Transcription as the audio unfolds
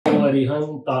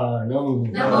अरिहंताणं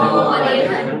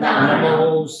नमो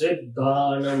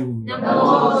सिद्धाणं नमो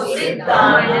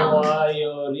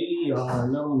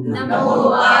आयरियाणं नमो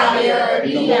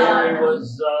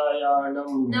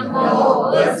वज्रायाणं नमो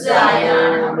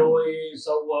लोये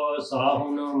सव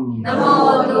साहुणं नमो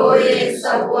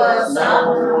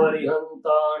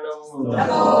अरिहंताणं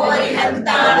नमो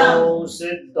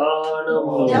सिद्धाणं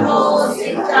नमो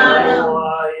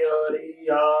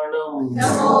आयरियाणं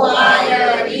नमो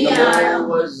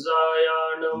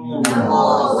वज्रायाणं नमो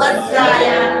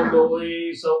लोये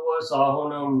सव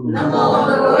साहुणं नमो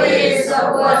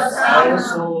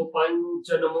ऐसो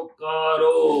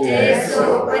पंचनमुक्कारो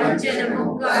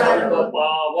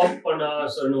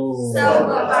सर्वपावपनाशनो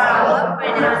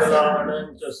मंगलानं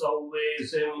च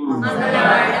सौवेसिं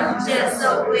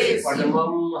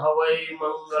पद्मं हवै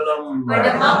मंगलम्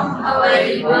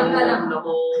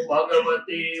नमो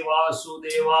भगवते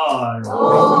वासुदेवाय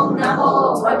ओम नमो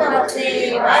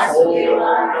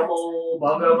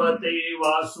भगवते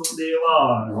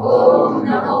वासुदेवाय ओम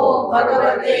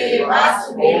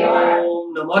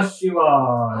नमः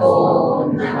शिवाय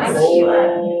ओम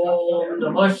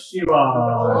नमः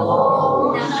शिवाय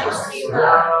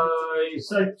जय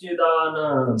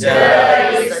सच्चिदानंद जय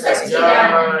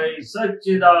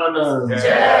सच्चिदानंद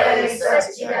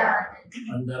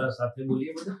अंदर साथे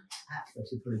बोलिए બધા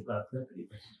પછી થોડી પ્રાર્થના કરીએ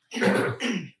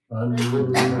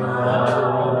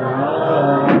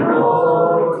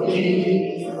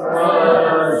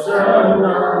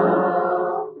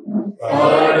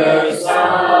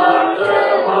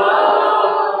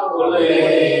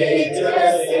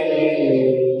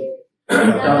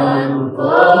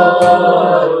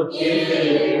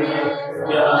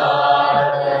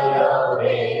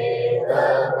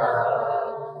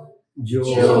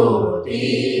ज्योति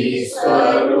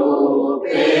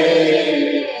स्वरूपे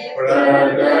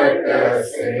प्रगट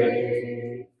से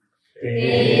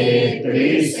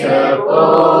 33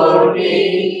 कोटि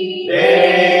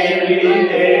देवी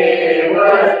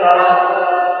देवता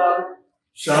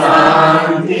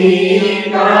शांति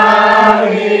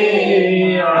मागे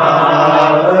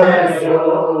आवजो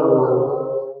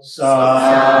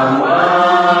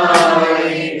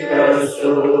सामायिक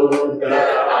शुद्ध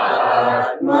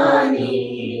आत्मनि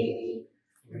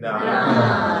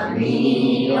ज्ञानी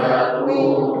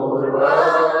अपूर्व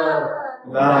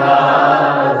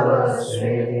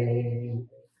गावसे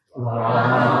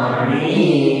वाणी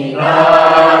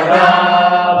दादा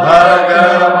भगवानी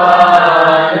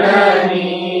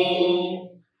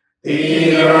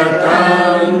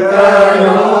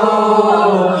तीर्थंकरो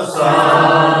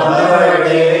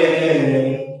सांभळे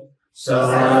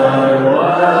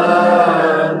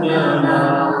सर्वज्ञना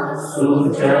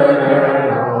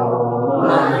सुचरणो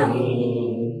मही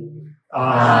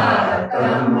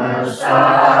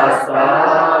आत्मशास्त्रा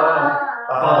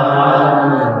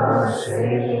पामसे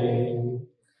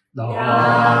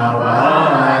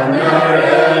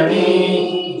दावानरनी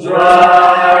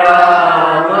ज्वालामही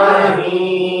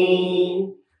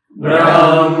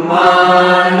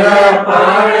ब्रह्मांड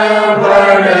पण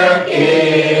भड़के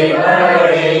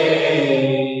भरे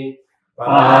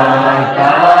पाताली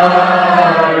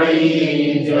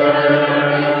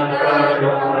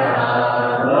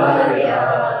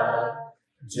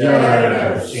जल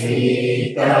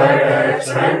शीतल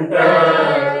छंटार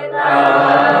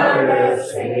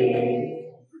से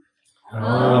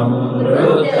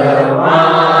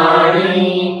अमृतवाणी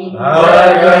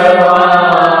भगवानी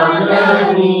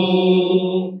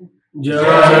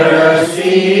जल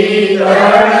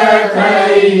शीतल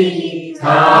थई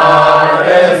थार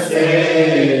से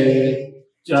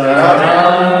चरण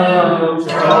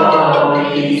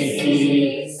चौबीसी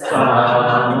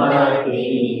सामती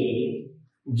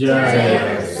जय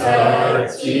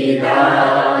सच्चिदानंद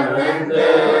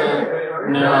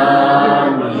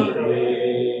नामिते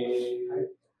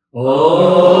ओ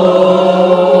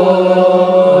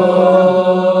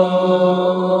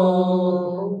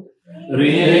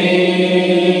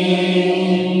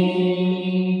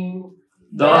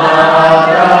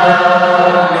दादा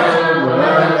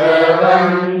भगवन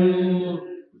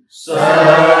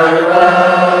सर्वज्ञ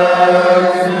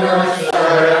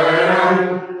शरणं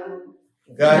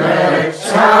गच्छामि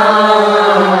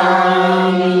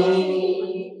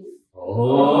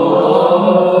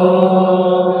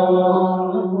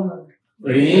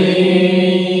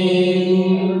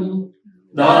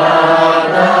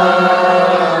दादा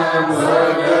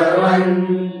भगवन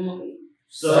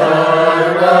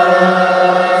सर्वज्ञ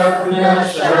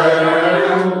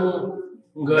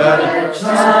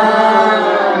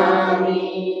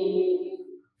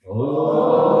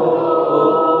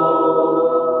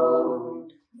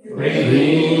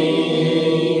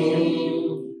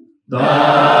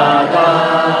દાદા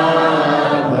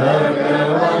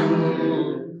ભગવન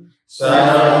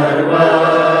સર્વજ્ઞ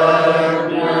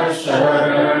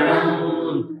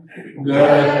શરણં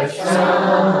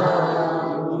ગચ્છામિ।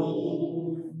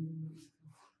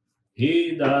 હે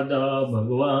દાદા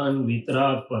ભગવાન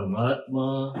વિતરાગ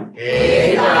પરમાત્મા, હે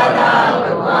દાદા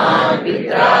ભગવાન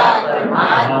વિતરાગ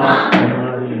પરમાત્મા,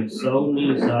 અમારી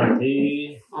સૌની સાથે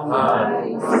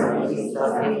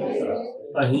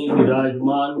અહીં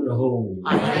બિરાજમાન રહો।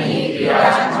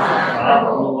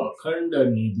 આપનું અખંડ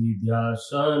નિધિ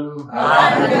ધ્યાસન,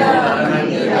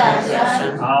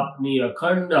 આપની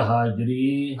અખંડ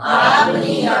હાજરી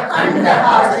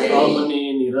અમને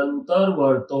નિરંતર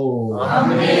વર્તો।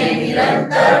 હે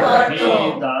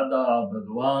દાદા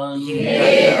ભગવાન,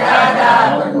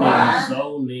 અમને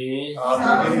સૌને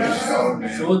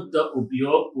શુદ્ધ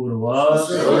ઉપયોગ પૂર્વક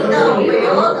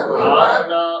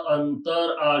આપના અંતર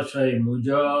આશય મુજબ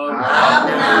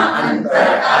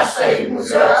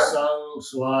સત્સંગ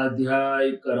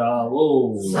સ્વાધ્યાય કરાવો।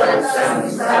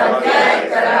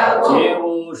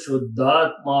 જેવો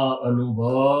શુદ્ધાત્મા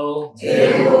અનુભવ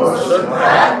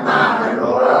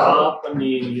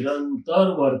આપને નિરંતર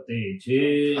વર્તે છે,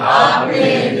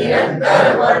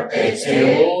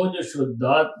 એવો જ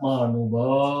શુદ્ધાત્મા અનુભવ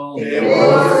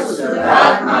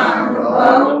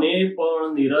મને પણ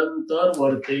નિરંતર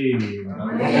વર્તે।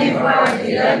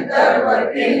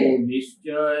 એવો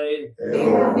નિશ્ચય,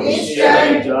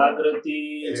 જાગૃતિ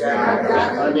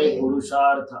અને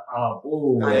પુરુષાર્થ આપો।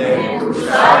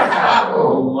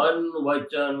 મન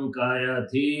વચન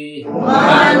કાયાથી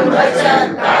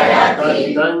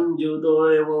તદ્દન જુદો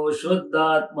એવો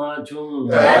શુદ્ધાત્મા છું।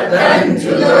 મન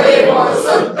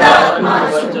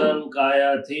વચન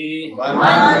કાયાથી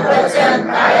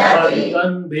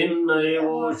તદ્દન ભિન્ન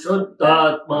એવો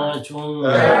શુદ્ધાત્મા છું।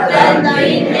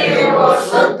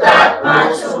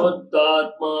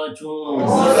 શુદ્ધાત્મા છું,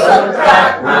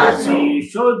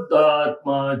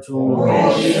 શુદ્ધાત્મા છું।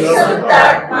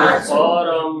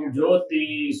 પરમ જ્યોતિ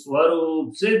સ્વરૂપ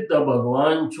સિદ્ધ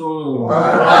ભગવાન છું।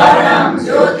 પરમ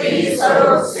જ્યોતિ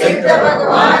સ્વરૂપ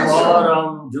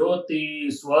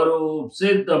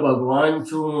સિદ્ધ ભગવાન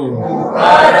છું।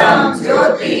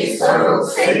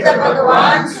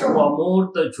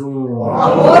 અમૂર્ત છું,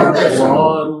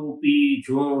 સ્વરૂપી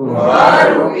છું,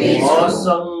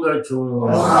 અસંગ છું,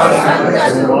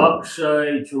 અક્ષય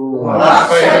છું,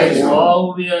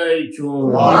 અવ્યય છું,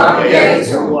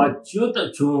 અચ્યુત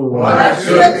છું,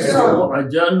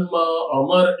 અજન્મ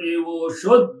અમર એવો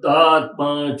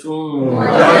શુદ્ધાત્મા છું।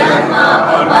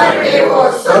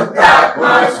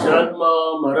 જન્મ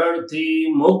મરણથી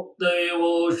મુક્ત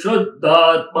એવો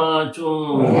શુદ્ધાત્મા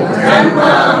છું।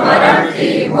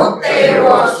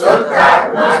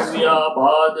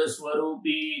 વ્યાભાદ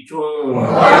સ્વરૂપી છું,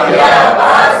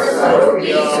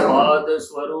 વ્યાભાદ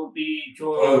સ્વરૂપી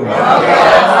છું,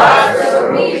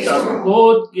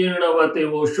 ટંકોત્કીર્ણવત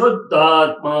એવો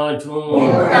શુદ્ધાત્મા છું।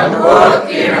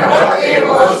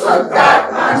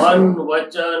 મન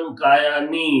વચન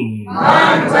કાયાની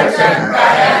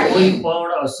કોઈ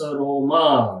પણ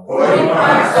અસરોમાં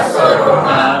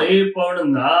ક્યારે પણ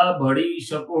ના ભળી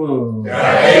શકું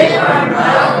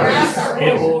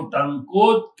એવો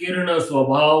ટંકોત્કીર્ણ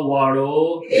સ્વભાવ વાળો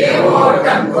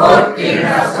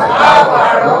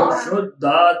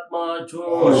શુદ્ધાત્મા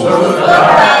છું।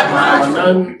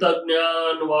 અનંત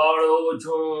જ્ઞાન વાળો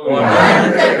છું,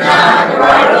 અનંત જ્ઞાન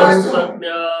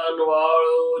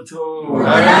વાળો છું,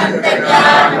 અનંત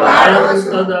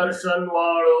દર્શન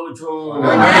વાળો છું,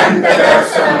 અનંત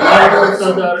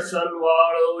દર્શન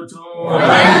વાળો છું,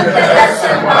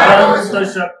 અનંત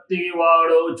શક્તિ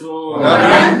વાળો છું,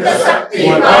 અનંત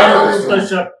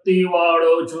શક્તિ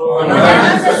વાળો છું,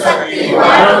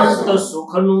 અનંત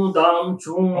સુખનું ધામ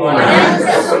છું,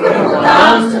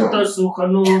 અનંત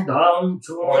સુખનું ધામ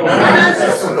છું।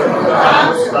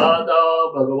 દાદા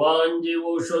ભગવાન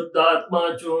જેવો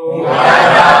શુદ્ધાત્મા છું।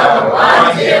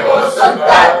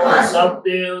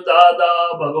 સબદેવ દાદા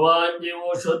ભગવાન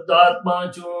જેવો શુદ્ધાત્મા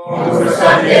છું।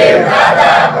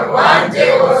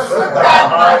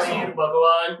 મહાવીર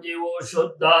ભગવાન જેવો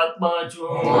શુદ્ધાત્મા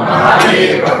છું।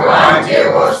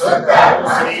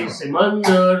 શ્રી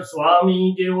સિમંદર સ્વામી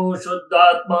જેવો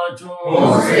શુદ્ધાત્મા છું।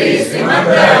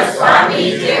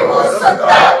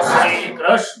 શ્રી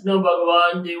કૃષ્ણ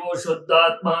ભગવાન જેવો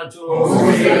શુદ્ધાત્મા છું।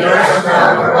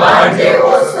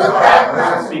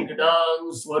 વિજ્ઞાન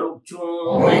સ્વરૂપ છું,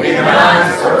 વિજ્ઞાન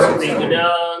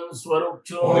સ્વરૂપ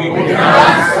છું,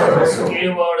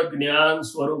 કેવળ જ્ઞાન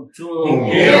સ્વરૂપ છું,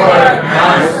 કેવળ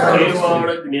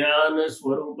જ્ઞાન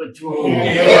સ્વરૂપ છું।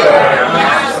 જય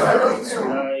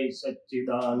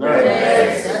સચ્ચિદાનંદ।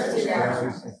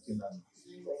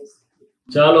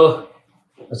 ચાલો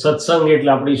સત્સંગ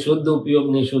એટલે આપણી શુદ્ધ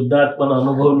ઉપયોગની શુદ્ધાત્માનો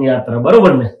અનુભવની યાત્રા,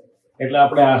 બરોબર ને? એટલે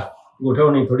આપણે આ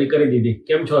ગોઠવણી થોડી કરી દીધી.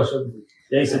 કેમ છો અશોક?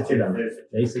 જય સચ્ચિદાનંદ.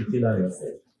 જય સચ્ચિદાનંદ.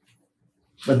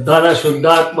 બધાના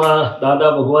શુદ્ધાત્મા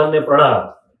દાદા ભગવાનને પ્રણામ.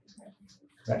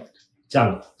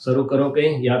 ચાલો શરૂ કરો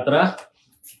કઈ યાત્રા.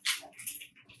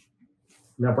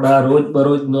 આપણા રોજ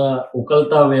બરોજના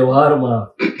ઉકલતા વ્યવહારમાં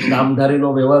નામધારીનો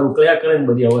વ્યવહાર ઉકળ્યા કરે ને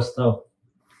બધી અવસ્થાઓ,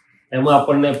 એમાં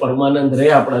આપણને પરમાનંદ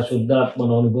રહે, આપણા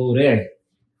શુદ્ધાત્માનો અનુભવ રહે,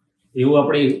 એવું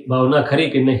આપણી ભાવના ખરી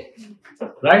કે નહીં?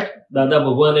 રાઈટ. દાદા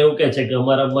ભગવાન એવું કહે છે કે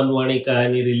અમારા મન વાણી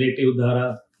કાયાની રિલેટિવ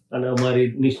ધારા અને અમારી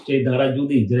નિશ્ચય ધારા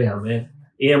જુદી જ રહે. અમે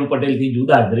એમ પટેલથી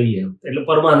જુદા જ રહીએ, એટલે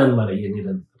પરમાનંદમાં રહીએ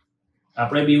નિરંતર.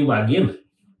 આપણે બી એવું માગીએ ને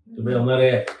કે ભાઈ અમારે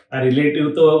આ રિલેટિવ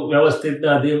તો વ્યવસ્થિત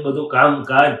ના અધીન બધું કામ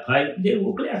કાજ ફાઇલ જે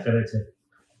ઉકળ્યા કરે છે,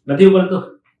 નથી ઉકળતું,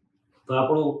 તો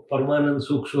આપણું પરમાનંદ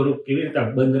સુખ સ્વરૂપ કેવી રીતે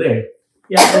બંધ રહે,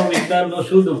 એ આપણો વિજ્ઞાનનો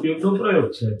શુદ્ધ ઉપયોગનો પ્રયોગ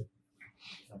છે.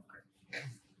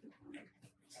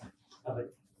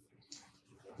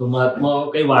 તો મહાત્માઓ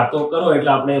કઈ વાતો કરો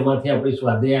એટલે આપણે એમાંથી આપણી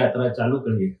સ્વાધ્યાય યાત્રા ચાલુ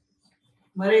કરીએ.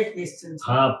 મારે એક ક્વેશ્ચન છે.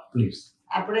 હા પ્લીઝ.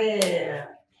 આપણે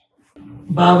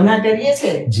ભાવના કરીએ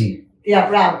છે જી, તે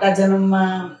આપણા આવતા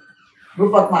જન્મમાં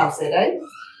રૂપકમાં આવશે, રાઈટ?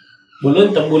 બોલો ને,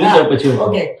 તમે બોલી જાઓ પછી.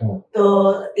 ઓકે, તો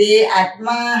એ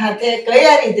આત્મા હાથે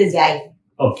કયા રીતે જાય?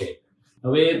 ઓકે,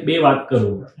 હવે બે વાત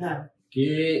કરું કે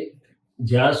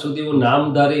જ્યાં સુધી હું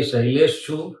નામધારી શૈલેષ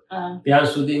છું ત્યાં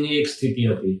સુધીની એક સ્થિતિ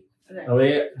હતી. હવે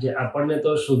જે આપણને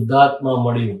તો શુદ્ધાત્મા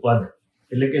મળ્યું પદ,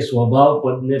 એટલે કે સ્વભાવ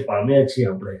પદને પામ્યા છીએ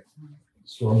આપણે.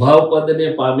 સ્વભાવ પદને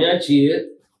પામ્યા છીએ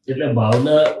એટલે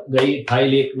ભાવના ગઈ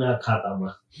ફાઇલ એકના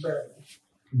ખાતામાં.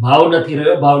 ભાવ નથી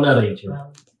રહ્યો, ભાવના રહી છે.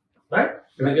 રાઈટ.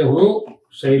 એટલે કે હું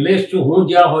શૈલેષ છું, હું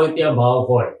જ્યાં હોય ત્યાં ભાવ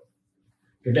હોય,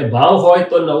 એટલે ભાવ હોય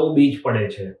તો નવું બીજ પડે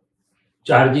છે,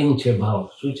 ચાર્જિંગ છે ભાવ.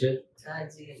 શું છે?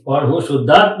 પણ હું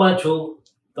શુદ્ધાત્મા છું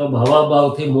તો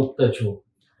ભાવાભાવથી મુક્ત છું.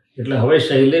 એટલે હવે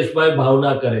શૈલેષભાઈ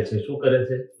ભાવના કરે છે. શું કરે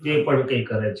છે? જે પણ કંઈ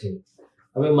કરે છે.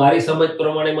 હવે મારી સમજ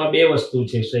પ્રમાણેમાં બે વસ્તુ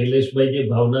છે. શૈલેષભાઈ જે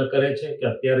ભાવના કરે છે કે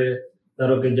અત્યારે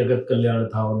ધારો કે જગત કલ્યાણ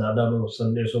થાવ, દાદાનો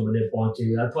સંદેશો બધે પહોંચે,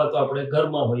 અથવા તો આપણે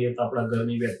ઘરમાં હોઈએ તો આપણા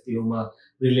ઘરની વ્યક્તિઓમાં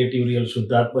રિલેટિવ રિયલ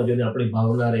શુદ્ધાત્મા જોઈને આપણી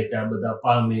ભાવના રહે કે આ બધા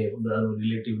પામે, બધાનું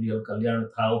રિલેટિવ રિયલ કલ્યાણ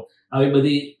થાવ, આવી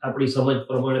બધી આપણી સમજ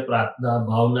પ્રમાણે પ્રાર્થના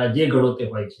ભાવના જે ગણો તે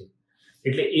હોય છે.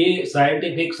 એટલે એ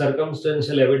સાયન્ટિફિક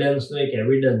સર્કમસ્ટન્શિયલ એવિડન્સનો એક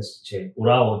એવિડન્સ છે,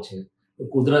 પુરાવો છે,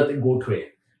 કુદરતી ગોઠવે.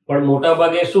 પણ મોટા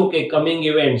ભાગે શું કે કમિંગ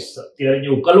ઇવેન્ટ્સ, અત્યારે જે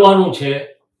ઉકલવાનું છે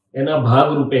એના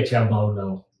ભાગરૂપે છે આ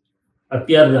ભાવનાઓ.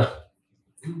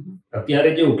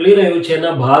 અત્યારે જે ઉકલી રહ્યું છે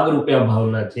એના ભાગરૂપે આ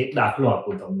ભાવના છે. એક દાખલો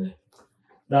આપું તમને.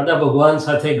 દાદા ભગવાન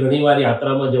સાથે ઘણી વાર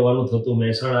યાત્રામાં જવાનું થતું.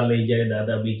 મહેસાણા લઈ જાય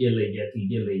દાદા, બીજે લઈ જાય,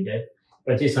 ત્રીજે લઈ જાય,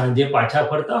 પછી સાંજે પાછા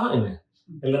ફરતા હોય ને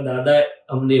એટલે દાદા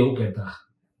અમને એવું કહેતા,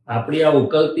 આપણી આ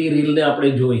ઉકલતી રીલને આપણે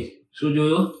જોઈ. શું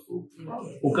જોયું?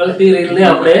 ઉકલતી રીલને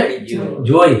આપણે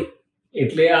જોઈ.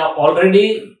 એટલે આ ઓલરેડી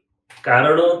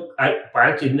કારણો, આ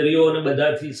પાંચ ઇન્દ્રિયો અને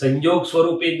બધાથી સંજોગ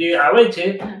સ્વરૂપે જે આવે છે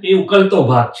એ ઉકલતો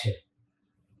ભાગ છે.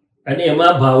 અને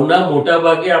એમાં ભાવના મોટા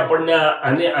ભાગે આપણને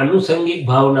આને આનુષંગિક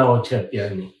ભાવનાઓ છે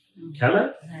અત્યારની. ખ્યાલ?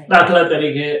 દાખલા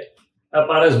તરીકે આ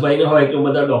પારસભાઈને હોય કે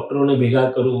બધા ડોક્ટરોને ભેગા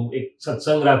કરું, એક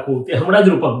સત્સંગ રાખવું, તે હમણાં જ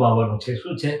રૂપક ભાવવાનું છે.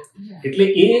 શું છે? એટલે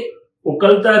એ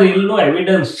ઉકલતા રીલનો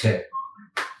એવિડન્સ છે.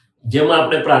 જેમાં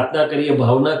આપણે પ્રાર્થના કરીએ,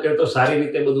 ભાવના કરીએ તો સારી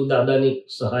રીતે બધું દાદાની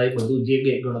સહાય બધું જે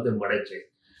ગણો તે મળે છે.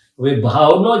 હવે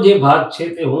ભાવનો જે ભાગ છે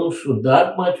તે હું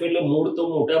શુદ્ધાત્મા છું એટલે મૂળ તો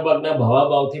મોટા ભાગના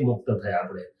ભાવાભાવથી મુક્ત થયા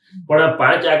આપણે. પણ આ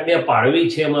પાંચ આજ્ઞા પાળવી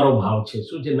છે મારો ભાવ છે.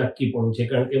 શું છે? નક્કીપણું છે,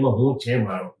 કારણ કે એમાં હું છે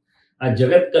મારો. આ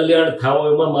જગત કલ્યાણ થાવો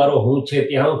એમાં મારો હું છે,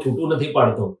 ત્યાં હું છૂટું નથી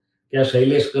પાડતો. ત્યાં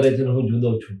શૈલેષ કરે છે ને હું જુદો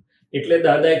છું. એટલે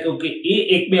દાદાએ કહ્યું કે એ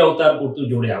એક બે અવતાર પૂરતું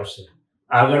જોડે આવશે,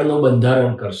 આગળનું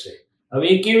બંધારણ કરશે. હવે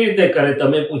એ કેવી રીતે કરે?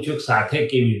 તમે પૂછ્યું કે સાથે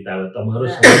કેવી રીતે આવે, તમારો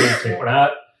સમજ છે. પણ આ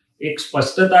એક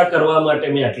સ્પષ્ટતા કરવા માટે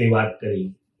મેં આટલી વાત કરી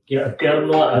કે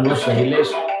અત્યારનો આનો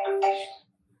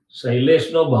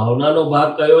શૈલેષનો ભાવનાનો ભાગ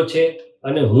કયો છે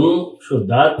અને હું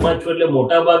શુદ્ધાત્મા છું એટલે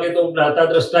મોટા ભાગે તો હું જ્ઞાતા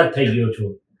દ્રષ્ટા જ થઈ ગયો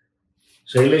છું.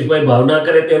 શૈલેષભાઈ ભાવના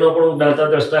કરે તેનો પણ હું જ્ઞાતા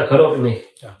દ્રષ્ટા ખરો કે નહીં?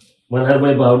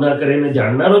 મનહરભાઈ ભાવના કરીને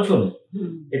જાણનારો છું ને,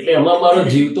 એટલે એમાં મારો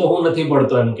જીવ તો હું નથી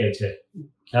પડતો એમ કે છે.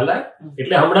 ખ્યાલ આવે?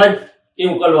 એટલે હમણાં જ એ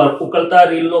ઉકલતા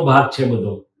રીલનો ભાગ છે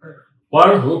બધો.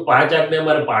 પણ હું પાંચ આજ્ઞા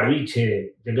મારે પાડવી છે,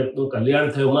 જગતનું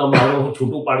કલ્યાણ થયું મારો હું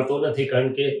છૂટું પાડતો નથી.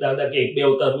 કારણ કે દાદા કે એક બે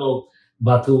અવતારનો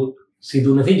ભાથું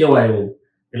સીધું નથી જવાયું.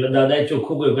 એટલે દાદાએ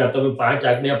ચોખ્ખું કહ્યું કે તમે પાંચ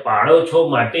આજ્ઞા પાડો છો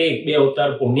માટે એક બે અવતાર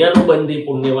પુણ્યનું બંધી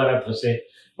પુણ્યવાળા થશે.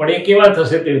 પણ એ કેવા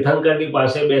થશે? તીર્થંકરની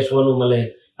પાસે બેસવાનું મળે,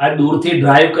 આ દૂરથી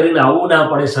ડ્રાઈવ કરીને આવવું ના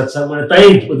પડે, સત્સંગ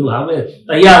તઈ જ બધું આવે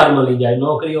તૈયાર મળી જાય,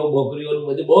 નોકરીઓ બોકરીઓ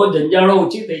બધી બહુ જંજાળો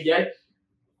ઓછી થઈ જાય.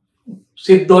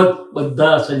 સીધો જ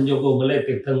બધા સંજોગો મળે,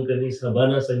 તીર્થંકરની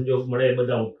સભાના સંજોગ મળે,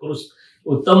 બધા ઉત્કૃષ્ટ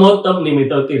ઉત્તમોત્તમ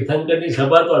નિમિત્તો. તીર્થંકરની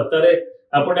સભા તો અત્યારે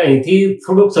આપણે અહીંથી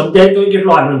થોડુંક સમજાય તો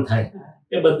કેટલો આનંદ થાય.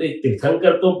 એ બધી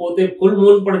તીર્થંકર તો પોતે ફૂલ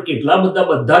મૂન, પણ કેટલા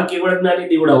બધા કેવળ જ્ઞાની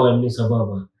દીવડા હોય એમની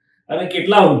સભામાં, અને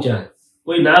કેટલા ઊંચા,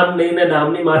 કોઈ નામ નહીં ને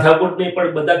નામની માથાકૂટ નહીં,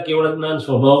 પણ બધા કેવળ જ્ઞાન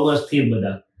સ્વભાવમાં સ્થિર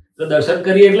બધા. તો દર્શન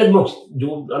કરીએ એટલે જ મોક્ષ. જો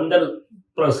અંદર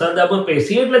પ્રસાદામાં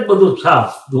પેસીએ એટલે જ બધું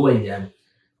સાફ ધોવાઈ જાય.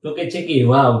 તો કે છે કે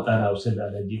એવા અવતાર આવશે,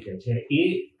 દાદાજી કહે છે, એ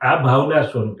આ ભાવના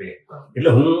સ્વરૂપે.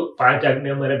 એટલે હું 5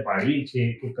 આજ્ઞા મારે પાડવી છે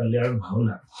કે કલ્યાણ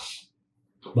ભાવના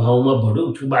ભાવમાં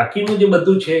ભળું છું. બાકીનું જે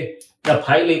બધું છે આ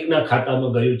ફાઇલ 1ના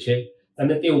ખાતામાં ગયું છે,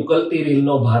 અને તે ઉકલતી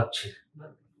રીલનો ભાગ છે.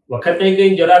 વખતે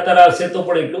કઈ જરા તરા હશે તો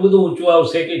પણ એટલું બધું ઊંચું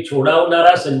આવશે કે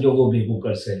છોડાવનારા સંજોગો ભેગું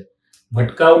કરશે,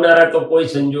 ભટકાવનારા તો કોઈ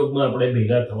સંજોગમાં આપણે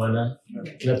ભેગા થવાના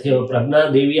નથી. હવે પ્રજ્ઞા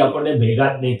દેવી આપણને ભેગા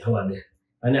જ નહીં થવા દે.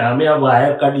 અને આમે આ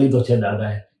વાયર કાર્ડ લીધો છે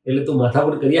દાદાએ, એટલે તું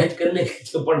માથાકૂટ કર્યા જ કરીને કહે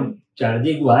છે, પણ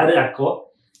ચાર્જિંગ વાયર રાખો.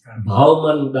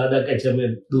 ભાવમન દાદા કહે છે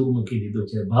મેં દૂર મૂકી દીધું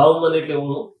છે. ભાવમન એટલે હું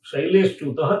શૈલેષ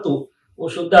છું તો હતું, હું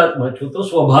શુદ્ધાત્મા છું તો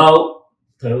સ્વભાવ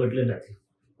થયો એટલે નથી.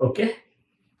 ઓકે.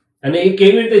 અને એ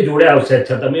કેવી રીતે જોડે આવશે?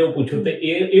 અચ્છા, તમે એવું પૂછ્યું તો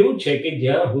એ એવું છે કે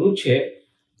જ્યાં હું છે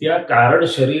ત્યાં કારણ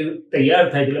શરીર તૈયાર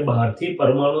થાય, એટલે બહારથી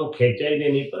પરમાણુ ખેંચાઈને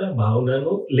એની પર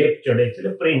ભાવનાનું લેપ ચડે છે,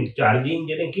 એટલે પ્રિન્ટ ચાર્જિંગ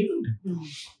જેને કીધું ને.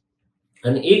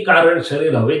 અને એ કારણ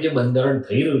શરીર હવે જે બંધારણ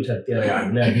થઈ રહ્યું છે અત્યારે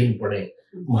આજ્ઞાધીનપણે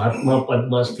મહાત્મા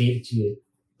પદમાં સ્થિર છીએ,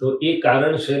 તો એ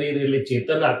કારણ શરીર એટલે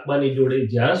ચેતન આત્માની જોડે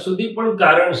જ્યાં સુધી પણ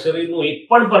કારણ શરીરનું એક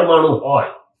પણ પરમાણુ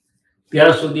હોય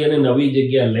ત્યાં સુધી એને નવી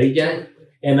જગ્યા લઈ જાય.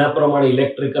 એના પ્રમાણે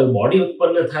ઇલેક્ટ્રિકલ બોડી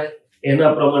ઉત્પન્ન થાય,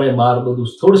 એના પ્રમાણે બહાર બધું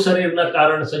સ્થૂળ શરીરના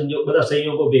કારણ સંજોગ બધા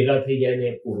સંયોગો ભેગા થઈ જાય ને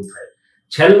પૂરું થાય.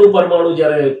 છેલ્લું પરમાણુ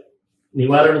જ્યારે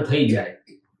નિવારણ થઈ જાય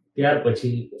ત્યાર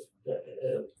પછી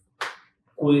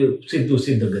કોઈ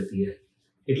સિદ્ધ ગતિએ.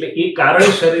 એટલે એ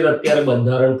કારણ શરીર અત્યારે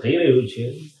બંધારણ થઈ રહ્યું છે,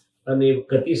 અને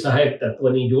ગતિ સહાયક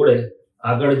તત્વની જોડે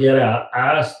આગળ જ્યારે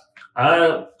આ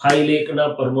ફાઇલ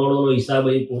 1ના પરમાણુનો હિસાબ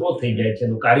અહીં પૂરો થઈ જાય છે,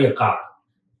 એનું કાર્યકાળ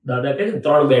દાદા કહે છે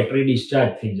 3 બેટરી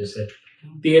ડિસ્ચાર્જ થઈ જશે.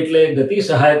 તે એટલે ગતિ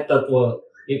સહાયક તત્વ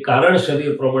એ કારણ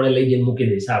શરીર પ્રમાણે લઈ જઈને મૂકી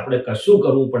દેશે. આપણે કશું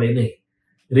કરવું પડે નહીં.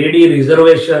 Ready,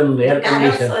 reservation, air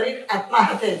condition.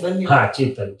 હા,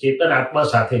 ચેતન આત્મા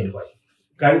સાથે જ હોય.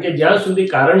 કારણ કે જ્યાં સુધી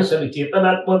કારણ શરીર, ચેતન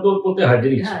આત્મા તો પોતે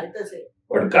હાજરી છે,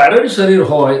 પણ કારણ શરીર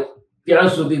હોય ત્યાં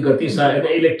સુધી ગતિ સહાયક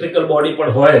અને ઇલેક્ટ્રિકલ બોડી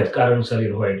પણ હોય જ. કારણ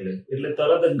શરીર હોય એટલે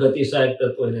તરત જ ગતિ સહાયક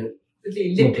તત્વ એને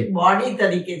ઇલેક્ટ્રિક બોડી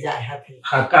તરીકે જાય.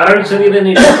 હા, કારણ શરીર અને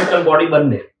ઇલેક્ટ્રિકલ બોડી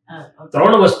બંને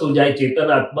 3 વસ્તુ જાય. ચેતન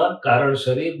આત્મા, કારણ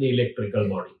શરીર ને ઇલેક્ટ્રિકલ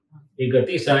બોડી એ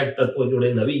ગતિ સહાયક તત્વ જોડે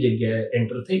નવી જગ્યાએ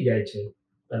એન્ટર થઈ જાય છે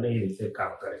અને એ રીતે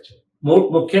કામ કરે છે.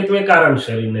 મુખ્યત્વે કારણ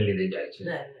શરીરને લીધે જાય છે,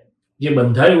 જે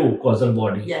બંધાયું કોઝલ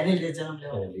બોડી.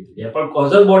 પણ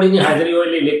કોઝલ બોડીની હાજરી હોય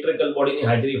એટલે ઇલેક્ટ્રિકલ બોડીની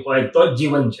હાજરી હોય તો જ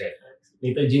જીવન છે,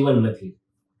 નહીં તો જીવન નથી.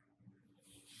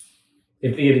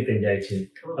 એટલે એ રીતે જાય છે.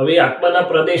 હવે આત્માના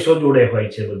પ્રદેશો જોડે હોય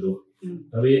છે બધું.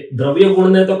 હવે દ્રવ્ય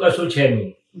ગુણને તો કશું છે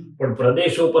નહીં, પણ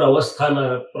પ્રદેશો પર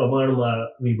અવસ્થાના પ્રમાણમાં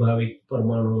વિભાવિક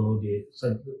પરમાણુનું જે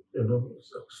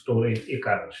સ્ટોરેજ એ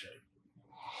કારણ છે.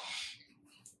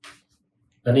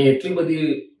 અને એટલી બધી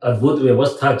અદ્ભુત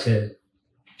વ્યવસ્થા છે,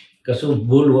 કશું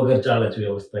ભૂલ વગર ચાલે છે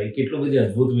વ્યવસ્થા. એ કેટલી બધી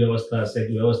અદ્ભુત વ્યવસ્થા હશે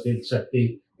કે વ્યવસ્થિત શક્તિ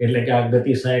એટલે કે આ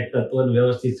ગતિ સહાયક તત્વ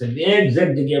વ્યવસ્થિત શક્તિ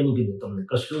એક્ઝેક્ટ જગ્યાએ મૂકી દો તમને.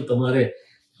 કશું તમારે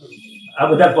આ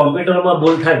બધા કોમ્પ્યુટરમાં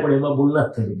ભૂલ થાય પણ એમાં ભૂલ ના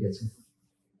થઈ શકે છે.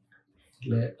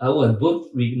 એટલે આવું અદ્ભુત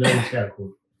વિજ્ઞાન છે આખું.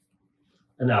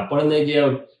 અને આપણને જે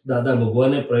દાદા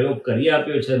ભગવાને પ્રયોગ કરી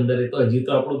આપ્યો છે અંદર, એ તો હજી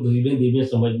તો આપણું ધીમે ધીમે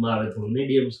સમજમાં આવે, થોડું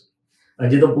મીડિયમ.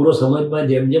 હજી તો પૂરો સમજમાં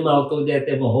જેમ જેમ આવતો જાય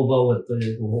તેમ અહોભાવ વધતો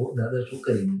જાય. ઓહો, દાદા શું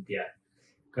કરી દીધું ત્યાં.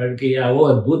 કારણ કે આવો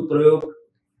અદ્ભુત પ્રયોગ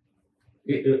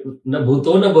ન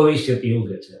ભૂતો ન ભવિષ્ય એવું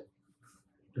કે છે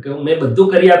કે મેં બધું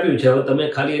કરી આપ્યું છે, હવે તમે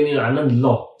ખાલી એની આનંદ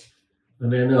લો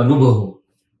અને એને અનુભવો.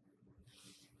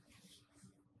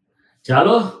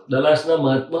 ચાલો, દલાસના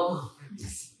મહાત્માઓ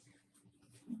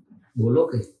બોલો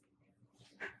કઈ,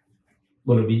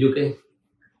 બોલો બીજું કઈ.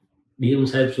 ડીએમ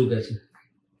સાહેબ શું કહે છે?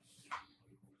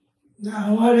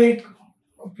 અમારે એક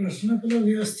પ્રશ્ન પેલો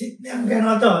વ્યવસ્થિત ને એમ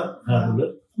કહેવાનો હતો. હા બોલો.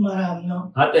 મારા આમનો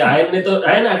હા, તે આયન ને તો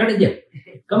આયન આગળ જાય.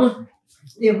 કમ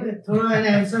થોડો એને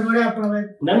આન્સર મળ્યા પણ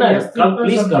ના કમ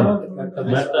please come.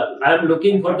 I am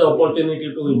looking for the opportunity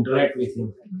to interact with him.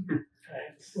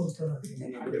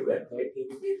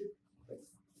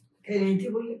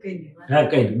 હા,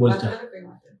 કઈ બોલ ચા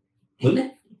બોલ ને.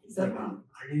 I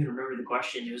don't even remember the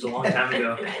question. It was a long time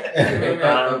ago.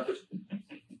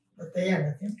 તૈયાર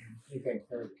નથી.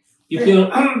 If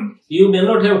you may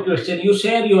not have a question, you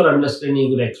share your understanding,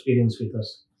 your experience with us.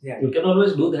 Yeah. You can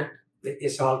always do that.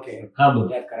 It's okay. हाँ बोल.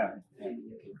 Yeah, correct.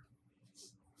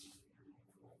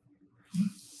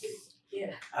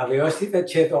 આ વ્યવસ્થિત જ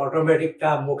છે તો automatic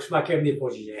મોક્ષમાં કેમ નહીં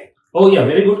પહોંચી જાય? Oh yeah,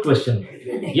 very good question.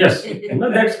 Yes, no,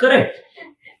 that's correct.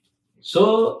 So,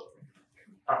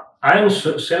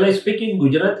 shall I speak in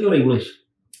Gujarati or English?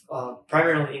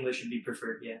 Primarily English would be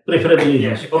preferred, yeah. Preferably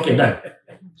English. Okay, done.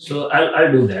 So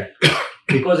I'll do that.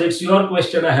 Because it's your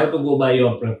question, I have to go by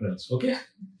your preference. Okay?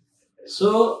 So,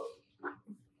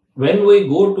 when we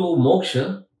go to moksha,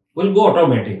 we'll go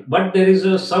automatic. But there is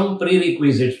some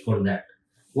prerequisites for that.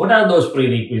 What are those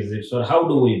prerequisites, or how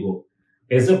do we go?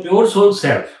 As a pure soul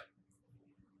self,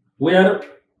 we are,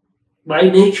 by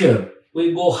nature,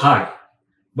 we go high.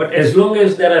 But as long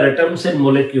as there are atoms and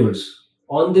molecules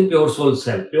on the pure soul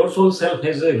self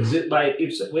has by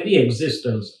its very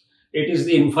existence, it is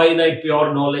the infinite pure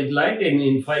knowledge light and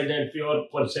infinite pure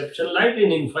perception light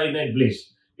and infinite bliss.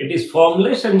 It is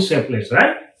formless and shapeless,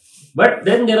 right? But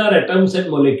then there are atoms and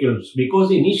molecules,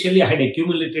 because initially I had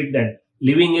accumulated that.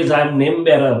 Living as I am name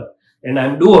bearer and I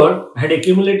am doer, I had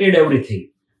accumulated everything.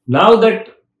 Now that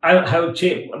I have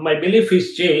changed, my belief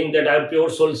is changed that I am pure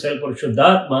soul self or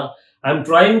Shuddhatma, I am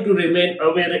trying to remain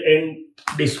aware and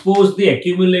dispose the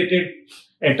accumulated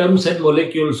atoms and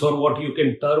molecules, or what you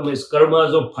can term as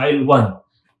karmas of file 1.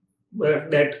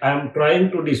 That I am trying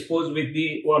to dispose with the,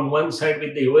 on one side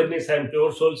with the awareness I am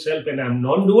pure soul self and I am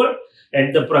non-doer,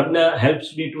 and the prajna helps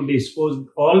me to dispose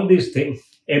all these things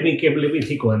amicably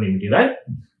with equanimity, right?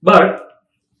 But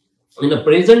in the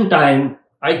present time,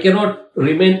 I cannot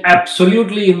remain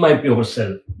absolutely in my pure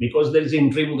self, because there is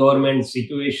interim government,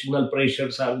 situational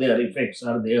pressures are there, effects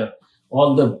are there.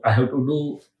 I have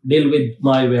to deal with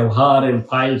my vyavhar and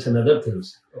files and other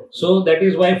things. So that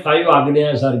is why 5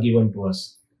 agnyas are given to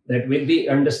us. That with the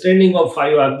understanding of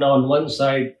 5 agna on one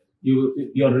side,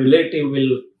 your relative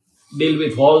will deal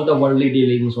with all the worldly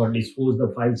dealings or dispose the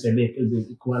files amicably with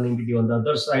equanimity. On the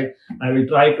other side, I will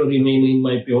try to remain in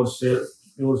my pure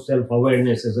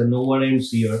self-awareness as a knower and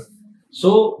seer.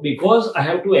 So, because I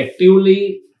have to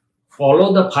actively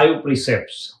follow the 5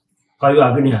 precepts, 5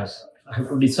 agnyas, I have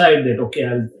to decide that, okay,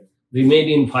 I'll remain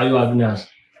in 5 agnyas.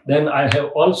 Then I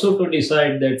have also to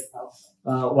decide that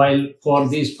while for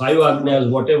these 5 agnyas,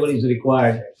 whatever is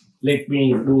required, let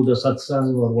me do the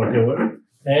satsang or whatever.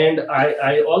 And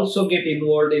I also get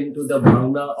involved into the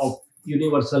bhavna of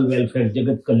universal welfare,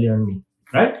 Jagat Kalyani,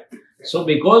 right? So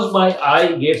because my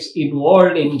eye gets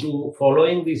involved into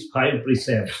following these 5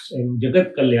 precepts and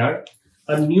Jagat Kalyan,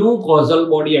 a new causal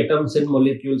body, atoms and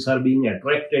molecules are being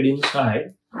attracted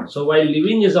inside. So while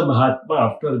living as a Mahatma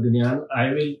after Jnana,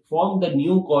 I will form the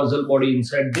new causal body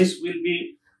inside. This will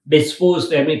be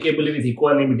disposed amicably with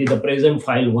equanimity, the present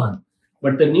file 1.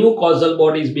 But the new causal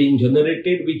body is being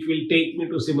generated, which will take me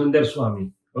to Simandar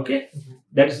Swami. Okay?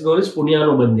 That is known as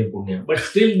Punyano Punya. But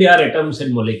still they are atoms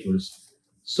and molecules.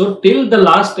 So till the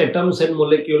last atoms and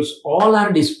molecules all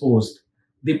are disposed,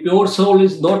 the pure soul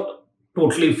is not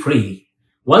totally free.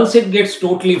 Once it gets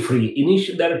totally free,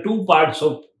 there are 2 parts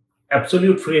of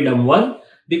absolute freedom. One,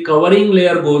 the covering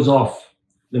layer goes off.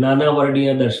 Gnana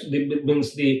Vardiya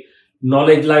means the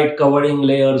knowledge light covering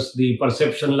layers, the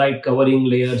perception light covering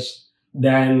layers,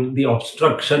 then the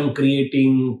obstruction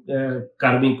creating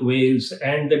karmic veils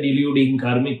and the deluding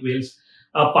karmic veils.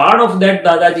 A part of that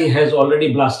Dadaji has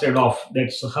already blasted off.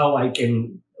 That's how I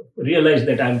can realize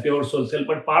that I'm pure soul self.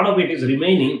 But part of it is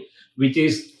remaining, which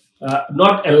is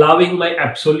not allowing my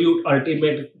absolute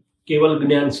ultimate Keval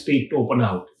Gnan state to open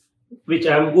out, which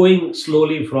I'm going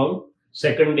slowly from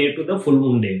 2nd day to the full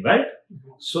moon day, right?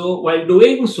 So while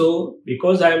doing so,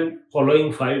 because I'm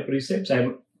following 5 precepts,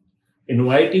 I'm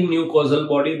inviting new causal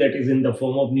body that is in the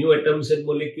form of new atoms and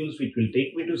molecules, which will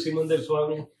take me to Simandar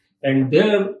Swami. And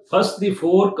there, first the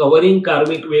 4 covering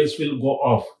karmic veils will go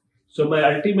off. So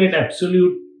my ultimate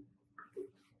absolute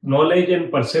knowledge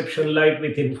and perception light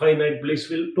with infinite bliss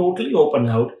will totally open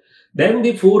out. Then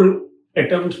the 4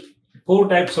 atoms, 4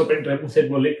 types of atoms and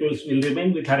molecules will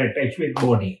remain with our attachment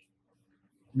body.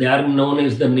 They are known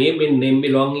as the name and name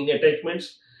belonging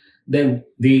attachments. Then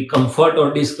the comfort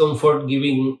or discomfort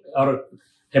giving, or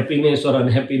happiness or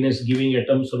unhappiness giving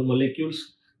atoms or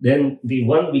molecules. Then the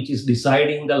one which is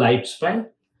deciding the lifespan.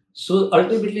 So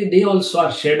ultimately they also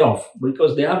are shed off,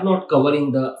 because they are not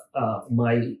covering the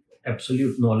my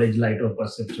absolute knowledge light or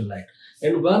perception light.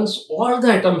 And once all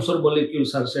the atoms or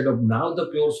molecules are shed off, now the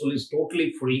pure soul is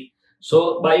totally free.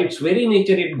 So by its very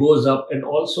nature it goes up, and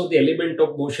also the element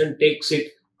of motion takes it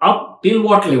up till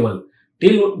what level?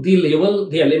 Till the level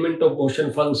the element of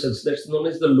motion functions. That's known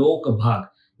as the Lok Bhag,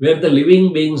 where the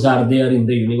living beings are there in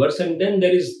the universe. And then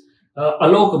there is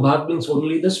Alok Bhag, means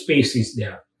only the space is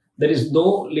there. There is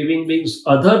no living beings.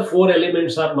 Other 4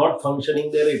 elements are not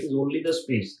functioning there. It is only the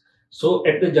space. So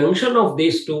at the junction of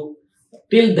these 2,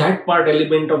 till that part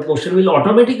element of motion will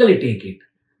automatically take it,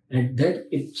 and then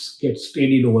it gets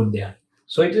steadied over there.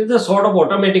 So it is a sort of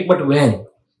automatic, but when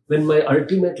my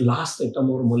ultimate last atom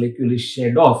or molecule is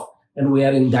shed off, and we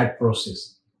are in that process.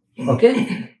 Okay?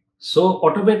 So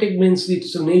automatic means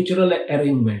it's a natural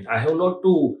arrangement. I have not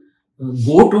to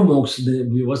go to moksha. The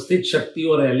vyavasthit shakti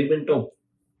or element of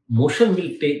motion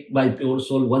will take by pure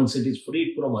soul once it is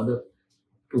freed from other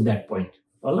to that point.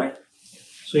 All right?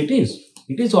 So it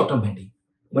is automatic.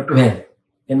 But when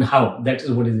and how, that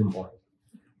is what is important.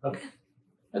 Okay?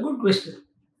 A good question.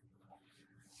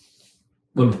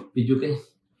 બોલો બીજું કઈ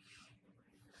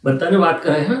બધાને વાત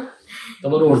કરાય હા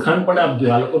તમારું ઓળખાણ પણ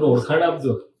આપજો આ લોકોનું ઓળખાણ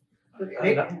આપજો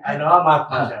આ નવા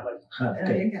માર્ગમાં છે આ બધું. હા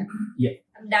કઈ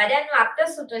દાદાનું આપતો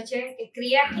સૂત્ર છે કે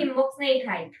ક્રિયાથી મોક્ષ નહીં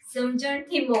થાય,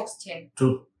 સમજણથી મોક્ષ છે.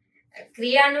 True.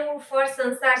 ક્રિયાનું ફળ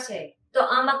સંસાર છે, તો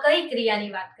આમાં કઈ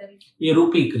ક્રિયાની વાત કરી? એ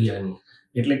રૂપી ક્રિયાની,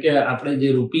 એટલે કે આપણે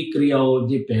જે રૂપી ક્રિયાઓ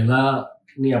જે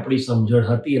પહેલાની આપણી સમજણ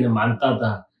હતી અને માનતા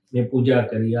હતા, મેં પૂજા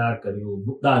કરી, આ કર્યું,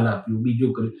 દાન આપ્યું,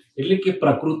 બીજું કર્યું, એટલે કે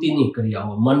પ્રકૃતિની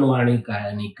ક્રિયાઓ, મન વાણી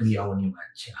કાયાની ક્રિયાઓની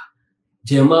વાત છે આ,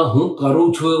 જેમાં હું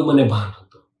કરું છું એવું મને ભાન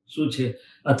હતું, શું છે,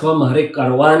 અથવા મારે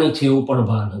કરવાની છે એવું પણ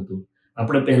ભાન હતું.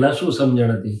 આપણે પહેલા શું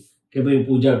સમજણ હતી કે ભાઈ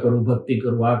પૂજા કરું, ભક્તિ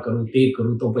કરું, આ કરું, તે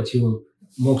કરું તો પછી હું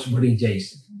મોક્ષ મળી જઈશ.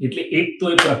 એટલે એક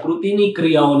તો એ પ્રકૃતિની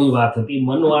ક્રિયાઓની વાત હતી,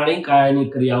 મન વાણી કાયાની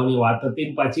ક્રિયાઓની વાત હતી,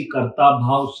 પાછી કરતા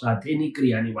ભાવ સાથેની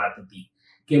ક્રિયાની વાત હતી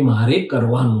કે મારે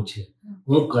કરવાનું છે,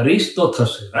 હું કરીશ તો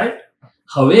થશે. રાઈટ?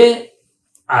 હવે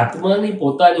આત્માની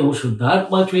પોતાની, હું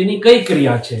શુદ્ધાત્મા છું, એની કઈ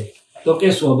ક્રિયા છે તો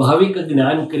કે સ્વાભાવિક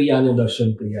જ્ઞાન ક્રિયા અને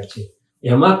દર્શન ક્રિયા છે.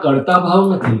 એમાં કરતા ભાવ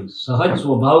નથી, સહજ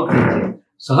સ્વભાવથી છે.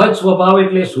 સહજ સ્વભાવ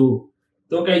એટલે શું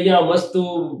તો કે અહીંયા મસ્ત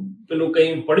પેલું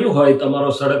કંઈ પડ્યું હોય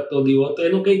તમારો સળગતો દીવો, તો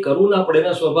એનું કંઈ કરવું ના પડે,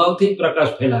 એના સ્વભાવથી જ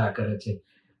પ્રકાશ ફેલાયા કરે છે.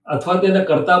 અથવા તેના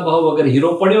કરતા ભાવ વગર હીરો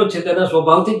પડ્યો છે તેના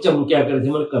સ્વભાવથી જ ચમક્યા કરે છે,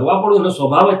 મને કરવા પડ્યું એનો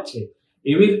સ્વભાવ જ છે.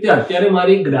 એવી રીતે અત્યારે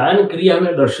મારી જ્ઞાન ક્રિયા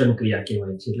અને દર્શન ક્રિયા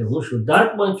કહેવાય છે. એટલે હું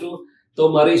શુદ્ધાત્મા છું તો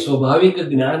મારી સ્વાભાવિક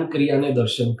જ્ઞાન ક્રિયા અને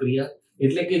દર્શન ક્રિયા,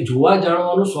 એટલે કે જોવા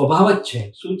જાણવાનો સ્વભાવ જ છે.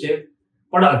 શું છે?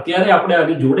 પણ અત્યારે આપણે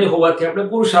આની જોડે હોવાથી આપણે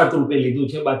પુરુષાર્થ રૂપે લીધું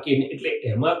છે, બાકી એટલે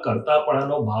એમાં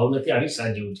કરતાપણાનો ભાવ નથી.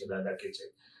 અરીસા જેવું છે, દાદા કે છે.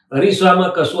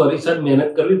 અરીસામાં કશું અરીસા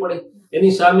મહેનત કરવી પડે,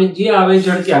 એની સામે જે આવે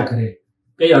ઝળક્યા કરે.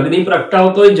 કઈ અગ્નિ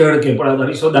પ્રગટાવતોય ઝળકે, પણ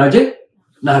અરીસો દાજે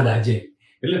ના દાજે.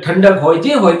 એટલે ઠંડક હોય,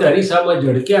 જે હોય તો અરીસામાં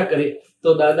ઝળક્યા કરે.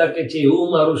 તો દાદા કે છે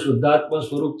એવું મારું શુદ્ધાત્મા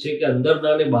સ્વરૂપ છે કે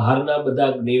અંદરના અને બહારના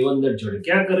બધા જ્ઞેયો અંદર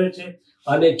ઝળક્યા કરે છે,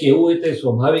 અને કેવું હોય તે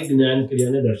સ્વાભાવિક જ્ઞાન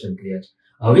ક્રિયા અને દર્શન ક્રિયા છે.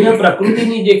 હવે આ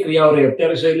પ્રકૃતિની જે ક્રિયાઓ રહે,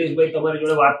 અત્યારે શૈલેષભાઈ તમારી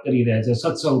જોડે વાત કરી રહ્યા છે,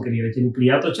 સત્સંગ કરી રહ્યા છે, એની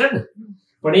ક્રિયા તો છે ને,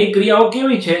 પણ એ ક્રિયાઓ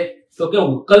કેવી છે તો કે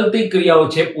ઉકલતી ક્રિયાઓ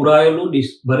છે. પુરાયેલું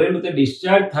ભરેલું તે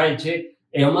ડિસ્ચાર્જ થાય છે.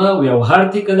 એમાં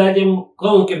વ્યવહારથી કદાચ એમ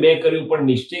કહું કે મેં કર્યું, પણ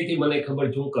નિશ્ચયથી મને ખબર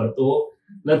છે હું કરતો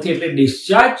નથી. એટલે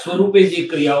ડિસ્ચાર્જ સ્વરૂપે જે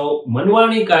ક્રિયાઓ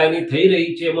મનવાણી કાયની થઈ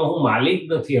રહી છે, એમાં હું માલિક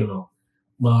નથી, એનો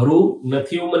મારું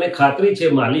નથી એવું મને ખાતરી છે.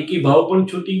 માલિકી ભાવ પણ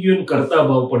છૂટી ગયો અને કરતા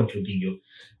ભાવ પણ છૂટી ગયો.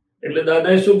 એટલે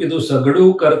દાદાએ શું કીધું?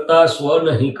 સઘળું કરતા સ્વ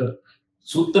નહીં કર,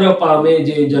 સૂત્ર પામે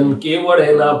જે જન, કેવળ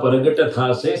એના પ્રગટ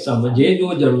થાશે, સમજે જો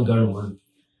જનગણ મન.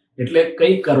 એટલે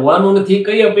કંઈ કરવાનું નથી.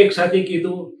 કઈ અપેક્ષાથી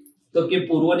કીધું તો કે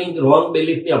પૂર્વની રોંગ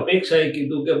બિલીફની અપેક્ષાએ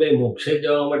કીધું કે ભાઈ મોક્ષે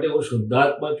જવા માટે હું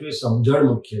શુદ્ધાત્મા છું, એ સમજણ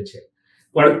મુખ્ય છે.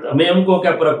 પણ તમે એમ કહો કે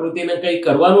આ પ્રકૃતિને કંઈ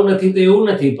કરવાનું નથી, તો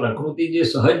એવું નથી. પ્રકૃતિ જે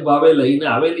સહજ ભાવે લઈને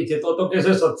આવેલી છે, તો કે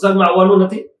સત્સંગમાં આવવાનું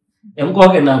નથી, એમ કહો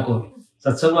કે ના કહો?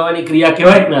 સત્સંગમાં આવવાની ક્રિયા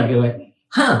કહેવાય કે ના કહેવાય?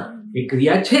 હા, એ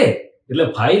ક્રિયા છે. એટલે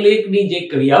 5 લેખની જે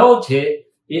ક્રિયાઓ છે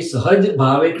એ સહજ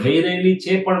ભાવે થઈ રહેલી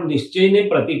છે, પણ નિશ્ચયને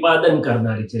પ્રતિપાદન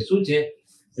કરનારી છે. શું છે?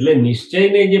 એટલે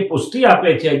નિશ્ચયને જે પુષ્ટિ આપે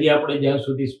છે, હજી આપણે જ્યાં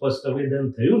સુધી સ્પષ્ટ સંવેદન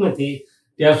થયું નથી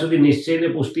ત્યાં સુધી નિશ્ચયને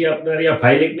પુષ્ટિ આપનારી આ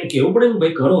 5 લેખને કહેવું પડે ને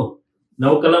ભાઈ કરો,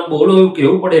 9 કલાક બોલો એવું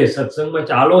કહેવું પડે, સત્સંગમાં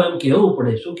ચાલો એમ કહેવું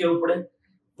પડે. શું કહેવું પડે?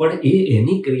 પણ એ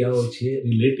એની ક્રિયાઓ છે,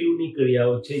 રિલેટિવની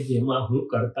ક્રિયાઓ છે, જેમાં હું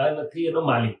કરતા નથી, એનો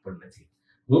માલિક પણ નથી,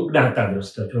 હું જ્ઞાતા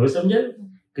દ્રષ્ટા છું. હવે સમજાય?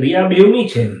 ક્રિયા બેવની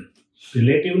છે,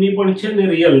 રિલેટિવની પણ છે ને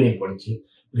રિયલની પણ છે.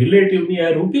 રિલેટિવની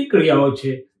આ રૂપી ક્રિયાઓ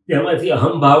છે, તેમાંથી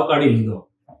અહમ ભાવ કાઢી લીધો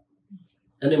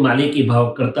અને માલિકી ભાવ,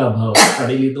 કરતા ભાવ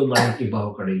કાઢી લીધો, માલિકી ભાવ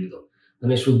કાઢી લીધો,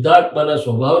 અને શુદ્ધાત્માના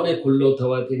સ્વભાવને ખુલ્લો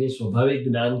થવાથી એની સ્વાભાવિક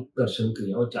જ્ઞાન દર્શન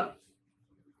ક્રિયાઓ ચાલુ.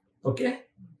 ઓકે?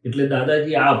 એટલે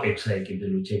દાદાજી આ અપેક્ષાએ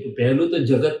કીધેલું છે કે પહેલું તો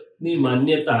જગતની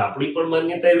માન્યતા, આપણી પણ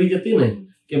માન્યતા એવી જ હતી ને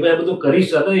કે ભાઈ આ બધું કરી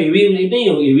શકે, એવી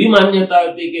નહીં, એવી માન્યતા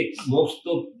હતી કે મોક્ષ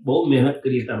તો બહુ મહેનત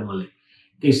કરીએ તાર મળે,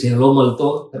 કે સહેલો મળતો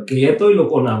કહે તોય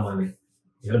લોકો ના માને.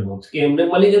 એટલે મોક્ષ કે એમને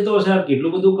મળી જતો હશે,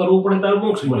 કેટલું બધું કરવું પડે તાર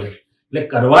મોક્ષ મળે. એટલે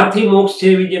કરવાથી મોક્ષ છે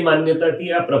એવી જે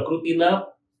માન્યતાથી આ પ્રકૃતિના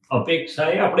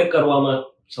અપેક્ષાએ આપણે કરવામાં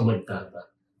સમજતા હતા.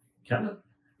 ખ્યાલ?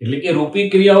 એટલે કે રૂપી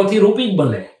ક્રિયાઓથી રૂપી જ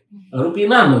મળે, અરૂપી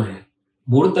ના મળે.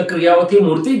 મૂર્ત ક્રિયાઓથી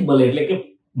મૂર્તિ જ મળે. એટલે કે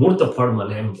મૂર્ત ફળ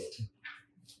મળે એમ કે છે.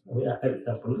 હવે આ રીતે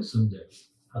આપણને સમજાય.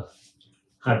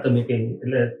 હા તમે કઈ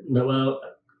એટલે નવા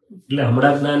એટલે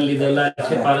હમણાં જ્ઞાન લીધેલા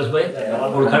છે પારસભાઈ,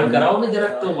 ઓળખાણ કરાવો ને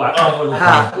જરાક તો વાત કરવાનું.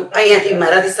 હા અહીંયાથી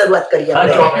મારાથી શરૂઆત કરીએ હા,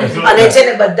 આપણે. ચોક્કસ. અને છે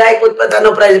ને બધાય પોતપોતાનો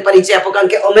પરિચય આપો,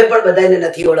 કારણ કે અમે પણ બધાને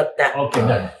નથી ઓળખતા. Okay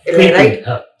done. એટલે રાઈટ.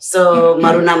 હા સો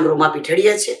મારું નામ રોમા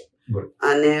પીઠડિયા છે Good.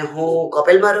 અને હું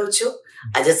કપેલમાં રહું છું.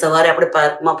 આજે સવારે આપણે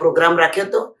પાર્કમાં પ્રોગ્રામ રાખ્યો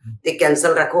હતો, તે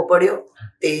કેન્સલ રાખવો પડ્યો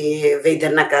તે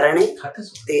વેધરના કારણે. ખાતે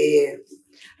શું? તે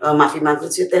માફી માંગુ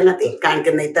છું તેનાથી, કારણ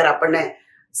કે નહીતર આપણને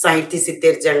 60 થી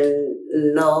 70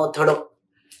 જણનો થોડો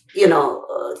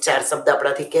ચાર શબ્દ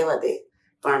આપણાથી કહેવા દે,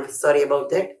 પણ સોરી અબાઉટ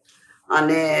ધેટ.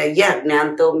 અને જ્ઞાન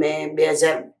તો મેં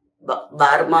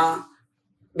 2012માં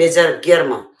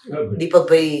 2011માં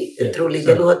દીપકભાઈ થ્રુ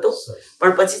લીધેલું હતું.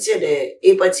 પણ પછી છે ને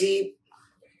એ પછી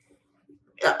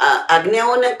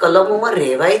આજ્ઞાઓ ને કલમોમાં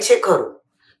રહેવાય છે ખરું,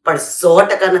 પણ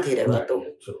 100% નથી રહેવાતું.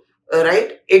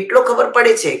 રાઈટ. એટલો ખબર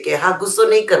પડે છે કે હા ગુસ્સો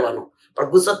નહીં કરવાનો, પણ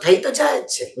ગુસ્સો થઈ તો જાય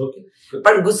જ છે. ઓકે.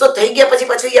 પણ ગુસ્સો થઈ ગયા પછી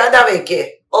પાછું યાદ આવે કે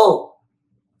ઓ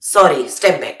સોરી,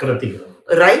 સ્ટેપ બેક. પ્રતિક્રમણ.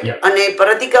 રાઈટ. Yeah. અને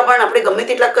પ્રતિક્રમણ આપણે ગમે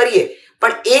તેટલા કરીએ,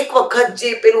 પણ એક વખત જે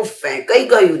પેલું ફેંકાઈ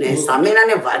ગયું ને,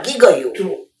 સામેનાને વાગી ગયું,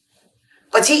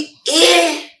 પછી એ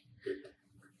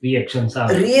રિએક્શન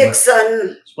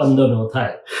સ્પંદનો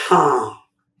થાય. હા,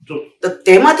 True. તો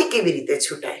તેમાંથી કેવી રીતે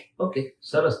છૂટાય? ઓકે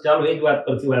સરસ. ચાલો એ જ વાત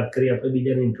પરથી વાત કરીએ આપણે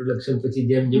બીજાને ઇન્ટ્રોડક્શન પછી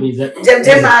જેમ જેમ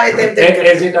જેમ આવે તેમ તેમ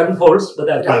એઝ ઇટ અનફોલ્ડ્સ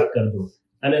બધા વાત કરજો.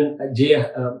 અને જે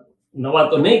નવા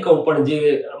તો નહીં કહું, પણ જે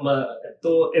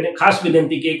તો એને ખાસ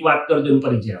વિનંતી કે એક વાત કરજો ને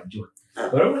પરિચય આપજો.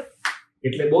 બરોબર.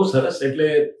 એટલે બહુ સરસ. એટલે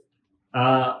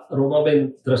આ રોમાબેન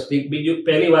દ્રષ્ટિ. બીજું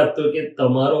પહેલી વાત તો કે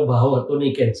તમારો ભાવ હતો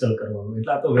નહીં કેન્સલ કરવાનો,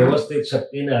 એટલે આ તો વ્યવસ્થિત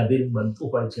શક્તિને આધીન બનતું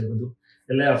હોય છે બધું.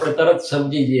 એટલે આપણે તરત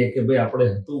સમજી જઈએ કે ભાઈ આપણે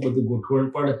હતું બધું ગોઠવણ,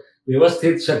 પણ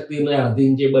વ્યવસ્થિત શક્તિને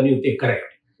આધીન જે બન્યું તે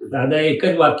કરેક્ટ. દાદાએ એક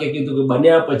જ વાક્ય કીધું કે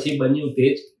બન્યા પછી બન્યું તે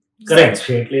જ કરેક્ટ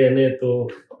છે. એટલે એને તો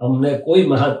અમને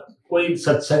કોઈ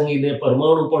સત્સંગીને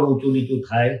પરમાણુ પણ ઊંચું નીચું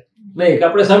થાય નહીં, કે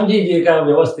આપણે સમજી જઈએ કે આ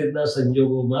વ્યવસ્થિતના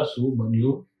સંજોગોમાં શું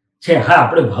બન્યું છે. હા,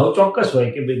 આપણે ભાવ ચોક્કસ હોય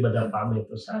કે ભાઈ બધા પામે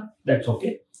તો સારું, દેટ્સ ઓકે.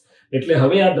 એટલે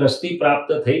હવે આ દ્રષ્ટિ પ્રાપ્ત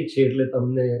થઈ છે, એટલે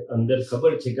તમને અંદર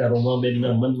ખબર છે કે આ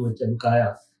રોમાબેનના મન વચન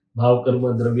કાયા ભાવ કર્મ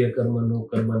દ્રવ્ય કર્મ નો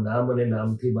કર્મ નામ અને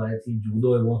નામથી માયાથી જુદો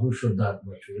એવો હું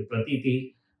શુદ્ધાત્મા છું. એ પ્રતીતિ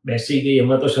બેસી ગઈ,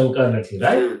 એમાં તો શંકા નથી.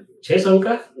 રાઈટ છે?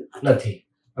 શંકા નથી.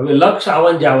 હવે લક્ષ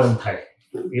આવન જાવન થાય,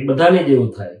 એ બધાને જેવું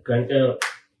થાય, કારણ કે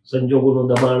સંજોગોનું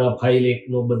દબાણ, આ ફાઇલ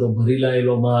એકનો બધો ભરી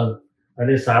લાયેલો માલ.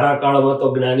 અને સારા કાળમાં તો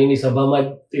જ્ઞાનીની સભામાં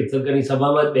જ, તીર્થંકરની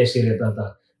સભામાં જ બેસી રહેતા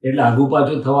હતા, એટલે આગુ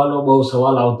પાછું થવાનો બહુ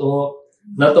સવાલ આવતો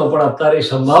નતો. પણ અત્યારે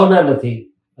સંભાવના નથી.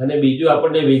 અને બીજું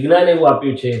આપણને વિજ્ઞાન એવું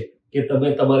આપ્યું છે કે તમે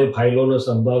તમારી ફાઇલોનો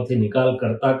સંભાવથી નિકાલ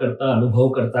કરતા કરતા,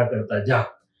 અનુભવ કરતા કરતા જાઓ,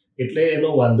 એટલે એનો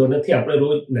વાંધો નથી. આપણે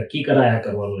રોજ નક્કી કરાયા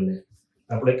કરવાનું. એને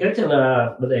આપણે કહે છે ને આ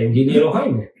બધા એન્જિનિયરો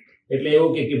હોય ને, એટલે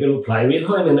એવું કે પેલું ફ્લાયવ્હીલ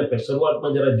હોય ને, એને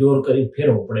શરૂઆતમાં જરા જોર કરી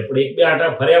ફેરવવું પડે, પણ એક બે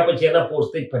આટા ફર્યા પછી એના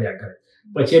ફોર્સથી જ ફર્યા કરે,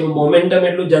 પછી એનું મોમેન્ટમ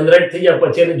એટલું જનરેટ થઈ જાય,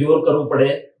 પછી એને જોર કરવું પડે.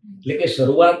 એટલે કે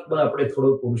શરૂઆતમાં આપણે થોડો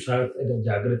પુરુષાર્થ અને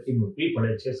જાગૃતિ મૂકવી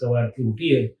પડે છે. સવારથી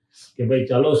ઉઠીએ કે ભાઈ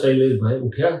ચાલો શૈલેષભાઈ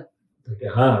ઉઠ્યા, તો કે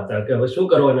હા, તો કે હવે શું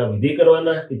કરવાના, વિધિ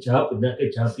કરવાના કે ચા પીના, કે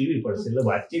ચા પીવી પડશે. એટલે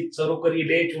વાતચીત શરૂ કરી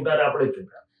લે છૂટા ને આપણે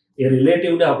છૂટા, એ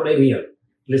રિલેટિવ ને આપણે રિયલ.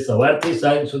 એટલે સવારથી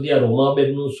સાંજ સુધી આ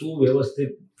રોમાબેનનું શું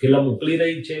વ્યવસ્થિત ફિલ્મ મોકલી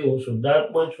રહી છે. હું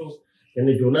શુદ્ધાત્મા છું,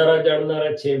 એને જોનારા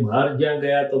જાણનારા છે. બહાર જ્યાં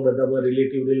ગયા તો બધામાં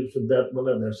રિલેટિવ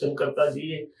શુદ્ધાત્માના દર્શન કરતા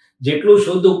જઈએ. જેટલું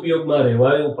શુદ્ધ ઉપયોગમાં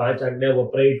રહેવાયું, 5 આજ્ઞા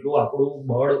વપરાય, એટલું આપણું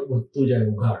બળ વધતું જાય,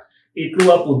 ઉઘાડ,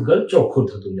 એટલું આ પૂતગલ ચોખ્ખું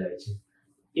થતું જાય છે.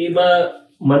 એમાં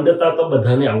મંદતા તો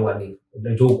બધાને આવવાની,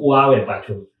 એટલે જોકું આવે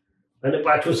પાછું, અને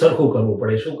પાછું સરખું કરવું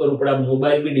પડે. શું કરવું પડે? આ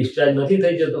મોબાઈલ બી ડિસ્ચાર્જ નથી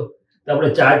થઈ જતો, તો આપણે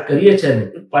ચાર્જ કરીએ છીએ ને,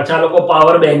 પાછા લોકો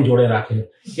પાવર બેંક જોડે રાખે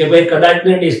કે ભાઈ કદાચ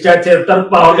ને ડિસ્ચાર્જ છે, તરત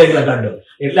પાવર બેંક લગાડો.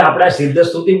 એટલે આપણે આ સિદ્ધ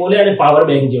સ્તુતિ બોલ્યા ને, પાવર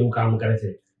બેંક જેવું કામ કરે છે.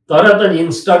 તરત જ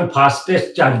ઇન્સ્ટન્ટ ફાસ્ટેસ્ટ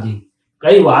ચાર્જિંગ,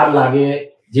 કઈ વાર લાગે.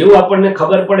 જેવું આપણને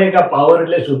ખબર પડે કે આ પાવર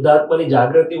એટલે શુદ્ધાત્માની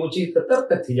જાગૃતિ ઓછી, તરત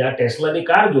જ થઈ જાય. ટેસ્લાની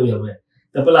કાર જોઈ અમે,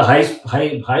 તો પેલા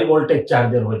હાઈ વોલ્ટેજ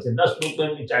ચાર્જર હોય છે, 10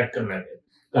 રૂપિયાની ચાર્જ કરી નાખે,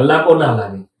 કલાકો ના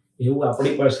લાગે. એવું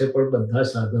આપણી પાસે પણ બધા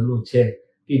સાધનો છે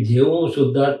કે જેવું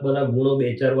શુદ્ધાત્માના ગુણો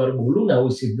 2-4 વાર બોલું ને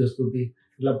આવું સિદ્ધ સ્તુતિ,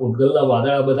 એટલે પૂતગલના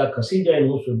વાદળા બધા ખસી જાય,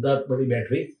 હું શુદ્ધાત્માની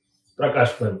બેટરી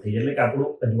પ્રકાશમાન થઈ જાય, એટલે કે આપણું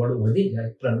અજવાળું વધી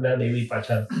જાય, પ્રજ્ઞા દેવી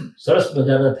પાછા સરસ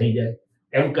મજાના થઈ જાય.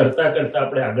 એમ કરતા કરતા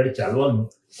આપણે આગળ ચાલવાનું.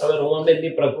 હવે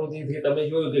રોમાબેનની પ્રકૃતિથી તમે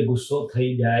જોયું કે ગુસ્સો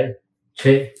થઈ જાય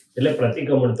છે, એટલે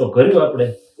પ્રતિક્રમણ તો કર્યું આપણે,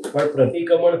 પણ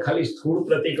પ્રતિક્રમણ ખાલી સ્થૂળ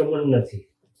પ્રતિક્રમણ નથી.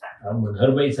 આ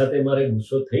મનહરભાઈ સાથે મારે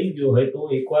ગુસ્સો થઈ ગયો હોય તો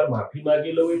એકવાર માફી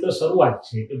માંગી લઉં, એ તો શરૂઆત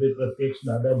છે કે ભાઈ પ્રત્યક્ષ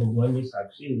દાદા ભગવાનની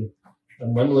સાક્ષી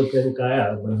મન વચન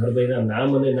કાયા મનહરભાઈના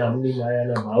નામ અને નામની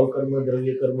માયાના ભાવ કર્મ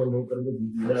દ્રવ્ય કર્મ નો કર્મ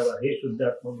વિદાવા હે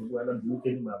શુદ્ધાત્મા ભગવાનના દૂર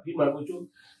તેની માફી માંગુ છું,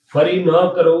 ફરી ન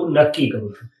કરવું નક્કી કરું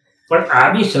છું. પણ આ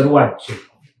બી શરૂઆત છે.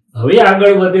 હવે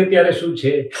આગળ વધે ત્યારે શું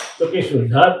છે તો કે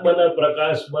શુદ્ધાત્માના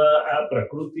પ્રકાશમાં આ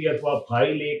પ્રકૃતિ અથવા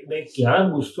ફાઇલ એકને ક્યાં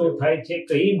ગુસ્સો થાય છે,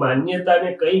 કઈ માન્યતાને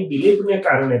કઈ બિલીફને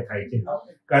કારણે થાય છે.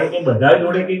 કારણ કે બધા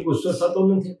જોડે કઈ ગુસ્સો થતો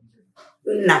નથી,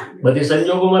 ના બધી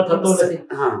સંજોગોમાં થતો નથી.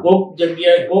 હા કોક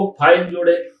જગ્યાએ કોક ફાઇલ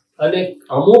જોડે અને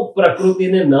અમુક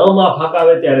પ્રકૃતિને ન માફક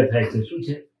આવે ત્યારે થાય છે. શું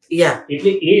છે યા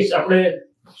એટલે એ જ આપણે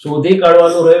શોધી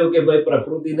કાઢવાનું રહ્યું કે ભાઈ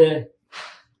પ્રકૃતિને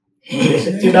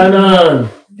સચ્ચિદાનંદ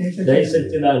જય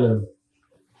સચ્ચિદાનંદ.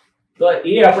 તો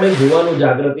એ આપણે જોવાનું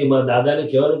જાગૃતિમાં. દાદાને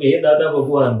કહેવાનું કે હે દાદા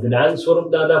ભગવાન, જ્ઞાન સ્વરૂપ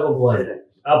દાદા ભગવાન,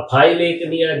 આ ફાઇલ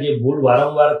એકની આ જે ભૂલ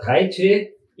વારંવાર થાય છે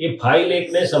એ ફાઇલ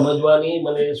એકને સમજવાની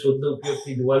મને શુદ્ધ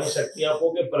ઉપયોગથી જોવાની શક્તિ આપો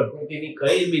કે પ્રકૃતિની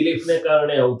કઈ બિલીફને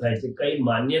કારણે આવું થાય છે, કઈ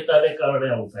માન્યતાને કારણે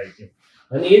આવું થાય છે.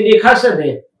 અને એ દેખાશે ને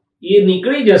એ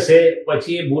નીકળી જશે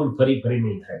પછી એ ભૂલ ફરી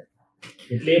નહીં થાય.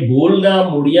 એટલે ભૂલના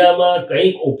મૂળિયામાં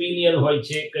કંઈક ઓપિનિયન હોય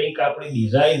છે, કંઈક આપણી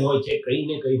ડિઝાઇન હોય છે, કંઈ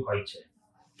ને કંઈ હોય છે.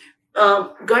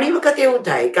 ઘણી વખત એવું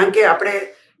થાય કારણ કે આપણે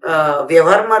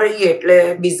વ્યવહારમાં રહીએ એટલે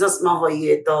બિઝનેસમાં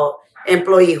હોઈએ તો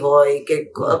એમ્પ્લોયી હોય કે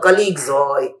કલીગ્સ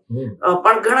હોય,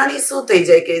 પણ ઘણાની શું થઈ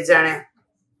જાય કે જાણે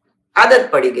આદત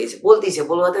પડી ગઈ છે, બોલતી છે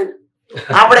બોલવા દે ને,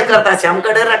 આપણે કરતા છે આમ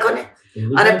કડે રાખો ને,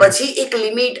 અને પછી એક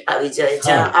લિમિટ આવી જાય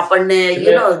જ્યાં આપણને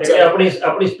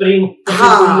આપણી સ્પ્રિંગ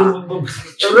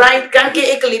રાઈટ, કારણ કે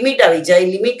એક લિમિટ આવી જાય,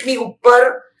 લિમિટની ઉપર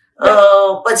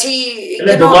પછી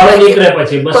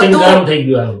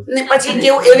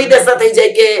કેવું એવી દશા થઈ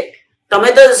જાય કે તમે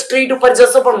તો સ્ટ્રીટ ઉપર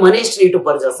જશો પણ મને સ્ટ્રીટ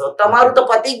ઉપર જશો, તમારું તો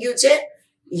પતી ગયું છે.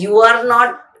 You are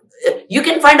not, you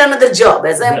can find another job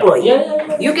as employee,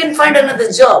 you can find another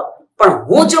job, પણ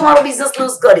હું જો મારો બિઝનેસ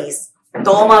લૂઝ કરીશ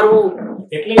તો મારું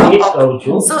એટલે એ જ કહું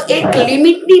છું. સો એક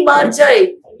લિમિટની બહાર જાય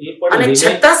અને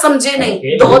છતાં સમજે નહીં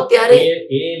તો ત્યારે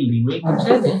એ લિમિટ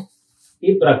છે ને એ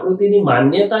પ્રકૃતિની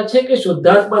માન્યતા છે કે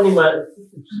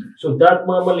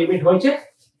શુદ્ધાત્મામાં લિમિટ હોય છે?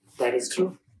 That is true.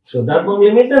 શુદ્ધાત્મામાં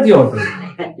લિમિટ નથી હોતી,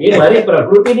 એ મારી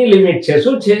પ્રકૃતિની લિમિટ છે.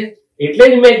 શું છે? એટલે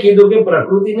જ મેં કીધું કે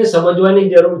પ્રકૃતિને સમજવાની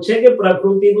જરૂર છે કે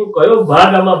પ્રકૃતિનો કયો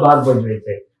ભાગ આમાં ભાગ ભજવે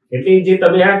છે. એટલે જે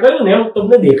તમે આ કહ્યું ને એમ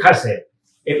તમને દેખાશે.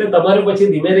 એટલે તમારે પછી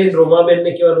ધીમે ધીમે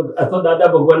રોમાબેનને કહેવાનું અથવા દાદા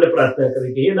ભગવાનને પ્રાર્થના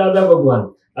કરી કે એ દાદા ભગવાન,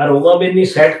 આ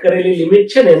રોમાબેનની સેટ કરેલી લિમિટ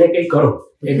છે ને એને કઈ કરો,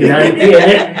 એ જ્ઞાનથી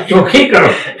એને ચોખ્ખી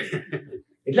કરો.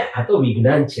 એટલે આ તો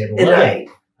વિજ્ઞાન છે.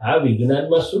 આ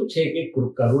વિજ્ઞાનમાં શું છે કે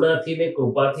કરુણાથી ને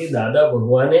કૃપાથી દાદા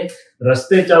ભગવાને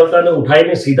રસ્તે ચાલતાને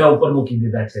ઉઠાઈને સીધા ઉપર મૂકી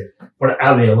દીધા છે. પણ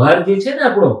આ વ્યવહાર જે છે ને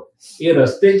આપણો એ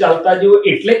રસ્તે ચાલતા જેવો,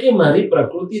 એટલે કે મારી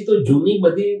પ્રકૃતિ તો જૂની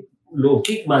બધી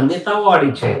લૌકિક માન્યતાઓ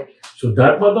વાળી છે.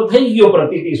 શુદ્ધાત્મા તો થઈ ગયો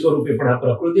પ્રતીતિ સ્વરૂપે, પણ આ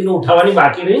પ્રકૃતિને ઉઠાવવાની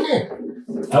બાકી રહી ને.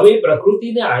 હવે એ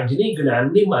પ્રકૃતિને આજની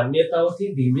જ્ઞાનની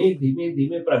માન્યતાઓથી ધીમે ધીમે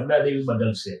ધીમે પ્રજ્ઞાદેવી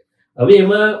બદલશે. હવે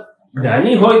એમાં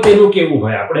જ્ઞાની હોય તેનું કેવું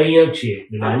હોય, આપણે અહીંયા છીએ,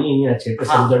 જ્ઞાની અહીંયા છે કે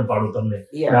સમજણ પાડું તમને.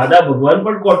 દાદા ભગવાન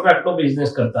પણ કોન્ટ્રાક્ટનો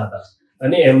બિઝનેસ કરતા હતા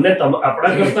અને એમને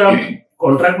આપણા કરતા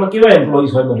કોન્ટ્રાક્ટમાં કેવા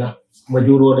એમ્પ્લોઈઝ હોય, બધા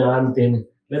મજૂરો ને આમ તેને.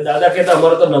 એટલે દાદા કહેતા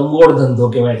અમારો તો નંગોળ ધંધો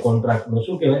કહેવાય કોન્ટ્રાક્ટનો.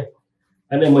 શું કહેવાય?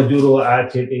 અને મજૂરો આ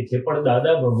છે તે છે. પણ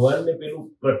દાદા ભગવાનને પેલું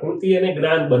પ્રકૃતિ અને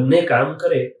જ્ઞાન બંને કામ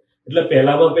કરે એટલે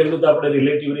પહેલામાં પહેલું તો આપણે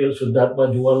રિલેટિવ રિયલ શુદ્ધાત્મા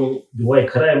જોવાય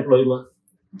ખરા એમ્પ્લોયમાં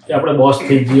કે આપણે બોસ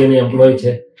થઈ જઈએ અને એમ્પ્લોય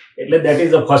છે. એટલે that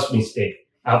is the first mistake.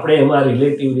 આપણે એમાં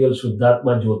રિલેટિવ રિયલ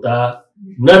શુદ્ધાત્મા જોતા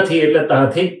નથી. એટલે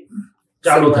ત્યાંથી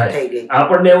ચાલુ થાય,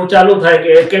 આપણને એવું ચાલુ થાય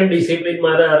કે કેમ ડિસિપ્લિન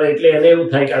મારા, એટલે એને એવું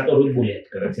થાય કે આ તો રોજ બોલ્યા જ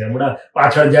કરે છે, હમણાં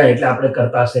પાછળ જાય એટલે આપણે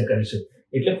કરતા હશે કરીશું.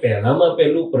 એટલે પહેલામાં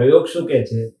પહેલું પ્રયોગ શું કે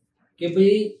છે કે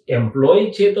ભાઈ એમ્પ્લોય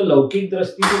છે તો લૌકિક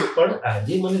દ્રષ્ટિથી, પણ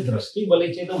આજે મને દ્રષ્ટિ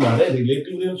મળી છે તો મારે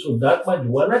રિલેટિવ રિયલ શુદ્ધાત્મા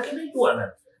જોવાના કે નહીં જોવાના.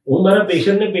 હું મારા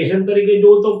પેશન્ટને પેશન્ટ તરીકે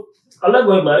જોઉં તો અલગ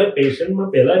હોય, મારે પેશન્ટમાં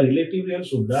પહેલા રિલેટિવ રિયલ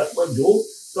શુદ્ધાત્મા જોઉં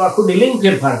તો આખું ડીલિંગ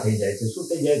ફેરફાર થઈ જાય છે. શું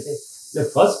થઈ જાય છે? એટલે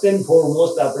ફર્સ્ટ એન્ડ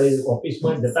ફોરમોસ્ટ આપણે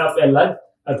ઓફિસમાં જતા પહેલા જ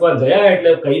અથવા ગયા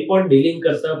એટલે કંઈ પણ ડીલિંગ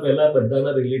કરતા પહેલા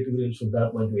બધાના રિલેટિવ રિયલ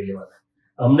શુદ્ધાત્મા જોઈ લેવાના.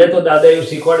 અમને તો દાદા એવું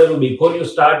શીખવાડેલું, before you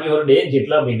start your day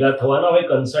જેટલા ભેગા થવાના હોય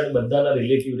કન્સર્ટ બધાના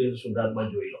રિલેટિવ રિયલ શુદ્ધાત્મા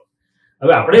જોઈ લો.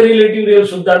 હવે આપણે રિલેટિવ રિયલ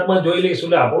શુદ્ધાત્મા જોઈ લઈશું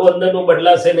એટલે આપણું અંદરનું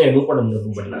બદલાશે ને એનું પણ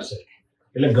અંદરનું બદલાશે.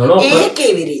 એટલે ઘણો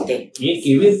કેવી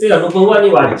રીતે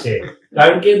અનુભવવાની વાત છે.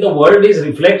 કારણ કે the world is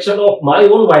reflection of my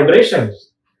own vibrations.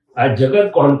 આ જગત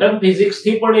ક્વોન્ટમ ફિઝિક્સ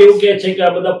થી પણ એવું કહે છે કે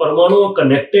આ બધા પરમાણુઓ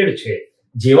કનેક્ટેડ છે.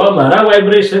 જેવા મારા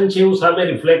વાઇબ્રેશન છે એવું સામે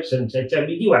રિફ્લેક્શન છે. અચ્છા,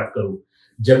 બીજી વાત કરું,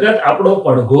 જગત આપણો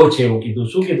પડઘો છે એવું કીધું.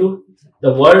 શું કીધું? The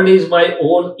world is my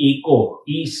own eco,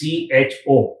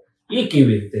 ECHO. એ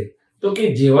કેવી રીતે? તો કે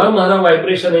જેવા મારા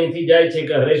વાઇબ્રેશન અહીંથી જાય છે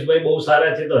કે હરેશભાઈ બહુ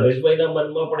સારા છે તો હરેશભાઈના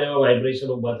મનમાં પણ એવા વાઇબ્રેશન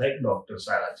ઉભા થાય કે ડોક્ટર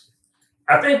સારા છે.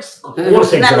 આ તો એક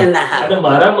કોર્સ એક્ઝામ. અને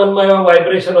મારા મનમાં એવા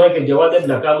વાઇબ્રેશન હોય કે જવા દે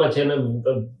નકામા છે ને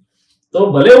તો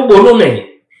ભલે હું બોલું નહીં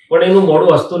પણ એનું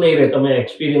મોડું હસતું નહીં રહે. તમે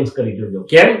એક્સપિરિયન્સ કરી જોજો.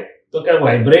 કેમ? તો કે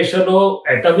વાઇબ્રેશનો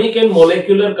એટમિક એન્ડ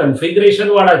મોલેક્યુલર કન્ફિગરેશન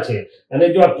વાળા છે. અને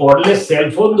જો આ કોર્ડલેસ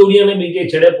સેલફોન દુનિયાને બીજે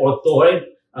છેડે પહોંચતો હોય,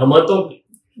 આમાં તો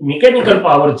મિકેનિકલ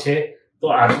પાવર છે, તો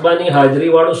આત્માની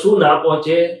હાજરી વાળું શું ના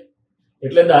પહોંચે?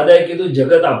 એટલે દાદાએ કીધું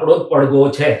જગત આપણો જ પડઘો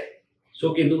છે.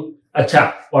 શું કીધું? અચ્છા,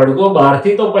 પડઘો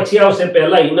બહારથી તો પછી આવશે,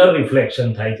 પહેલા ઇનર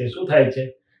રિફ્લેક્શન થાય છે. શું થાય છે?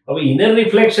 હવે ઇનર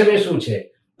રિફ્લેક્શન એ શું છે?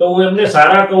 તો હું એમને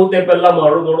સારા કહું તે પહેલા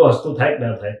મારું મોડું હસતું થાય કે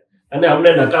ના થાય, અને અમને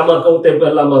નકામા કહું તે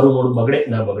પહેલા મારું મોડું બગડે કે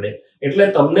ના બગડે. એટલે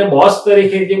તમને બોસ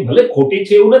તરીકે જે ભલે ખોટી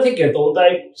છે એવું નથી કહેતો, હું તો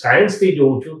એક સાયન્સથી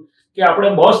જોઉં છું કે આપણે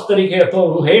બોસ તરીકે, તો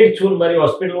હું હેડ છું, મારી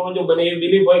હોસ્પિટલમાં જો મને એ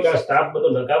બિલીફ હોય કે આ સ્ટાફ બધો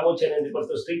નકામો છે ને એની પર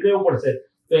તો સ્ટ્રીક રહેવું પડશે,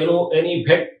 તો એની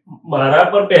ઇફેક્ટ મારા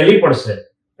પર પહેલી પડશે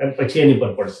અને પછી એની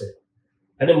પર પડશે.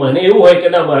 અને મને એવું હોય કે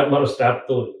ના મારો સ્ટાફ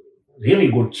તો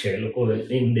રિયલી ગુડ છે, લોકો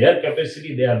in their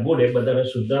capacity they are good, એ બધાને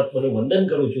શુદ્ધાત્માને વંદન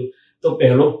કરું છું, તો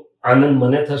પહેલો આનંદ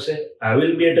મને થશે. I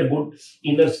will be at a good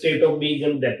inner state of being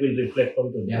and that will reflect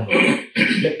on to them.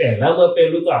 એટલે પહેલામાં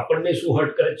પહેલું તો આપણને શું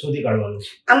હર્ટ કરે શોધી કાઢવાનું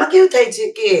છે. આમાં કેવું થાય છે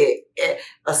કે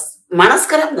માણસ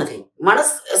ખરાબ નથી,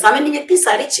 માણસ સામેની વ્યક્તિ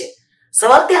સારી છે,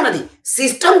 સવાલ ત્યાં નથી.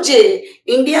 સિસ્ટમ જે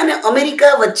ઇન્ડિયા અને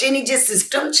અમેરિકા વચ્ચેની જે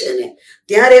સિસ્ટમ છે ને,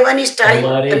 ત્યાં રહેવાની સ્ટાઇલ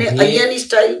અને અહીંયાની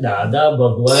સ્ટાઇલ, દાદા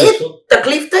ભગવાન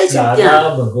તકલીફ થાય છે.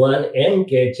 દાદા ભગવાન એમ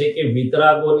કે છે કે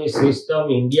વિતરાગોની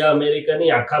સિસ્ટમ ઇન્ડિયા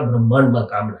અમેરિકાની આખા બ્રહ્માંડમાં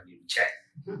કામ લાગી છે.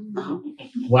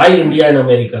 Y India and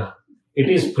America? It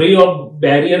is free of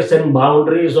barriers and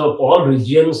boundaries of all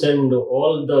regions and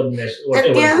all the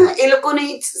whatever. ત્યાં એ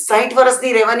લોકોની 60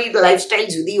 વર્ષની રહેવાની લાઈફસ્ટાઈલ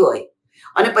જુદી હોય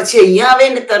અને પછી અહીંયા આવે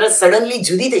ને તરત સડનલી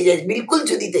જુદી થઈ જાય, બિલકુલ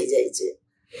જુદી થઈ જાય છે.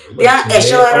 ત્યાં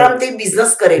એશો આરામથી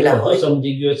બિઝનેસ કરેલા હોય.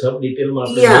 સમજી ગયો સબ ડિટેલમાં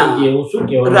આપણે હું શું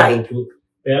કહેવા માંગુ છું.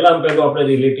 પહેલા આપણે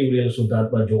રિલેટિવ રિયલ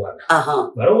શુદ્ધાત્મા જોવાના,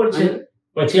 બરોબર છે.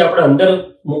 પછી આપણે અંદર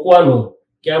મૂકવાનું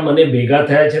કે આ મને ભેગા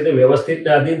થયા છે તે વ્યવસ્થિત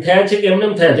આધીન થયા છે કે એમને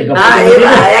થયા છે?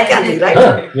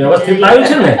 વ્યવસ્થિત લાવ્યું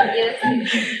છે ને.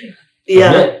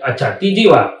 અચ્છા, ત્રીજી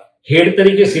વાત, હેડ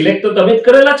તરીકે સિલેક્ટ તો તમે જ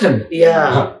કરેલા છે ને?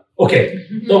 ઓકે,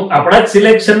 તો આપણા જ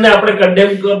સિલેક્શન ને આપણે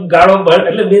કન્ડેમ ગાળો,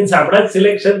 એટલે મીન્સ આપણા જ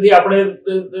સિલેક્શન થી આપણે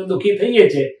દુઃખી થઈએ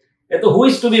છીએ. એ તો હુ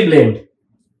ઇઝ ટુ બી બ્લેમ્ડ?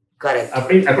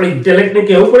 આપણી ઇન્ટેલેક્ટ ને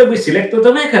કહેવું પડે ભાઈ સિલેક્ટ તો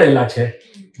તમે કરેલા છે,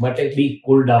 માટે બી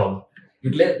કુલ ડાઉન.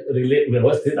 એટલે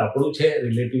વ્યવસ્થિત આપણું છે,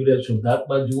 રિલેટિવ રિયલ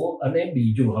શુદ્ધાત્મા જુઓ. અને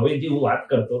બીજું, હવે જે હું વાત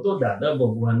કરતો હતો, દાદા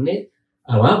ભગવાનને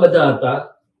આવા બધા હતા,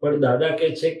 પણ દાદા કહે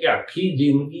છે કે આખી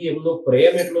જિંદગી એમનો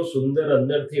પ્રેમ એટલો સુંદર,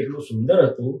 અંદરથી એટલું સુંદર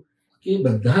હતું કે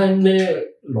બધા એમને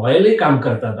લોયલી કામ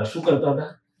કરતા હતા. શું કરતા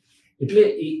હતા? એટલે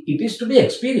it is two B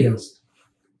experience.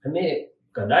 અને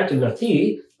કદાચ નથી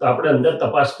તો આપણે અંદર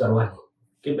તપાસ કરવાની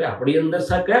કે ભાઈ આપણી અંદર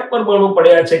કયા પરમાણુ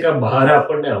પડ્યા છે કે બહાર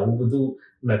આપણને આવું બધું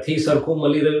નથી સરખું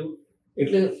મળી રહ્યું.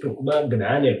 એટલે ટૂંકમાં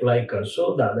જ્ઞાન એપ્લાય કરશો,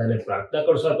 દાદાને પ્રાર્થના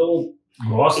કરશો. તો હું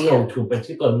બોસ કહું છું,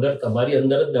 પછી તો અંદર તમારી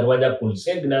અંદર જ દરવાજા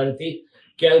ખુલશે જ્ઞાનથી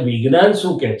કે આ વિજ્ઞાન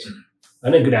શું કહે છે.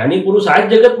 અને જ્ઞાની પુરુષ આ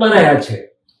જ જગતમાં રહ્યા છે.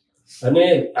 અને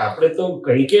આપણે તો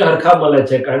કઈ કે હરખા મળે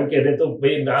છે, કારણ કે એને તો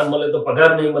ભાઈ ના મળે તો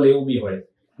પગાર નહીં મળે એવું બી હોય.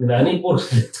 જ્ઞાની પુરુષ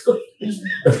તો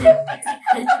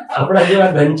આપણા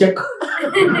જેવા ઘનચક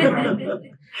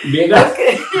ભેગા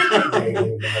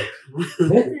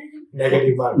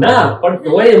ના, પણ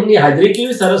તોય એમની હાજરી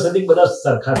કેવી સરસ હતી, બધા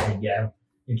સરખા થઈ ગયા.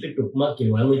 એટલે ટૂંકમાં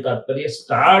કહેવાનું તાત્પર્ય,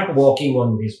 start walking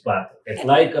on this path,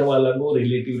 apply કરવા લાગો,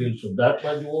 રિલેટિવ રિયલ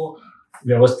શુદ્ધાત્મા જુઓ,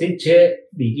 વ્યવસ્થિત છે.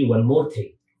 બીજી વન મોર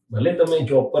થિંગ, ભલે તમે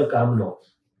જોબ પર કામ લો,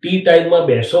 ટી ટાઈમમાં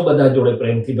બેસો બધા જોડે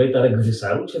પ્રેમથી, ભાઈ તારે ઘરે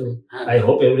સારું છે ને, I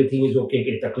hope everything is okay,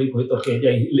 કે તકલીફ હોય તો કહેજે,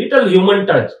 little human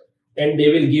touch and they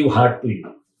will give heart to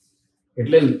you.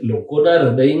 એટલે લોકોના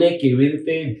હૃદયને કેવી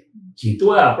રીતે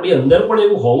જીતવા, આપણી અંદર પણ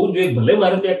એવું હોવું જોઈએ. ભલે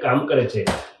મારે ત્યાં કામ કરે છે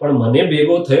પણ મને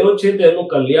ભેગો થયો છે તેનું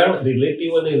કલ્યાણ,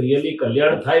 રિલેટિવ અને રિયલી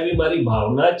કલ્યાણ થાય એવી મારી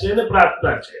ભાવના છે અને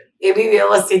પ્રાર્થના છે. એ બી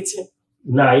વ્યવસ્થિત છે?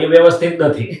 ના, એ વ્યવસ્થિત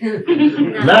નથી.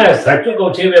 ના, સાચું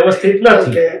કહું છું, એ વ્યવસ્થિત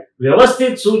નથી.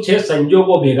 વ્યવસ્થિત શું છે?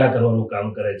 સંજોગો ભેગા કરવાનું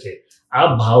કામ કરે છે. આ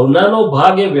ભાવનાનો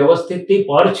ભાગ એ વ્યવસ્થિત થી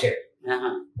પર છે.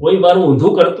 કોઈ મારું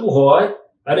ઊંધું કરતું હોય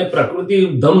અને પ્રકૃતિ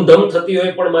ધમધમ થતી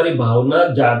હોય, પણ મારી ભાવના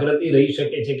જાગૃતિ રહી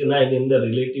શકે છે કે ના, એની અંદર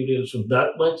રિલેટિવ રિયલ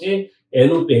શુદ્ધાત્મા છે,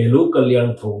 એનું પહેલું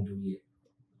કલ્યાણ થવું જોઈએ.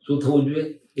 શું થવું જોઈએ?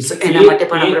 એના માટે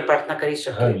પણ આપણે પ્રાર્થના કરી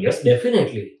શકીએ. Yes,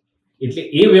 definitely. એટલે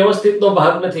એ વ્યવસ્થિતનો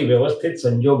ભાગ નથી, વ્યવસ્થિત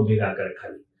સંજોગ ભેગા કરે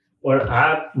ખાલી. પણ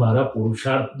આ મારા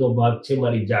પુરુષાર્થનો ભાગ છે,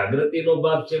 મારી જાગૃતિનો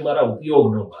ભાગ છે, મારા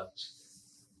ઉપયોગનો ભાગ છે.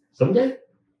 સમજાય?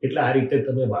 એટલે આ રીતે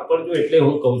તમે વાપરજો. એટલે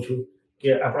હું કહું છું કે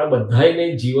આપણા બધાને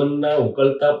જીવનના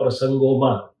ઉકળતા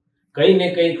પ્રસંગોમાં કઈ ને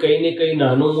કઈ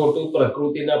નાનું મોટું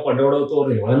પ્રકૃતિના પડોળો તો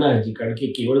રહેવાના જ, કારણ કે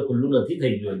કેવળ ખુલ્લું નથી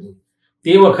થઈ ગયું હજુ.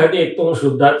 તે વખતે એક તો હું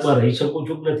શુદ્ધાત્મા રહી શકું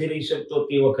છું કે નથી રહી શકતો,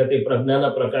 તે વખતે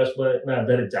પ્રજ્ઞાના પ્રકાશના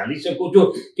આધારે ચાલી શકું છું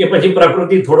કે પછી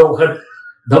પ્રકૃતિ થોડો વખત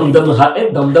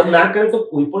ધમધમ ના કરે તો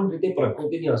કોઈ પણ રીતે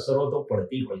પ્રકૃતિની અસરો તો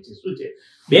પડતી હોય છે. શું છે,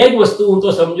 બે જ વસ્તુ હું તો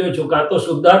સમજો છું, કાં તો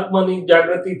શુદ્ધાત્માની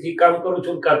જાગૃતિથી કામ કરું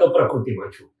છું, કાં તો પ્રકૃતિમાં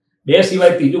છું. બે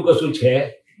સિવાય ત્રીજું કશું છે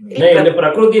નહીં. એટલે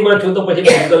પ્રકૃતિમાં છું તો પછી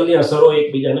ભૂગલની અસરો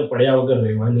એકબીજાને પડ્યા વગર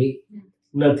રહેવાની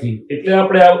નથી. એટલે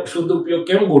આપણે આ શુદ્ધ ઉપયોગ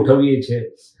કેમ ગોઠવીએ છીએ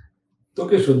તો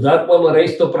કે શુદ્ધાત્મામાં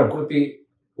રહીશ તો પ્રકૃતિ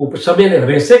ઉપશમેલી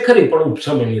રહેશે ખરી, પણ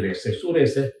ઉપશમેલી રહેશે. શું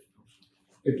રહેશે?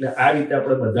 એટલે આ રીતે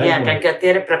આપણે બધા કારણ કે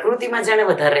અત્યારે પ્રકૃતિમાં જાણે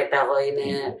વધારે રહેતા હોય ને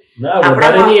ના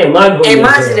વધારે નહીં,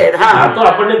 એમાં જ આ તો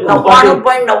આપણને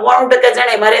 99.99%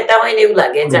 જાણે એમાં રહેતા હોય ને એવું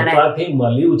લાગે. જાણે કૃપાથી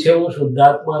મળ્યું છે હું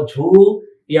શુદ્ધાત્મા છું,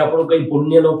 એ આપણો કઈ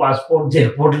પુણ્યનો પાસપોર્ટ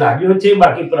જેપોર્ટ લાગ્યો છે.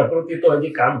 બાકી પ્રકૃતિ તો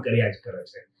હજી કામ કર્યા જ કરે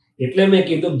છે. એટલે મેં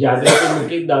કીધું જાગૃતિ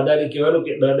મૂકી દાદાને કહેવાનું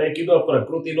કે દાદાએ કીધું આ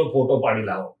પ્રકૃતિનો ફોટો પાડી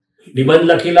લાવો, નિબંધ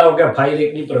લખી લાવો કે ફાઇલ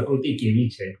એકની પ્રકૃતિ કેવી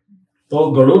છે. તો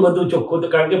ઘણું બધું ચોખ્ખું,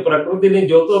 કારણ કે પ્રકૃતિને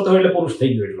જોતો હતો એટલે પુરુષ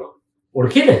થઈ ગયો, એટલો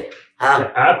ઓળખી ને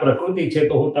આ પ્રકૃતિ છે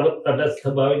તો હું તરત તટસ્થ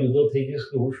ભાવે જુદો થઈ જઈશ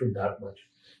કે હું શુદ્ધાત્મા છું.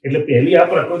 એટલે પહેલી આ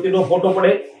પ્રકૃતિનો ફોટો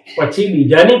પડે, પછી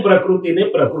બીજાની પ્રકૃતિને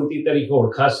પ્રકૃતિ તરીકે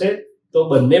ઓળખાશે, તો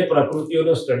બંને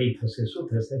પ્રકૃતિઓનો સ્ટડી થશે. શું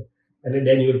થશે? અને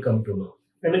then you will come to નો.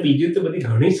 અને બીજું તો બધી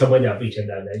ઘણી સમજ આપી છે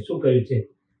દાદાએ. શું કહ્યું છે?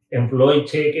 એમ્પ્લોય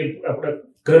છે કે આપણા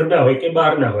ઘરના હોય કે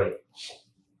બહારના હોય,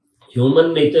 હ્યુમન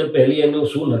નેચર પહેલી એનું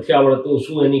શું નથી આવડતું,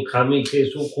 શું એની ખામી છે,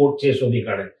 શું ખોટ છે શોધી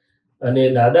કાઢે. અને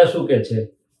દાદા શું કહે છે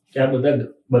કે આ બધા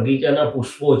બગીચાના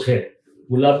પુષ્પો છે,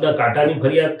 ગુલાબના કાંટાની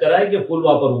ફરિયાદ કરાય કે ફૂલ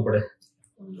વાપરવું પડે?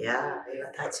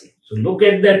 So look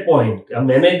at that point. A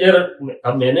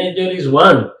manager is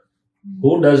one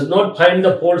who does not find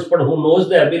the faults but who knows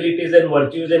the abilities and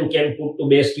virtues and can put to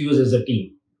best use as a team.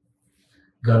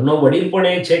 ઘરનો વડીલ પણ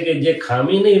એ છે કે જે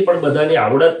ખામી નહીં પણ બધાની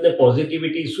આવડત ને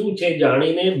પોઝિટિવિટી શું છે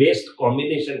જાણીને બેસ્ટ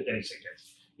કોમ્બિનેશન કરી શકે છે.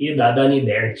 એ દાદાની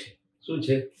દેણ છે. શું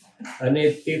છે? અને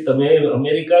તે તમે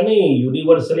અમેરિકા નહીં,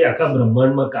 યુનિવર્સલી આખા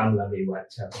બ્રહ્માંડમાં કામ લાગે એ વાત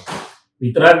છે.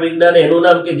 વિતરાગ વિજ્ઞાન એનું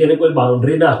નામ કે જેને કોઈ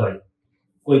બાઉન્ડ્રી ના હોય,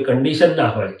 કોઈ કન્ડિશન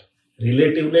ના હોય,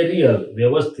 રિલેટિવ ને રિયલ,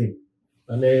 વ્યવસ્થિત,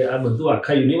 અને આ બધું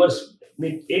આખા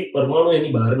યુનિવર્સની એક પરમાણુ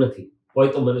એની બહાર નથી. હોય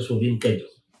તો મને શોધીને કહેજો.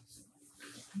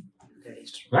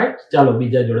 રાઈટ? ચાલો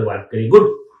બીજા જોડે વાત કરી. ગુડ.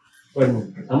 પણ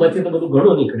આમાંથી તો બધું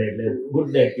ઘણું નીકળે એટલે good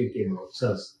date you came out.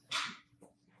 સરસ.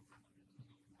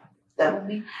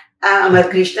 આ અમાર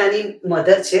કૃષ્ણાની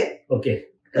મધર છે. ઓકે,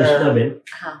 કૃષ્ણાબેન.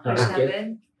 હા, કૃષ્ણાબેન,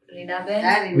 રીનાબેન,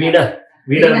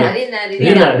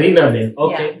 રીનાબેન.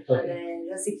 ઓકે, અને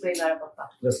રસિકભાઈ મારા પપ્પા.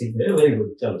 Rasikbhai, very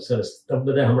good. ચાલો સરસ. તમે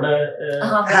બધા હમણાં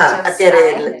અત્યારે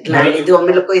જ્ઞાન લીધું,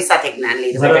 અમે લોકો સાથે જ્ઞાન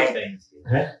લીધું.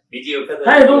 બીજી વખત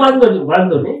હા, એનો વાંધો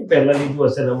નહીં. પહેલા લીધું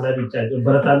હશે ને હમણાં રિચાર્જ.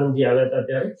 ભરતાનંદજી આવ્યા હતા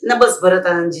ત્યારે ના, બસ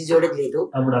ભરતાનંદજી જોડે જ લીધું.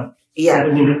 હમણાં અત્યારે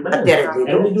જ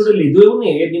લીધું. એમની જોડે લીધું એવું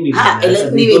નહીં, એ નિમિત્ત. હા, એટલે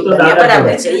નિમિત્ત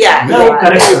બરાબર છે.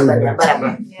 બરાબર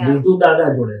લીધું દાદા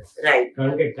જોડે. રાઈટ.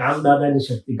 કારણ કે કામ દાદાની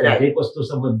શક્તિ કરે. એક વસ્તુ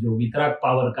સમજજો, વિતરાગ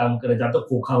પાવર કામ કરે છે. આ તો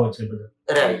ખોખાઓ છે બધા.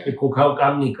 રાઈટ. એ ખોખાઓ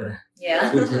કામ નહીં કરે.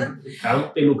 કામ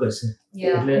પેલું કરશે.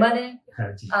 મને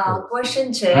ક્વેશ્ચન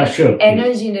છે હા, sure.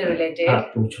 એનર્જી ને રિલેટેડ, હા,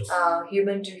 પૂછો.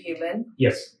 Human two human.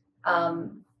 યસ.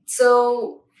 સો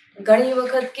ઘણી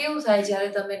વખત કેવું થાય જ્યારે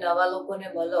તમે નવા લોકોને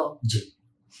મળો જી.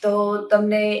 તો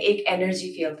તમને એક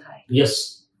એનર્જી ફીલ થાય. યસ.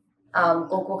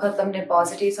 કોઈક વખત તમને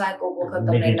પોઝિટિવ થાય, કોઈક વખત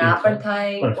તમને Negative ના પણ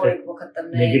થાય. થાય, કોઈક વખત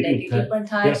તમને નેગેટિવ પણ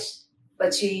થાય. યસ.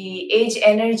 પછી એ જ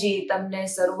એનર્જી તમને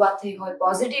શરૂઆત થઈ હોય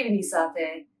પોઝિટિવની સાથે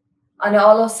અને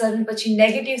ઓલ ઓફ સડન પછી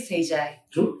નેગેટિવ થઈ જાય,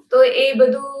 True. તો એ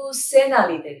બધું શેના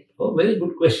લીધે? Oh, very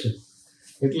good question.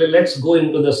 એટલે let's go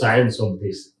into the science of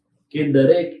this. કે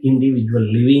દરેક ઇન્ડિવિજ્યુઅલ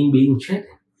લિવિંગ બીંગ છે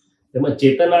ને, તેમાં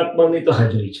ચેતનાત્માની તો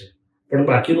હાજરી છે, પણ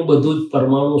બાકીનું બધું જ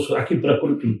પરમાણુ, આખી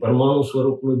પ્રકૃતિ પરમાણુ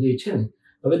સ્વરૂપનું જે છે ને,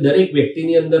 હવે દરેક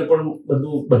વ્યક્તિની અંદર પણ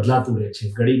બધું બદલાતું રહે છે.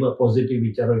 ઘડીમાં પોઝિટિવ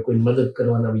વિચારો, કોઈ મદદ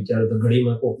કરવાના વિચારો, તો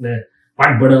ઘડીમાં કોઈકને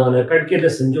પાઠ ભણાવવાના, કારણ કે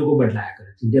સંજોગો બદલાયા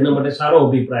કરે છે. જેના માટે સારો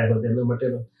અભિપ્રાય હોય તેના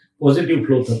માટેનો પોઝિટિવ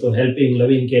ફ્લો થતો, હેલ્પિંગ,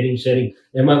 લવિંગ, કેરિંગ, શેરિંગ.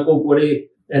 એમાં કોઈક વળી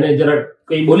એને જરાક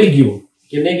કંઈ બોલી ગયું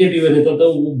કે નેગેટિવ, એને તો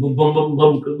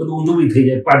બધું ઊંધું બી થઈ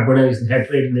જાય. પાઠ ભણાવીશ,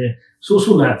 હેટ્રેડ ને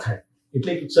શું ના થાય.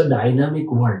 એટલે it's a dynamic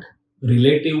world.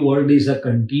 Relative world is a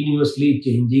continuously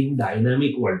changing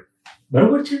dynamic world.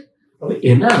 બરોબર છે? હવે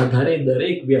એના આધારે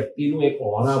દરેક વ્યક્તિનું એક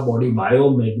ઓરા, બોડી,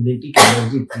 બાયોમેગ્નેટિક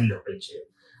એનર્જી ફીલ્ડ હોય છે.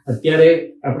 અત્યારે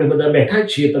આપણે બધા બેઠા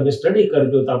છીએ, તમે સ્ટડી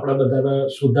કરજો તો આપણા બધાના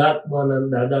શુદ્ધાત્માના,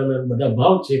 દાદાના બધા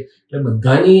ભાવ છે, એટલે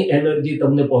બધાની એનર્જી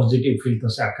તમને પોઝિટિવ ફીલ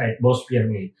થશે. આખા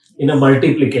એટમોસ્ફિયરની એના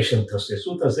મલ્ટિપ્લિકેશન થશે.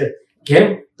 શું થશે? કેમ?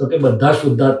 તો કે બધા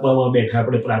શુદ્ધાત્મામાં બેઠા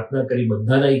આપણે પ્રાર્થના કરી,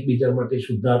 બધાના એકબીજા માટે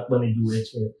શુદ્ધાત્માને જુએ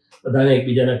છે, બધાના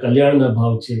એકબીજાના કલ્યાણના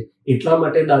ભાવ છે. એટલા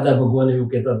માટે દાદા ભગવાન એવું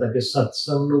કહેતા હતા કે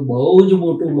સત્સંગનું બહુ જ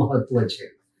મોટું મહત્વ છે.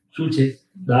 શું છે,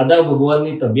 દાદા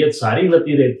ભગવાનની તબિયત સારી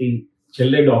નથી રહેતી,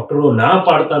 છેલ્લે ડોક્ટરો ના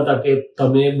પાડતા હતા કે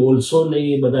તમે બોલશો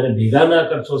નહીં, બધાને ભેગા ના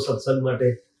કરશો સત્સંગ માટે,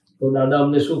 તો દાદા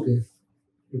અમને શું કહે,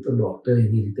 એ તો ડોક્ટર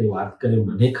એની રીતે વાત કરે,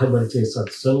 મને ખબર છે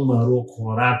સત્સંગ મારો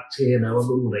ખોરાક છે, એના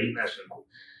વગર હું રહી ના શકું.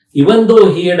 ઇવન ધો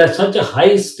હી હેડ સચ અ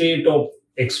હાઈ સ્ટેટ ઓફ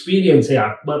એક્સપિરિયન્સ, એ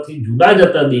આત્માથી જુદા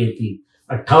જતા દેહથી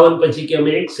 58 પછી કે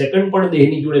અમે 1 સેકન્ડ પણ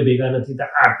દેહની જોડે ભેગા નથી થતા,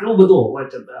 આટલું બધું હોવા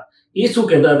છતાં એ શું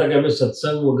કહેતા હતા કે અમે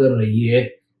સત્સંગ વગર રહીએ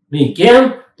નહીં. કેમ?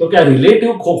 તો કે આ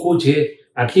રિલેટિવ ખોખું છે,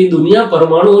 આખી દુનિયા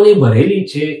પરમાણુઓની ભરેલી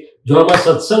છે, જો આમાં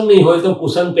સત્સંગ નહીં હોય તો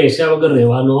કુસંગ પૈસા વગર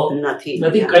રહેવાનો નથી,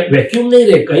 વેક્યુમ નહીં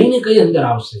રહે, કઈ ને કઈ અંદર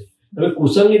આવશે. હવે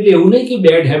કુસંગ એટલે એવું નહીં કે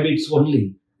બેડ હેબિટ્સ ઓનલી,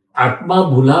 આત્મા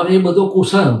ભૂલાવે એ બધો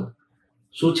કુસંગ.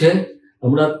 શું છે,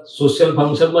 હમણાં સોશિયલ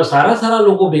ફંક્શનમાં સારા સારા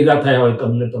લોકો ભેગા થયા હોય,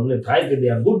 તમને થાય કે દે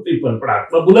આર ગુડ પીપલ, પણ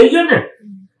આત્મા ભૂલાઈ ગયો ને,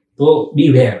 તો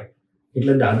બી વેર.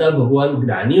 એટલે દાદા ભગવાન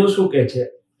જ્ઞાનીઓ શું કહે છે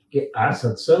કે આ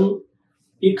સત્સંગ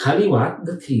એ ખાલી વાત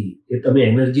નથી, એ તમે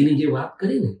એનર્જીની જે વાત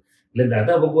કરી ને, એટલે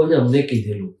દાદા ભગવાને અમને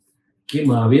કીધેલું કે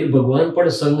મહાવીર ભગવાન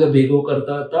પણ સંઘ ભેગો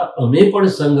કરતા હતા, અમે પણ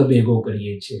સંઘ ભેગો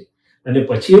કરીએ છીએ. અને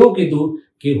પછી એવું કીધું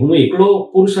કે હું એકલો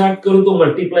પુરુષાર્થ કરું તો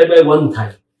મલ્ટીપ્લાય બાય 1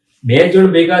 થાય, 2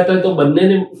 જણ ભેગા થાય તો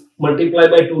બંનેને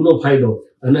મલ્ટીપ્લાય બાય 2 નો ફાયદો,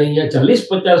 અને અહીંયા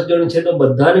 40-50 જણ છે તો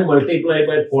બધાને મલ્ટીપ્લાય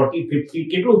બાય 40-50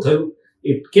 કેટલું થયું?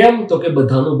 એ કેમ? તો કે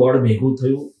બધાનું બળ ભેગું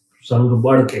થયું, સંઘ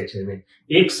બળ કે છે ને.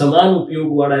 એક સમાન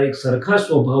ઉપયોગ વાળા, એક સરખા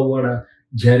સ્વભાવ વાળા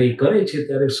જ્યારે કરે છે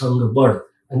ત્યારે સંઘ બળ,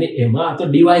 અને એમાં આ તો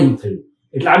ડિવાઇન થયું.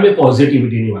 એટલે આ મેં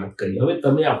પોઝિટિવિટીની વાત કરી. હવે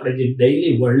તમે આપણે જે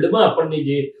ડેઇલી વર્લ્ડમાં આપણને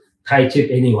જે થાય છે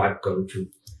તેની વાત કરું છું.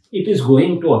 It is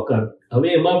going to અકર. હવે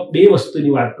એમાં 2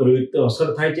 વસ્તુની વાત કરું, એક તો અસર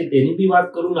થાય છે તેની બી વાત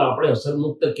કરું, ને આપણે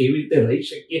અસરમુક્ત કેવી રીતે રહી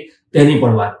શકીએ તેની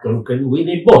પણ વાત કરું, કે વી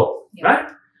નીડ બોથ, રાઈટ?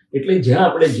 એટલે જ્યાં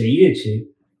આપણે જઈએ છીએ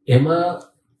એમાં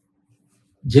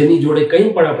જેની જોડે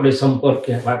કંઈ પણ આપણે સંપર્ક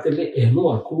વાત, એટલે એનું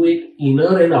આખું એક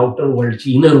ઇનર એન્ડ આઉટર વર્લ્ડ છે.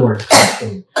 ઇનર વર્લ્ડ,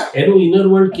 એનું ઇનર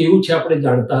વર્લ્ડ કેવું છે આપણે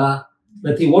જાણતા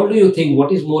નથી. What do you think,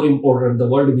 what is more important,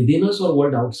 the world within us or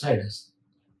world outside us?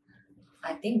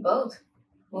 I think both.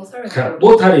 Both are important.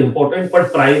 Both are important, but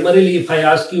primarily if I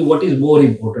ask you what is more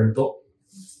important, તો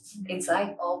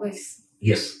Inside, always.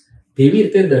 Yes, તેવી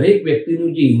રીતે દરેક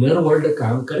વ્યક્તિનું જે inner world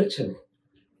કામ કરે છે ને,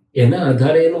 એના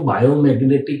આધારે એનું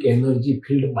બાયોમેગ્નેટિક એનર્જી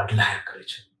ફિલ્ડ બદલાયા કરે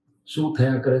છે. શું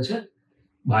થયા કરે છે?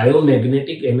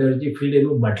 બાયોમેગ્નેટિક એનર્જી ફિલ્ડ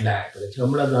એનું બદલાયા કરે છે.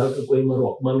 હમણાં ધારો કે કોઈ મારું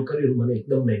અપમાન કર્યું, મને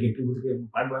એકદમ નેગેટિવ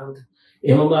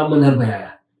એમાં આ મનહરભાઈ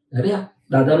આવ્યા, અરે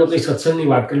દાદાનો કઈ સત્સંગની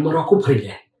વાત કરી, મારું આખું ફરી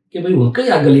જાય કે ભાઈ હું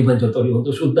કઈ આ ગલીમાં જતો રહ્યો, હું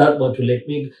તો શુદ્ધાત્મા છું, let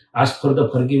me ask for the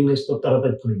ફોરગિવનેસ, તો તરત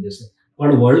જ ફરી જશે.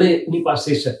 પણ વર્લ્ડ એની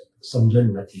પાસે સમજણ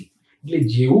નથી. એટલે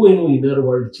જેવું એનું ઇનર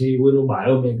વર્લ્ડ છે એવું એનું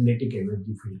બાયોમેગ્નેટિક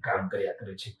એનર્જી ફિલ્ડ કામ કર્યા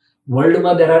કરે છે.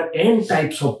 વર્લ્ડમાં there are n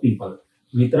types of people.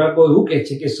 વિતરાકો એવું કહે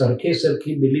છે કે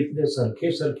સરખી બિલીફને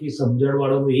સરખી સમજણ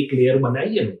વાળાનું એક લેયર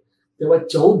બનાવીએ ને, તેવા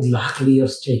 14 લાખ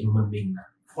લેયર્સ છે હ્યુમન બિંગના,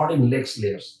 14 lakhs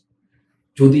લેયર્સ.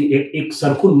 જુદી એક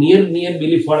સરખું નિયર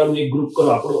બિલીફ વાળાનું એક ગ્રુપ કરો,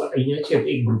 આપણું અહીંયા છે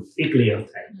એક ગ્રુપ, એક લેયર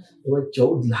થાય, એવા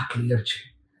 14 લાખ લેયર છે.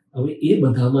 હવે એ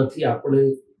બધામાંથી આપણે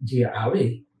જે આવે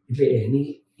એટલે એની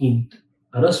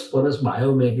અરસપરસ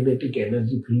બાયોમેગ્નેટિક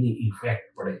એનર્જી ફિલ્ડની ઇફેક્ટ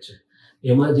પડે છે.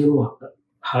 એમાં જેનું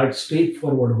હાર્ટ સ્ટ્રેટ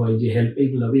ફોરવર્ડ હોય, જે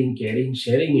હેલ્પિંગ, લવિંગ, કેરિંગ,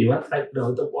 શેરિંગ એવા ટાઈપના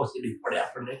હોય તો પોઝિટિવ પડે,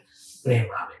 આપણને પ્રેમ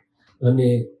આવે. અને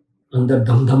અંદર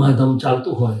ધમધમાધમ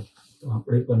ચાલતું હોય તો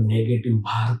આપણે પર નેગેટિવ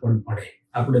ભાર પણ પડે,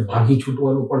 આપણે ભાગી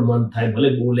છૂટવાનું પણ મન થાય, ભલે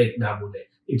બોલે કે ના બોલે.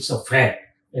 It's a fact,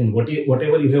 and what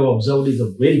ever you have observed is a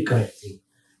very correct thing.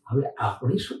 હવે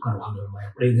આપણે શું કરવાનું?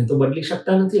 આપણે એને તો બદલી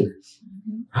શકતા નથી ને,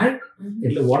 રાઈટ?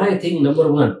 એટલે વોટ આઈ થિંક, નંબર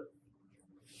 1,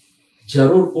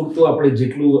 જરૂર પૂરતું આપણે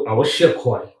જેટલું આવશ્યક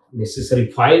હોય, નેસેસરી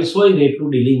ફાઇલ્સ હોય ને એટલું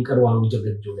ડીલિંગ કરવાનું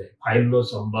જગત જોડે, ફાઇલનો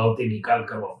સંભાવથી નિકાલ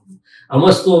કરવાનો.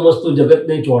 અમસ્તું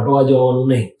જગતને ચોંટવા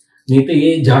જવાનું નહીં તો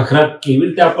એ ઝાખરા કેવી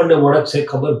રીતે આપણને વળગશે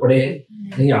ખબર પડે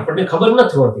નહીં, આપણને ખબર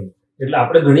નથી હોતી. એટલે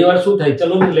આપણે ઘણી વાર શું થાય,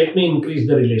 ચલો ને let me increase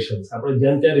the relations, આપણે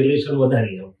જ્યાં ત્યાં રિલેશન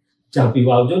વધારી આવો, ચા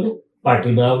પીવા આવજો ને,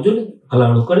 પાર્ટીમાં આવજો ને,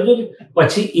 ફલાણું કરજો ને.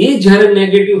 પછી એ જ્યારે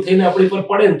નેગેટિવ થઈને આપણી પર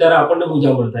પડે ને ત્યારે આપણને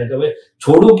મૂંઝામણ થાય કે હવે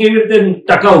છોડું કેવી રીતે,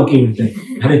 ટકાવું કેવી રીતે,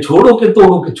 અને છોડું કે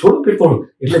તોડું.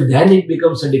 એટલે then it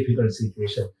becomes a difficult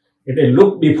situation. એટલે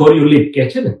લુક બિફોર યુ લીપ કે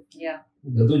છે ને,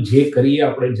 બધું જે કરીએ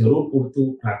આપણે જરૂર પૂરતું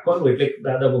રાખવાનું. એટલે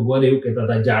દાદા ભગવાન એવું કહેતા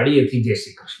હતા, જાડીએથી જય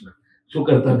શ્રી કૃષ્ણ. શું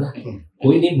કરતા હતા?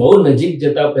 કોઈની બહુ નજીક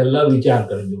જતા પહેલા વિચાર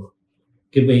કરજો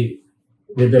કે ભાઈ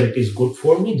whether it is good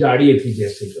for me, જાડીએથી જય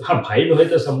શ્રી કૃષ્ણ. હા, ફાઇલ હોય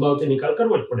તો સંભાવથી નિકાલ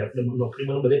કરવો જ પડે, આપણે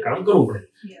નોકરીમાં બધે કામ કરવું પડે,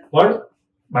 પણ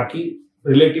બાકી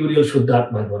રિલેટિવ રિયલ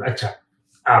શુદ્ધાત્મા દ્વારા. અચ્છા,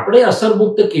 આપણે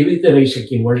અસરમુક્ત કેવી રીતે રહી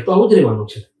શકીએ? વર્લ્ડ તો આવું જ રહેવાનું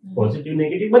છે, પોઝિટિવ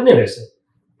નેગેટિવ બંને રહેશે.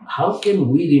 How can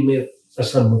we remain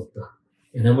અસરમુક્ત?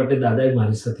 એના માટે દાદાએ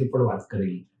મારી સાથે પણ વાત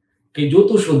કરેલી કે જો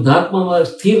તું શુદ્ધાત્મામાં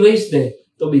સ્થિર રહીશ ને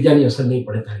તો બીજાની અસર નહીં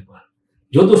પડે તારી પર.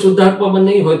 જો તું શુદ્ધાત્મામાં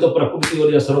નહીં હોય તો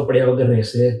પ્રકૃતિઓની અસરો પડ્યા વગર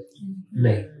રહેશે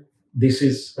નહીં. This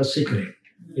is a secret.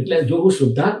 એટલે જો હું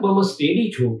શુદ્ધાત્મામાં સ્ટેડી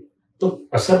છું તો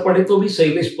અસર પડે તો બી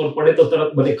શૈલેષ પર પડે તો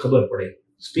તરત મને ખબર પડે.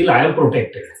 સ્ટીલ આઈ એમ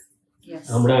પ્રોટેક્ટેડ.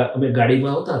 હમણાં અમે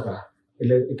ગાડીમાં આવતા હતા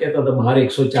એટલે કહેતા હતા બહાર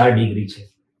 104 ડિગ્રી છે.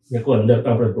 મેં કહું અંદર તો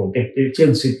આપણે પ્રોટેક્ટેડ છે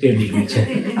 70 ડિગ્રી છે.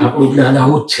 આપણું જ્ઞાન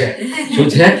આવું જ છે. શું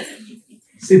છે?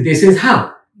 ધીસ ઇઝ હા.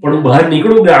 પણ હું બહાર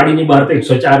નીકળું ગાડીની બહાર તો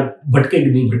 104 ભટકે જ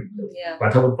નહીં,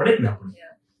 માથા પર પડે જ ના પડે.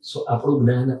 સો આપણું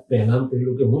જ્ઞાન પહેલાં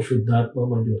પેલું કે હું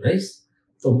શુદ્ધાત્મામાં જો રહીશ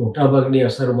તો મોટાભાગની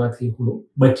અસરમાંથી હું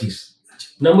બચીશ.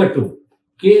 નંબર 2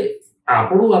 કે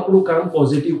આપણું કામ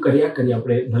પોઝિટિવ કર્યા કરીએ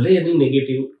આપણે, ભલે એની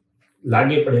નેગેટિવ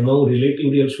લાગે પણ એમાં હું રિલેટિવ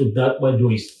રિયલ શુદ્ધાત્મા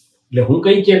જોઈશ. એટલે હું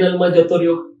કઈ ચેનલમાં જતો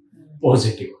રહ્યો?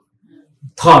 પોઝિટિવ.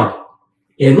 3rd,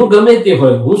 એનું ગમે તે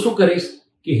હોય હું શું કરીશ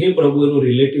કે હે પ્રભુ એનું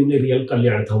રિલેટિવ ને રિયલ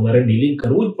કલ્યાણ થવું, મારે ડીલિંગ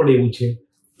કરવું જ પડે એવું છે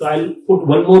તો I put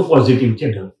one more positive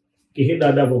channel કે હે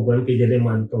દાદા ભગવાન કે જેને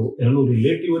માનતો એનું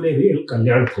રિલેટિવ અને રિયલ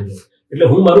કલ્યાણ થયું. એટલે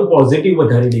હું મારું પોઝિટિવ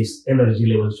વધારી દઈશ એનર્જી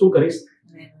લેવલ. શું કરીશ?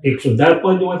 એક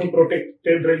શુદ્ધાત્મા જોવાથી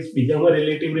પ્રોટેક્ટેડ રહીશ, બીજામાં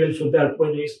રિલેટિવ રિયલ શુદ્ધાત્મા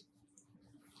જોઈશ,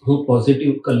 હું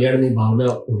પોઝિટિવ કલ્યાણની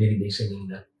ભાવના ઉમેરી દઈશ એની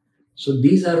અંદર. સો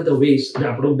ધીઝ આર ધ વેઝ. અને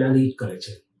આપણું જ્ઞાન એ જ કરે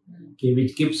છે કે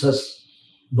which keeps us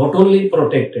not only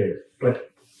protected but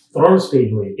 3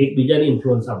 stage હોય. એક બીજાની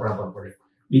ઇન્ફ્લુઅન્સ આપણા પર પડે,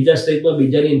 બીજા સ્ટેજમાં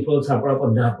બીજાની ઇન્ફ્લુઅન્સ આપણા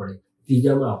પર ના પડે,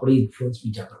 ત્રીજામાં આપણી ઇન્ફ્લુઅન્સ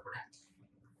બીજા પર પડે.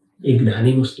 એ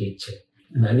જ્ઞાનીનું સ્ટેજ છે.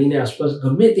 જ્ઞાનીને આસપાસ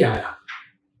ગમે ત્યાં આવ્યા,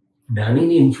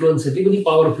 જ્ઞાનીની ઇન્ફ્લુઅન્સ એટલી બધી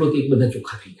પાવરફુલ કે બધા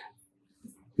ચોખ્ખા થઈ ગયા.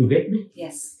 યુ ગેટ મી?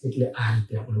 એટલે આ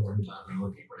રીતે આપણે વર્લ્ડ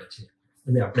ભાગવત પડે છે.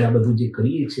 અને આપણે આ બધું જે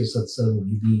કરીએ છીએ સત્સંગ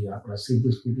વિધિ આપણા સિદ્ધ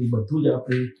સ્થિતિ બધું જ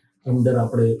આપણી અંદર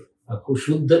આપણે આખું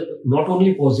શુદ્ધ નોટ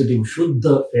ઓનલી પોઝિટિવ શુદ્ધ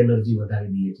એનર્જી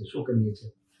વધારી દઈએ છીએ. શું કરીએ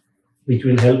છીએ? which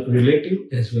will help relative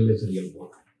as well as real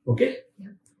both. Okay?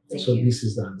 So this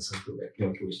is the answer to that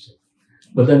your question.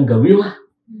 બધાને ગમ્યું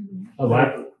આ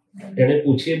વાત? એને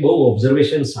પૂછીએ. બહુ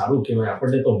ઓબ્ઝર્વેશન સારું કહેવાય.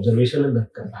 આપણને તો ઓબ્ઝર્વેશન જ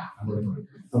નથી કરતા.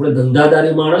 આપણે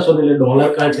ધંધાદારી માણસો ને એટલે ડોલર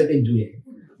કાં છે તે જ જોઈએ,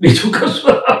 બીજું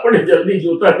કશું આપણે જલ્દી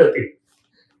જોતા નથી.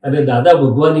 અને દાદા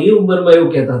ભગવાન એ ઉંમરમાં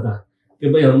એવું કહેતા હતા કે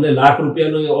ભાઈ અમને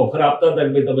 ₹1,00,000 ઓફર આપતા હતા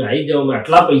કે ભાઈ તમે આવી જાઓ, અમે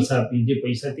આટલા પૈસા આપી. જે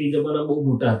પૈસા તે જમાના બહુ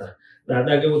મોટા હતા.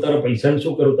 દાદા કે હું તારા પૈસાને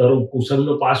શું કરું, તારો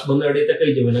કુસમનો પાસ બનાડે તો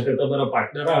કઈ જવાય, નકર તમારા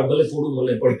પાર્ટનર આ ભલે થોડું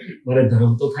મળે પણ મારે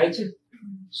ધર્મ તો થાય છે.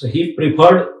 સો હી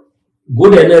પ્રિફર્ડ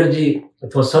ગુડ એનર્જી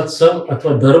અથવા સત્સંગ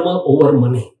અથવા ધર્મ ઓવર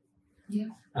મની.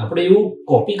 આપણે એવું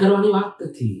કોપી કરવાની વાત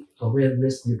નથી.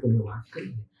 અવેરનેસ જે તમે વાત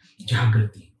કરી,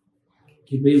 જાગૃતિ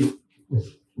કે ભાઈ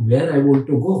વેર આઈ વોન્ટ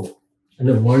ટુ ગો.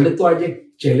 અને વર્લ્ડ તો આજે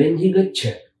ચેલેન્જિંગ જ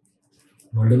છે.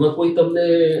 વર્લ્ડમાં કોઈ તમને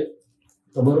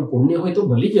તમારું પુણ્ય હોય તો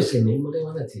મળી જશે, નહીં મળે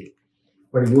એવા નથી.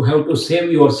 પણ you have to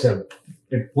save your self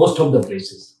at most of the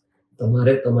places.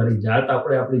 તમારે તમારી જાત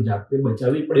આપણે આપણી જાતને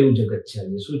બચાવવી પડે એવું જગત છે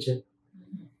આજે. શું છે?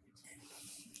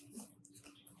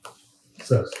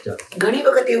 સરસ. ચાલો. ઘણી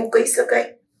વખત એવું કહી શકાય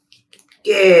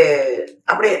કે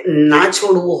આપણે ના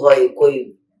છોડવું હોય કોઈ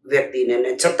વ્યક્તિને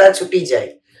ને છતાં છૂટી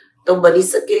જાય તો બની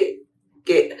શકે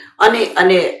કે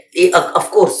અને એ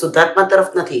ઓફકોર્સ શુદ્ધાત્મા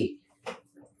તરફ નથી,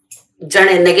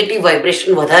 જાણે નેગેટિવ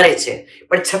વાઇબ્રેશન વધારે છે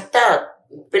પણ છતાં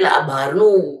પેલા આ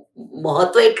બહારનું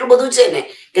મહત્વ એટલું બધું છે ને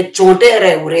કે ચોંટે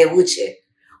રહેવું છે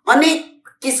અને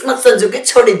કિસ્મત સંજોગે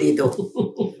છોડી દીધો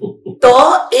તો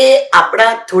એ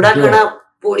આપણા થોડા ઘણા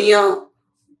પુણ્ય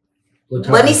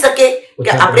બની શકે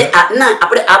કે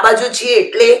આપણે આ બાજુ છીએ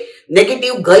એટલે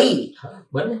નેગેટિવ ગઈ,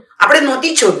 આપણે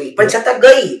નહોતી છોડવી પણ છતાં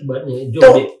ગઈ. જો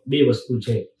બે વસ્તુ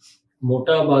છે.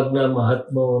 મોટા ભાગના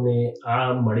મહાત્માઓને આ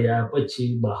મળ્યા પછી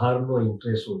બહારનો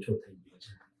ઇન્ટરેસ્ટ ઓછો થઈ ગયો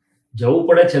છે. જવું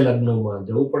પડે છે લગ્નમાં,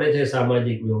 જવું પડે છે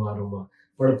સામાજિક વ્યવહારોમાં,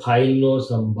 પણ ફાઇલનો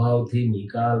સંભાવથી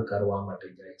નિકાલ કરવા માટે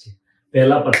જાય છે.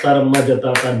 પહેલા પત્તા રમવા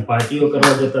જતા હતા, પાર્ટીઓ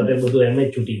કરવા જતા હતા, બધું એમ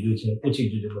જ છૂટી ગયું છે. પૂછી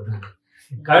જજો બધાને.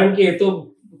 કારણ કે એ તો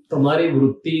તમારી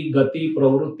વૃત્તિ ગતિ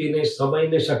પ્રવૃત્તિને સમય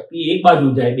ને શક્તિ એક બાજુ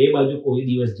જાય, બે બાજુ કોઈ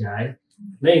દિવસ જાય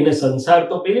નહીં. ને સંસાર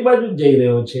તો પેલી બાજુ જ જઈ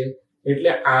રહ્યો છે.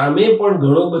 એટલે આમે પણ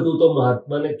ઘણું બધું તો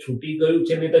મહાત્માને છૂટી ગયું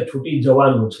છે, નહીં તો છૂટી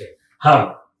જવાનું છે. હા,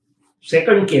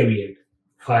 સેકન્ડ કેવિયેટ,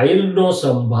 ફાઇલનો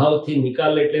સંભાવથી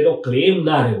નિકાલ એટલે એનો ક્લેમ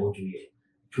ના રહેવો જોઈએ.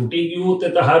 છૂટી ગયું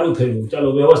તે તો સારું થયું,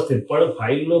 ચાલો વ્યવસ્થિત, પણ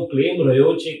ફાઇલનો ક્લેમ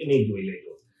રહ્યો છે કે નહીં જોઈ લેજો.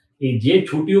 એ જે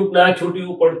છૂટ્યું ના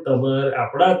છૂટ્યું પણ તમારે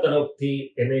આપણા તરફથી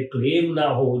એને ક્લેમ ના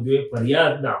હોવો જોઈએ,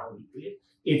 ફરિયાદ ના હોવી જોઈએ,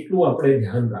 એટલું આપણે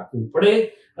ધ્યાન રાખવું પડે.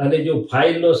 અને જો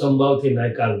ફાઇલનો સંભાવથી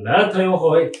નિકાલ ના થયો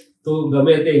હોય તો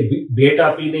ગમે તે ભેટ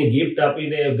આપીને, ગિફ્ટ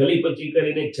આપીને, ગલીપચી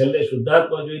કરીને, છેલ્લે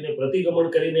શુદ્ધાત્મા જોઈને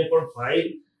પ્રતિક્રમણ કરીને પણ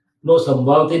ફાઇલનો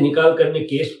સંભાવથી નિકાલ કરીને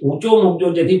કેસ ઊંચો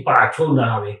મૂકજો જેથી પાછો ના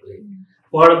આવે.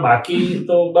 પણ બાકી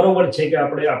તો બરોબર છે કે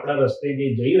આપણે આપણા રસ્તે જે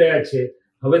જઈ રહ્યા છે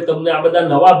હવે તમને આ બધા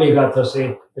નવા ભેગા થશે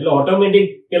એટલે ઓટોમેટિક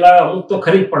પેલા અમુક તો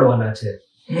ખરી જ પડવાના છે.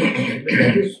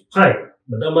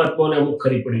 બધા મહાત્માઓને અમુક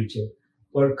ખરી પડી છે,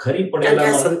 પણ ખરી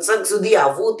પડેલા સત્સંગ સુધી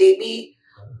આવવું તે બી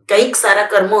કઈક સારા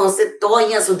કર્મો હશે તો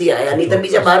અહીંયા સુધી આયા, નહીં તો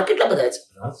બીજા બહાર કેટલા બધા છે,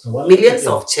 મિલિયન્સ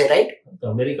ઓફ છે, રાઈટ?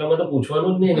 અમેરિકામાં તો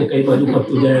પૂછવાનું જ નહીં ને કઈ બાજુ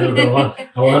ફરતું જાય,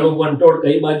 હવાનું વંટોળ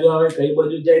કઈ બાજુ આવે કઈ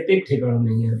બાજુ જાય તે જ ઠેકાણું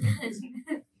નહીં.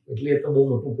 એટલે એ તો બહુ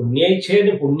મોટું પુણ્ય છે,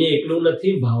 ને પુણ્ય એકલું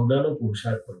નથી, ભાવનાનો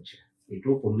પુરુષાર્થ પણ છે.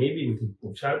 એટલું પુણ્ય બી નથી,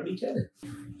 પુરુષાર્થ બી છે ને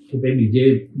કે ભાઈ બીજે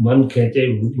મન ખેંચે,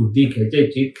 બુદ્ધિ ખેંચે,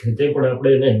 ચિત્ત ખેંચે, પણ આપણે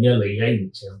એને અહીંયા લઈ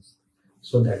આવી છે.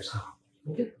 સો દેટ્સ હાઉ.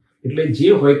 ઓકે, એટલે જે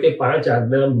હોય તે 5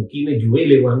 આજ્ઞા મૂકીને જોઈ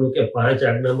લેવાનું કે 5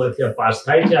 આજ્ઞામાંથી આ પાસ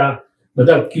થાય છે. આ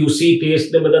બધા ક્યુસી ટેસ્ટ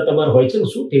ને બધા તમારે હોય છે ને,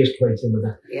 શું ટેસ્ટ હોય છે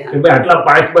બધા કે ભાઈ આટલા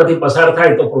 5 માંથી પસાર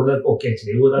થાય તો પ્રોડક્ટ ઓકે છે.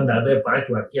 એવું દાદાએ 5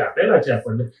 વાક્ય આપેલા છે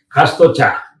આપણને, ખાસ તો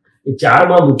 4. એ 4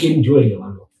 માં મૂકીને જોઈ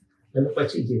લેવાનું અને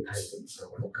પછી જે થાય તે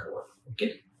પ્રમાણે કરવાનું. ઓકે,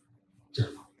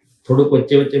 ચાલો થોડુંક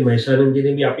વચ્ચે વચ્ચે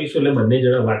મહેશાનંદજીને બી આપીશું, એટલે બંને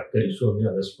જણા વાત કરીશું અમે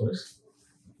અરસપરસ.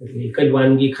 એટલે એક જ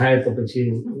વાનગી ખાય તો પછી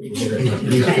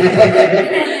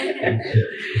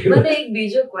મને એક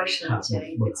બીજો ક્વેશ્ચન છે,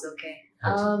 ઇટ્સ ઓકે.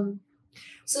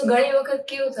 સો ઘણી વખત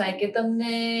કેવું થાય કે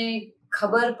તમને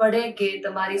ખબર પડે કે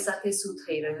તમારી સાથે શું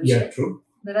થઈ રહ્યું છે,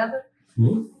 બરાબર?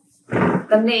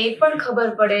 તમને એ પણ ખબર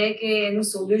પડે કે એનું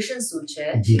સોલ્યુશન શું છે,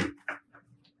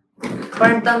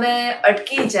 પણ તમે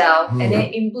અટકી જાઓ એને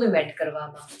ઇમ્પ્લિમેન્ટ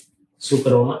કરવામાં. શું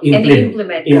કરવામાં?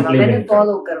 ઇમ્પ્લિમેન્ટ કરવામાં, એને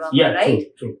ફોલો કરવામાં,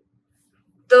 રાઈટ?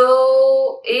 તો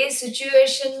એ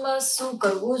સિચ્યુએશનમાં શું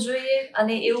કરવું જોઈએ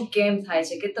અને એવું કેમ થાય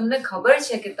છે કે તમને ખબર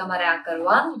છે કે તમારે આ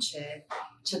કરવાનું છે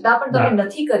છતાં પણ તમે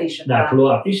નથી કરી શકતા? દાખલો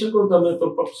આપી શકો તમે તો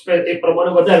એ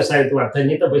પ્રમાણે વધારે સારી વાત થાય,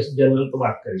 નહીં તો પછી જનરલ તો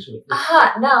વાત કરીશું. હા,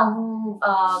 ના, હું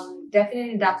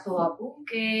ડેફિનેટલી દાખલો આપું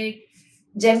કે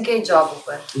જેમ કે જોબ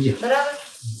ઉપર, બરાબર,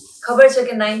 ખબર છે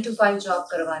કે 9 to 5 જોબ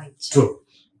કરવાની છે.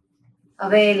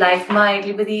 હવે લાઈફમાં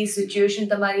એટલી બધી સિચ્યુએશન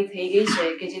તમારી થઈ ગઈ છે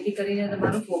કે જેથી કરીને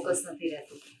તમારું ફોકસ નથી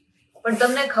રહેતું, પણ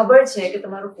તમને ખબર છે કે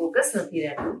તમારું ફોકસ નથી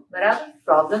રહેતું, બરાબર?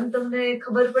 પ્રોબ્લેમ તમને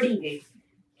ખબર પડી ગઈ,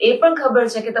 એ પણ ખબર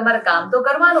છે કે તમારે કામ તો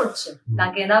કરવાનું જ છે,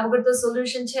 કારણ કે એના વગર તો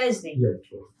સોલ્યુશન છે જ નહીં,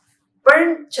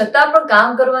 પણ છતાં પણ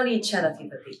કામ કરવાની ઈચ્છા નથી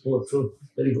થતી.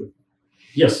 Very good.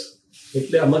 યસ,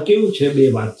 એટલે આમાં કેવું છે, 2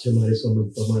 વાત છે મારી સમજ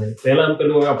પ્રમાણે. પહેલા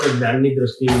પેલું આપણે જ્ઞાનની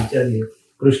દ્રષ્ટિએ વિચારીએ.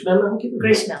 કૃષ્ણ નામ કીધું?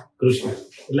 કૃષ્ણ.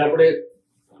 એટલે આપણે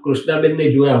કૃષ્ણાબેનને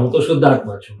જોયા, હું તો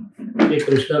શુદ્ધાત્મા છું, એ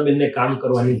કૃષ્ણાબેનને કામ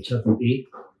કરવાની ઈચ્છા થતી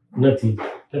નથી.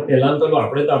 પહેલા પેલું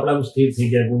આપણે તો આપણા સ્થિર થઈ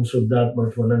ગયા, હું શુદ્ધાત્મા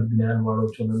છું, અનંત જ્ઞાન વાળો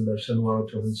છું, અનંત દર્શન વાળો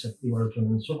છું, અનંત શક્તિ વાળો છું,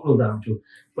 અનંત સુખનું ધામ છું.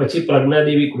 પછી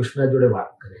પ્રજ્ઞાદેવી કૃષ્ણ જોડે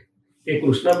વાત કરે કે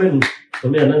કૃષ્ણાબેન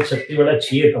અમે અનંત શક્તિ વાળા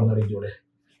છીએ તમારી જોડે,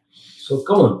 સો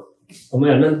કમન અમે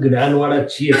અનંત જ્ઞાન વાળા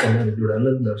છીએ તમારી જોડે,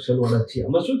 અનંત દર્શન વાળા છીએ.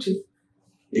 આમાં શું છે,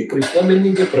 એ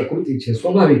કૃષ્ણાબેનની જે પ્રકૃતિ છે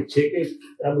સ્વાભાવિક છે કે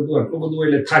આ બધું આટલું બધું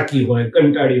એટલે થાકી હોય,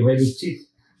 કંટાળી હોય, નિશ્ચિત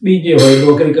બીજે હોય,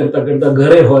 નોકરી કરતા કરતા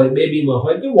ઘરે હોય, બેબીમાં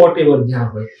હોય કે વોટ એવર જ્યાં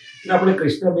હોય, એટલે આપણે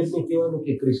કૃષ્ણાબેનને કહેવાનું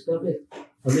કે કૃષ્ણાબેન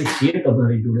અમે છીએ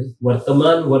તમારી જોડે,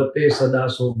 વર્તમાન વર્તે સદા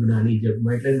સો જ્ઞાની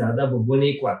જગમાં. એટલે દાદા ભગવાને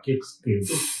એક વાક્ય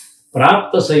કહેતું,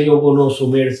 પ્રાપ્ત સંયોગોનો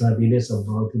સુમેળ સાધીને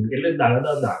સંભાવથી. એટલે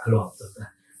દાદા દાખલો આપતા હતા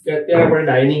કે અત્યારે આપણે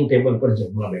ડાઇનિંગ ટેબલ પર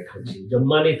જમવા બેઠા છીએ,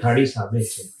 જમવાની થાળી સામે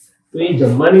છે, તો એ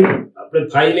જમવાની આપણે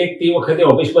ફાઇલ એક તે વખતે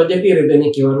ઓફિસમાં જતી રહે તેને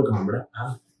કહેવાનું કે હમણાં આ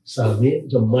સામે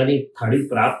જમવાની થાળી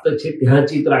પ્રાપ્ત છે, ત્યાં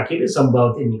ચિત્ત રાખીને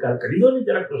સંભાવથી નિકાલ કરી દો ને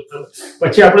જરા કૃષ્ણ,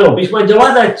 પછી આપણે ઓફિસમાં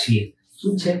જવાના જ છીએ.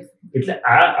 શું છે, એટલે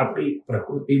આ આપણી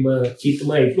પ્રકૃતિમાં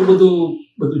ચિત્તમાં એટલું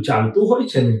બધું ચાલતું હોય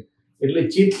છે ને, એટલે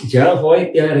ચિત્ત જ્યાં હોય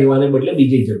ત્યાં રહેવાને બદલે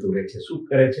બીજે જતું રહે છે. શું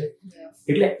કરે છે,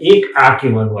 એટલે એક આ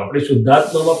કહેવાનું, આપણે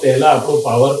શુદ્ધાત્મામાં પહેલા આપણો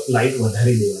પાવર લાઇટ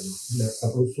વધારી દેવાનું, એટલે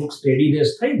આપણું સુખ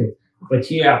સ્ટેડીનેસ થાય ને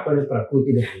પછી આપણને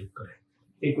પ્રકૃતિને હેલ્પ કરે.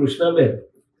 એ કૃષ્ણાબેન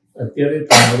અત્યારે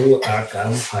તમારું આ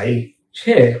કામ ફાઇલ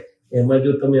છે એમાં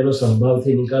જો તમે એનો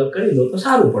સંભાવથી નિકાલ કરી દો તો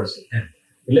સારું પડશે.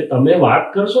 એટલે તમે વાત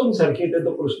કરશો ને સરખી રીતે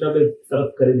તો કૃષ્ણાબેન તરત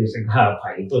કરી દેશે કે હા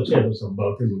ફાઇલ તો છે, એનો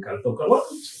સંભાવથી નિકાલ તો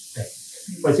કરવાનો છે.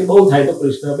 પછી બહુ થાય તો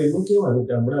કૃષ્ણાબેનનું કહેવાનું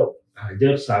કે હમણાં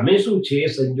હાજર સામે શું છે એ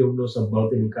સંજોગનો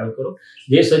સંભાવથી નિકાલ કરો,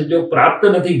 જે સંજોગ પ્રાપ્ત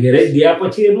નથી ઘેરે ગયા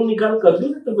પછી એનો નિકાલ કરજો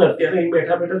ને તમે. અત્યારે અહીં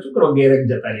બેઠા બેઠા શું કરો, ઘેરે જ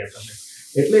જતા રહ્યા તમે,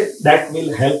 એટલે that will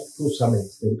help to sum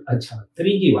extent. અચ્છા,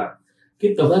 ત્રીજી વાત કે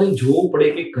તમારે જોવું પડે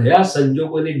કે કયા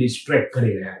સંજોગોને ડિસ્ટ્રેક્ટ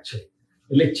કરી રહ્યા છે.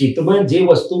 એટલે ચિત્તમાં જે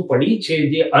વસ્તુ પડી છે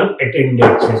જે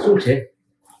અનએટેન્ડેડ છે, શું છે,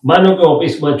 માનો કે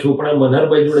ઓફિસમાં છું પણ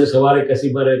મનહરભાઈ જોડે સવારે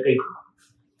કશી મારે કંઈક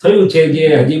થયું છે જે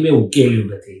હજી મેં ઉકેલ્યું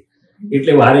નથી,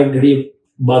 એટલે વારે ઘડી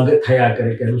બગ થયા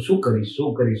કરે કે શું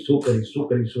કરીશું.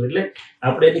 એટલે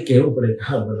આપણે એને કહેવું પડે કે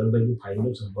હા મનહરભાઈની ફાઇલનો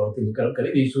સંભાવથી નિકાલ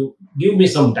કરી દઈશું, ગીવ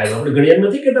મી સમ ટાઈમ. આપણે ઘડિયાળ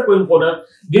નથી કહેતા કોઈ phone,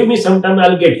 give me some time,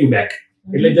 I will get you back.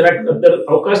 એટલે જરાક અંદર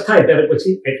અવકાશ થાય ત્યારે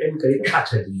પછી એટેન્ડ કરીને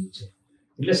પાછા જઈએ છે.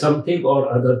 એટલે સમથિંગ ઓર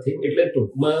અધર થિંગ. એટલે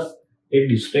ટૂંકમાં એ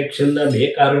ડિસ્ટ્રેક્શનના 2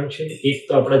 કારણ છે. એક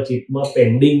તો આપણા ચિત્તમાં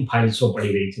પેન્ડિંગ ફાઇલ્સો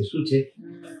પડી રહી છે. શું છે?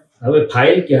 હવે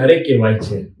ફાઇલ ક્યારે કહેવાય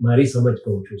છે? મારી સમજ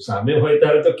કહું છું. સામે હોય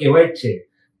ત્યારે તો કહેવાય જ છે,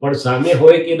 પણ સામે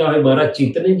હોય કે ના હોય, મારા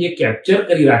ચિત્તને જે કેપ્ચર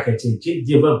કરી રાખે છે, ચિત્ત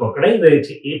જેમાં પકડાઈ રહે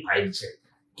છે, એ ફાઇલ છે.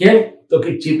 કેમ? તો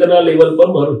કે ચિત્તના લેવલ પર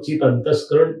મારું ચિત્ત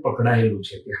અંતસ્કરણ પકડાયેલું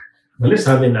છે ત્યાં, ભલે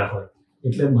સામે ના હોય.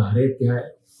 એટલે મારે ત્યાં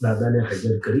દાદાને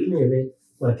હાજર કરીને એને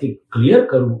માંથી ક્લિયર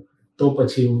કરું, તો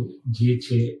પછી હું જે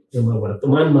છે એમાં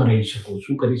વર્તમાનમાં રહી શકું.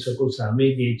 શું કરી શકું? સામે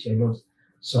જે છે એનો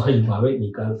સહજ ભાવે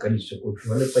નિકાલ કરી શકું છું.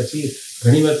 અને પછી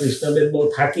ઘણીવાર કૃષ્ણાબેન બહુ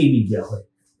થાકી બી ગયા હોય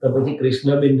તો પછી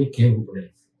કૃષ્ણાબેનને કહેવું પડે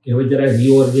કે હવે જરા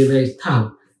રીઓર્ગેનાઇઝ થાવ,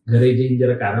 ઘરે જઈને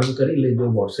જરાક આરામ કરી લેજો,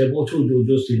 વોટ્સએપ ઓછું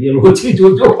જોજો, સિરિયલ ઓછી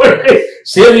જોજો, પણ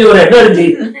સેવ યોર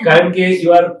એનર્જી, કારણ કે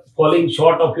you are falling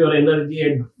short of your energy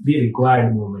at the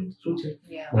required moment. શું છે?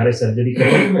 મારે સર્જરી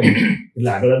કરવાની હોય એટલે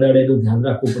આગલા દાડે એનું ધ્યાન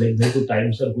રાખવું પડે. ભાઈ તું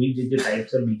ટાઈમસર હોઈ જજે,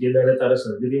 ટાઈમસર બીજે દાડે તારે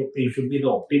સર્જરી વખતે you should be the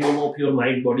optimum of your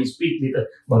mind body speech, નહીં તો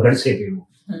બગડશે કેવું.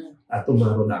 આ તો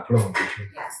મારો દાખલો હતો છે.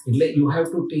 એટલે you have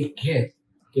to take care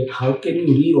કે how can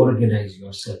you રીઓર્ગેનાઇઝ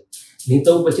your self. નહીં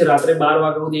તો પછી રાત્રે 12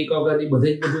 વાગ્યા સુધી 1 વાગ્યાથી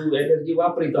બધું એનર્જી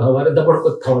વાપરી તો સવારે ધબડકો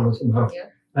જ થવાનો છે મારો.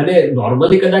 અને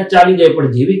નોર્મલી કદાચ ચાલી જાય,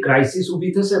 પણ જેવી ક્રાઇસિસ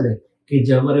ઊભી થશે ને કે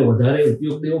જે અમારે વધારે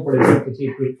ઉપયોગ દેવો પડે પછી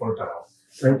એક ફોલ્ટર આવે,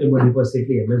 કારણ કે મારી પાસે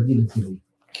એટલી એનર્જી નથી રહી.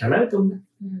 ખ્યાલ આવે તમને?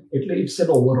 એટલે ઇટ્સ એન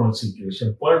ઓવરઓલ સિચ્યુએશન.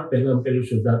 પણ પહેલું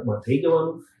શુદ્ધાત્મા થઈ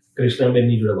જવાનું,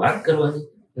 કૃષ્ણાબેનની જોડે વાત કરવાની,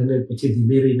 અને પછી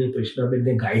ધીમે રહીને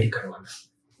કૃષ્ણાબેનને ગાઈડ કરવાના.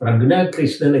 પ્રજ્ઞા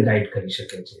કૃષ્ણને ગાઈડ કરી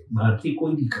શકે છે, બહારથી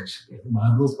કોઈ નહીં કરી શકે.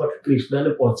 બહારનું પર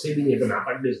કૃષ્ણને પહોંચશે બી નહીં, તો ના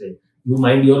પાડી દેશે. You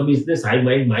mind your business, I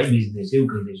mind my business, એવું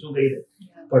કહી દે. શું કહી દે?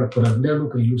 પણ પ્રજ્ઞાનું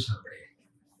કહેલું સાંભળે.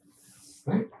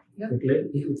 એટલે એ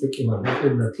રીતે કહેવાનું કે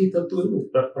નથી થતું એવું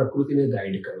પ્રકૃતિને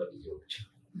ગાઈડ કરવાની જરૂર છે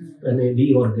અને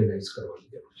રીઓર્ગેનાઇઝ કરવાની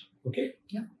જરૂર છે. ઓકે,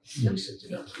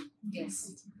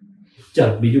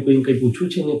 ચાલો બીજું કંઈ પૂછવું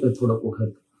છે ને તો થોડોક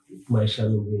વખત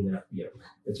મહેશાનંદજીને આપીએ આપણે,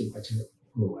 પછી પાછળ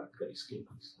હું વાત કરીશ કે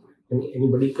એની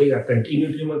બધી કંઈ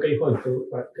કન્ટિન્યુટીમાં કંઈ હોય તો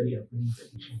વાત કરી આપણે.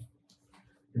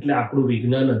 એટલે આપણું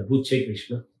વિજ્ઞાન અદ્ભુત છે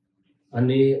કૃષ્ણ,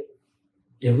 અને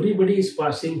everybody is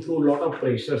passing through lot of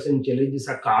pressures and challenges.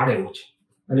 આ કાળ એવો છે,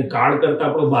 અને કાળ કરતા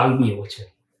આપણો ભાગ બી એવો છે.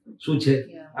 શું છે?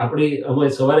 આપણી અમે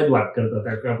સવારે જ વાત કરતા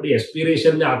હતા કે આપણી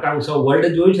એસ્પિરેશન ને આકાંક્ષા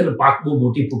વર્લ્ડ જોયું છે ને, પાક બહુ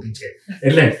મોટી ફૂટી છે.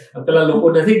 એટલે પેલા લોકો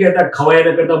નથી કહેતા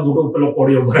ખવાય કરતા મોટો પેલો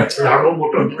કોળિયો ભરાય છે, આવો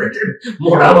મોટો જોવે છે,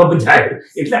 મોઢામાં જાય.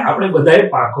 એટલે આપણે બધાએ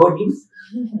પાકો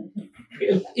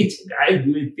ગાય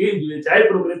જોઈએ, તે જોઈએ, ચાહે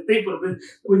પ્રોગ્રેસ તે પ્રોગ્રેસ,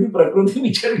 બધી પ્રકૃતિ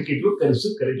વિચારે કેટલું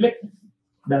કરશું કરે. એટલે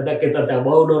દાદા કહેતા હતા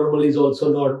about normal is also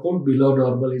not good, below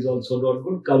normal is also not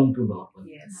good, come to normal.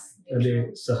 અને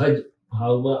સહજ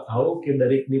ભાવમાં આવો કે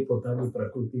દરેકની પોતાની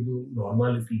પ્રકૃતિની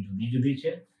નોર્માલિટી જુદી જુદી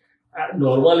છે. આ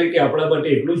નોર્માલિટી આપણા માટે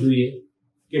એટલું જોઈએ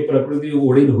કે પ્રકૃતિ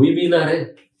ઓળીને હોઈ બી ના રહે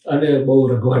અને બહુ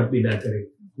રઘવાટ બી ના કરે.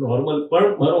 નોર્મલ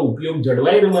પણ મારો ઉપયોગ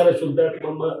જળવાય ને મારા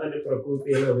શુદ્ધાત્મામાં, અને પ્રકૃતિ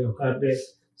એના વ્યવહારને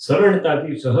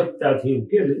સરળતાથી સહજતાથી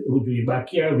ઉકેલવું જોઈએ.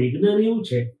 બાકી આ વિજ્ઞાન એવું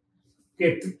છે કે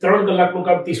 3 કલાકનું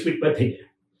કામ 30 મિનિટમાં થઈ જાય.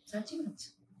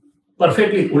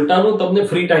 પરફેક્ટલી. ઉલટાનું તમને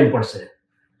ફ્રી ટાઈમ પડશે.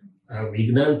 આ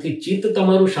વિજ્ઞાનથી ચિત્ત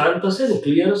તમારું શાંત હશે ને,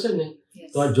 ક્લિયર હશે ને,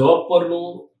 તો આ જોબ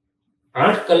પરનું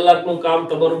 8 કલાકનું કામ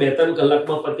તમારું 2-3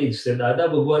 કલાકમાં પતી જશે. દાદા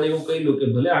ભગવાને એવું કહ્યું કે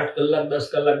ભલે 8 કલાક 10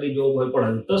 કલાકની જોબ હોય, પણ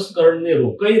અંતસ્કરણને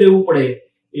રોકાઈ રહેવું પડે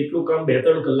એટલું કામ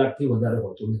 2-3 કલાકથી વધારે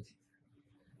હોતું નથી.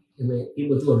 અને એ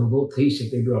બધું અનુભવ થઈ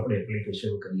શકે જો આપણે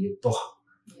એપ્લિકેશન કરીએ તો.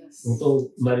 હું તો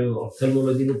મારી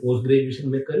ઓપ્થેલ્મોલોજીનું પોસ્ટ ગ્રેજ્યુએશન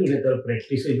મેં કર્યું ને ત્યારે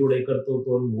પ્રેક્ટિસ જોડે કરતો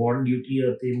હતો, વોર્ડ ડ્યુટી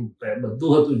હતી,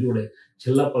 બધું હતું જોડે.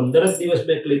 છેલ્લા 15 દિવસ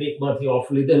મેં ક્લિનિકમાંથી ઓફ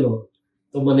લીધેલો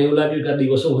તો મને એવું લાગ્યું કે આ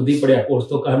દિવસો વધી પડ્યા, કોર્સ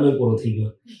તો કારનો પૂરો થઈ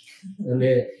ગયો. અને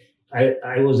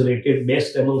આઈ વોઝ રેટેડ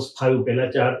બેસ્ટ એમંગ્સ 5. પહેલા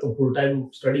 4 તો ફૂલ ટાઈમ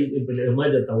સ્ટડી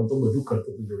એમાં જ હતા, હું તો બધું કરતો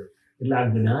હતો જોડે. એટલે આ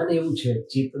જ્ઞાન એવું છે,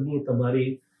 ચિત્તની તમારી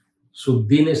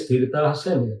શુદ્ધિ ને સ્થિરતા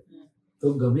હશે ને તો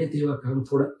ગમે તેવા કામ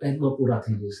થોડાક ટાઈમમાં પૂરા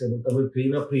થઈ જશે અને તમે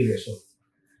ફ્રી રહેશો.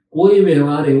 કોઈ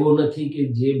વ્યવહાર એવો નથી કે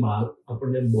જે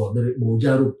આપણને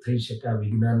બોજારૂપ થઈ શકે આ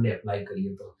વિજ્ઞાનને એપ્લાય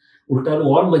કરીએ તો. ઉલટાનું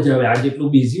ઓર મજા આવે. આ જેટલું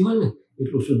બિઝી હોય ને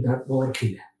એટલું શુદ્ધાત્મા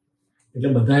ઓળખી લે. એટલે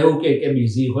બધા એવું કે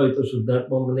બિઝી હોય તો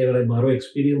શુદ્ધાત્મા, મને મારો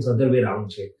એક્સપિરિયન્સ અધર વે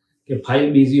રાઉન્ડ છે કે ફાઇલ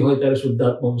બિઝી હોય ત્યારે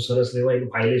શુદ્ધાત્મા સરસ રહેવાય,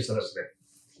 ફાઇલે સરસ રહે.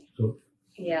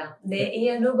 ને એ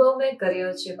અનુભવ મેં કર્યો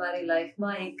છે મારી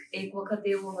લાઈફમાં. એક વખત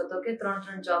એવો હતો કે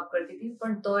 3 જોબ કરતી હતી,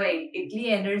 પણ તોય એટલી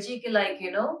એનર્જી કે લાઈક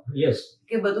યસ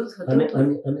કે બધું થતું.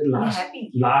 અને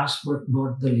last but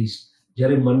not the list,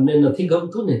 જ્યારે મનને નથી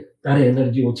ગમતું ને ત્યારે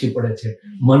એનર્જી ઓછી પડે છે.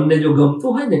 મનને જો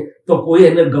ગમતું હોય ને તો કોઈ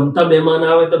એને ગમતા મહેમાન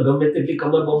આવે તો ગમે તેટલી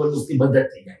કમર બમર દુખતી બંધ જ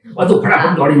થઈ જાય, બધું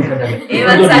ફટાફટ દોડીને કરે.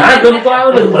 ના ગમતો આવે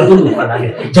ને બધું દુખવા લાગે.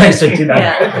 જય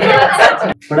સચ્ચિદાનંદ.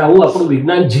 પણ આવું આપણું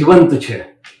વિજ્ઞાન જીવંત છે.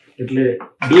 એટલે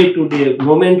day to day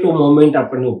moment two moment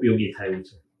આપણને ઉપયોગી થાય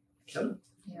છે. ખ્યાલ?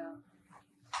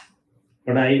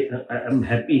 પણ આઈ એમ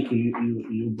હેપી કે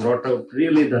you brought out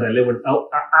really the relevant.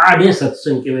 આને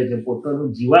સત્સંગ કહેવાય છે. પોતાનું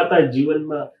જીવાતા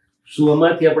જીવનમાં શું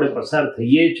એમાંથી આપણે પસાર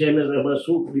થઈએ છીએ અને એમાં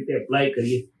શું રીતે એપ્લાય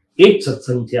કરીએ એ જ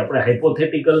સત્સંગ છે. આપણે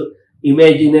હાઇપોથેટિકલ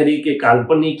ઇમેજિનરી કે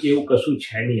કાલ્પનિક એવું કશું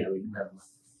છે નહીં આ વિજ્ઞાનમાં.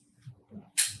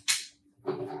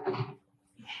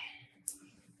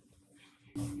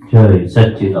 જય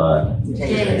સચ્ચિદાનંદ.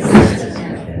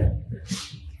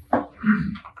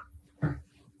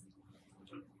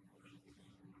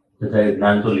 બધાએ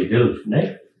જ્ઞાન તો લીધેલું છે ને,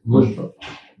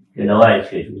 કે નવાય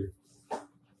છે?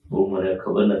 બહુ મને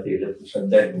ખબર નથી એટલે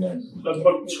શ્રદ્ધા જ્ઞાન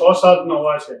લગભગ 6-7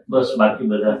 નવા છે. બસ, બાકી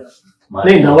બધા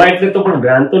નહીં નવા એટલે તો પણ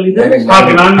જ્ઞાન તો લીધેલું છે. હા,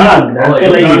 જ્ઞાન જ્ઞાન તો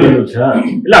લઈ લીધેલું છે. હા.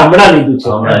 એટલે હમણાં લીધું છે.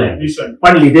 Recent.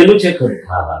 પણ લીધેલું છે ખરું.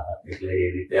 હા હા હા. એટલે એ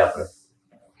રીતે આપણે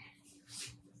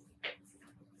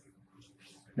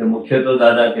મુખ્ય તો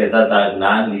દાદા કહેતા હતા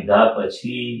જ્ઞાન લીધા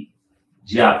પછી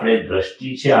જે આપણે દ્રષ્ટિ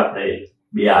છે, આપણે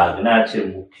બે આજ્ઞા છે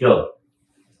મુખ્ય,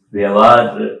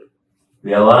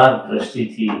 વ્યવહાર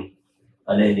દ્રષ્ટિથી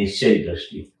અને નિશ્ચય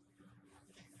દ્રષ્ટિ.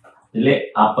 એટલે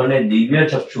આપણને દિવ્ય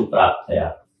ચક્ષુ પ્રાપ્ત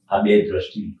થયા આ બે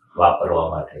દ્રષ્ટિ વાપરવા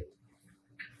માટે.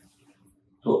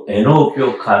 તો એનો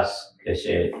ઉપયોગ ખાસ કે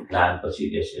છે જ્ઞાન પછી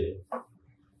કે છે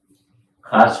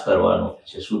ખાસ કરવાનો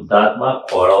છે. શુદ્ધાત્મા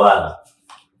ખોળવાના,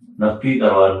 નક્કી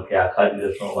કરવાનું કે આખા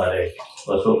દિવસમાં મારે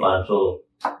 200-500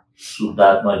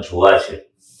 શુદ્ધાત્મા જોવા છે.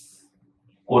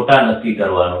 કોટા નક્કી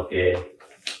કરવાનો કે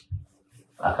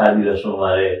આખા દિવસમાં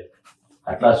મારે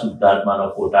આટલા શુદ્ધાત્માનો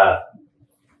કોટા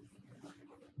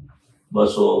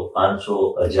 200, 500,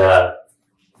 1000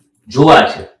 જોવા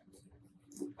છે.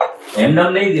 એમને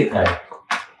નહીં દેખાય.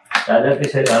 દાદા કે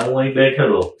છે હું અહીં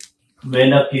બેઠેલો, મેં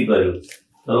નક્કી કર્યું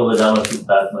ચલો બધામાં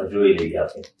શુદ્ધાત્મા જોઈ લઈએ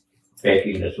આપણે.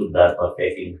 પેકિંગ ને શુદ્ધાત્મા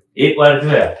પેકિંગ એક વાર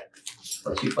જોયા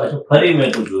પછી પાછું ફરી મેં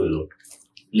તો જોયેલું.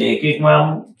 એટલે એક-એકમાં આમ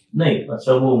નહીં, પણ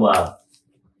સમૂહમાં,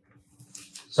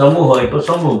 સમૂહ હોય તો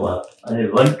સમૂહમાં, અને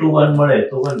 1 to 1 મળે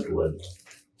તો 1 to 1.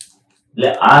 એટલે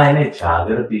આ એને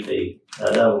જાગૃતિ થઈ.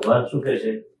 દાદા ભગવાન શું કહે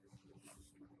છે,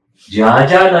 જ્યાં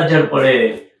જ્યાં નજર પડે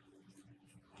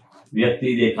વ્યક્તિ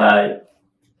દેખાય,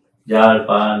 ઝાડ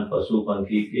પાન પશુ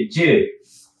પંખી કે જે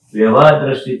વ્યવહાર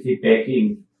દ્રષ્ટિથી પેકિંગ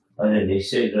અને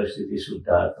નિશ્ચય દ્રષ્ટિથી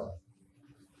શુદ્ધાત્મા,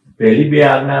 પહેલી બે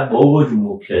આજ્ઞા બહુ જ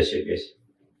મુખ્ય છે કે છે.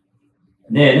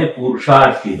 ને એને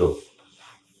પુરુષાર્થ કીધો.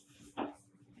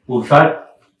 પુરુષાર્થ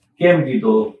કેમ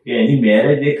કીધો કે એની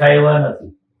મેરે દેખાય એવા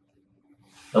નથી.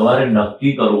 તમારે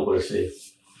નક્કી કરવું પડશે.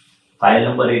 ફાઇલ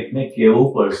નંબર 1 ને કહેવું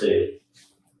પડશે.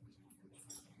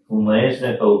 હું મહેશને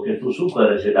કહું કે તું શું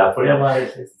કરે છે, ડાફડિયા મારે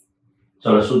છે,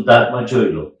 ચલો શુદ્ધાત્મા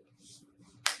જોઈ લો.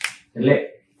 એટલે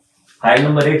ફાઇલ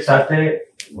નંબર 1 સાથે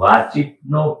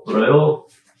વાતચીતનો પ્રયોગ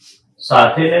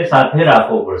સાથે ને સાથે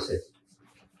રાખવો પડશે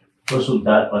તો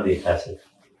શુદ્ધાત્મા દેખાશે.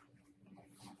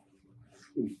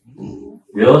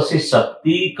 વ્યવસ્થિત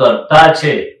શક્તિ કરતા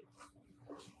છે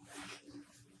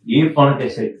એ પણ કે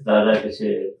છે. દાદા કે છે,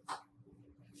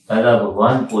 દાદા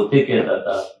ભગવાન પોતે કહેતા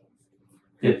હતા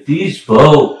કે 30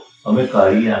 ભવ અમે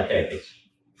કાઢી નાખ્યા કે છે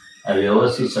આ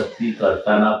વ્યવસ્થિત શક્તિ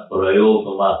કરતાના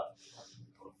પ્રયોગમાં.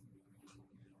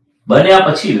 બન્યા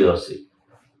પછી વ્યવસ્થિત,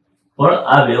 પણ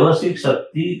આ વ્યવસ્થિત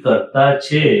શક્તિ કરતા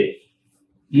છે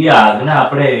એ આજ્ઞા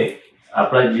આપણે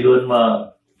આપણા જીવનમાં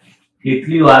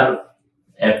કેટલી વાર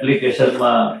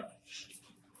એપ્લિકેશનમાં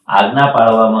આજ્ઞા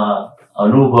પાડવામાં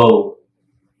અનુભવ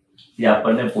એ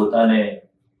આપણને પોતાને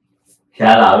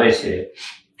ખ્યાલ આવે છે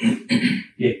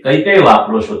કે કઈ કઈ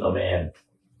વાપરો છો તમે એમ.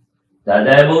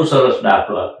 દાદાએ બહુ સરસ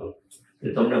દાખલો આપ્યો કે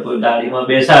તમને કોઈ ગાડીમાં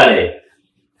બેસાડે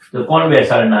તો કોણ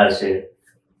બેસાડનાર છે,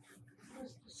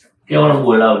 કેવણ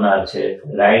બોલાવનાર છે.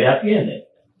 રાઈડ આપીએ ને,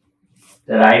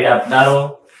 રાઈડ આપનારો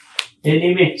એ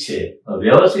નિમિત્ત છે.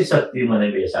 વ્યવસ્થિત શક્તિ મને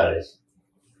બેસાડે છે.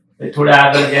 થોડા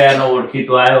આગળ ગયા એનો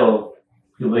ઓળખીતો આવ્યો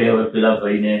કે ભાઈ હવે પેલા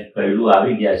ભાઈને કહેલું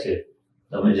આવી ગયા છે,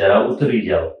 તમે જરા ઉતરી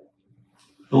જાઓ.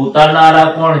 તો ઉતારનારા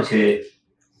કોણ છે?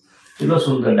 કેટલો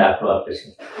સુંદર દાખલો આપે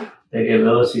છે કે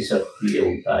વ્યવસ્થિત શક્તિ એ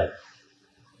ઉતારે.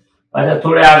 પાછા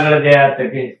થોડે આગળ ગયા તો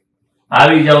કે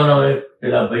આવી જાઓ ને. હવે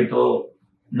પેલા ભાઈ તો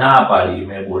ના પાડી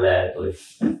મેં બોલાયા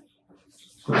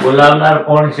તો બોલાવનાર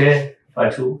કોણ છે?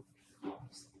 પાછું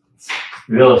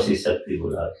વ્યવસ્થિત શક્તિ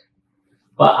બોલાવે છે.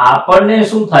 પણ આપણને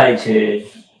શું થાય છે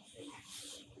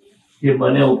કે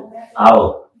મને આવો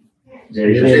જય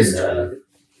સચ્ચિદાનંદ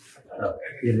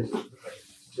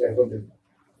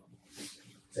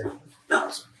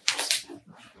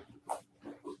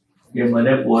કે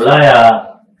મને બોલાયા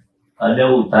અને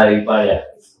ઉતારી પાડ્યા.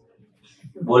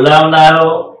 બોલાવનારો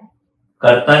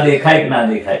કરતા દેખાય કે ના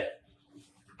દેખાય?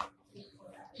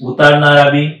 ઉતારનારા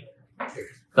બી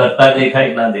કરતા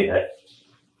દેખાય ના દેખાય,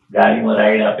 ગાડીમાં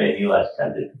રાઈડ આપે એની વાત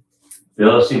ચાલે,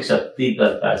 વ્યવસ્થિત શક્તિ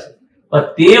કરતા છે. પણ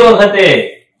તે વખતે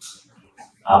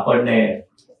આપણને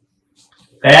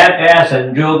કયા કયા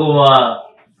સંજોગોમાં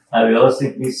આ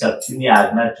વ્યવસ્થિતની શક્તિની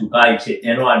આજ્ઞા ચુકાય છે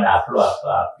એનો આ દાખલો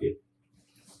આપીએ.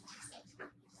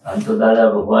 આમ તો દાદા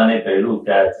ભગવાને કહ્યું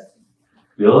કે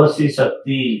વ્યવસ્થિત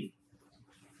શક્તિ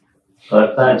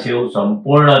કરતા છે એવું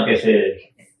સંપૂર્ણ કે છે.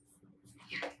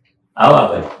 આવા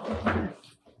ભાઈ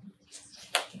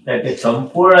કે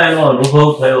સંપૂર્ણ એનો અનુભવ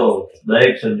થયો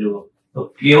દરેક સંજોગો તો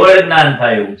કેવળ જ્ઞાન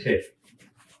થાય એવું છે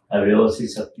આ વ્યવસ્થિત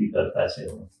શક્તિ કરતા છે.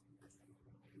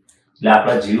 એટલે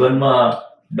આપણા જીવનમાં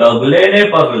ડગલે ને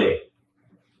પગલે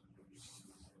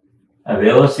આ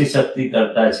વ્યવસ્થિત શક્તિ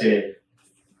કરતા છે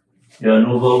એ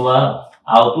અનુભવમાં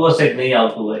આવતું હશે કે નહીં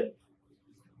આવતું હોય?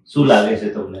 શું લાગે છે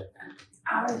તમને?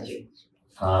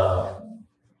 હા,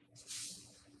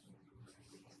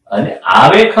 અને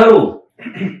આવે ખરું,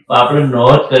 આપણે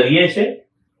નોંધ કરીએ છીએ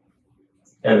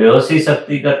કે વ્યવસ્થિત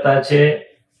શક્તિ કરતા છે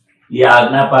એ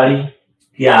આજ્ઞા પાડી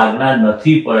કે આજ્ઞા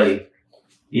નથી પડી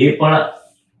એ પણ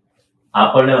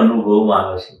આપણને અનુભવમાં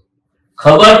આવે છે.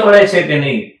 ખબર પડે છે કે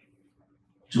નહીં,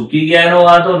 ચૂકી ગયા એનો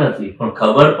વાંધો નથી, પણ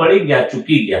ખબર પડી ગયા,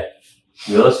 ચૂકી ગયા,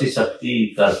 વ્યવસ્થિત શક્તિ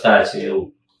કરતા છે એવું.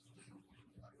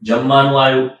 જમવાનું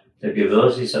આવ્યું તો કે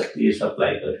વ્યવસ્થિત શક્તિ એ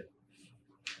સપ્લાય કર્યું.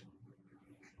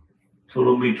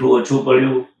 થોડું મીઠું ઓછું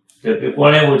પડ્યું તો કે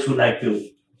કોણે ઓછું નાખ્યું?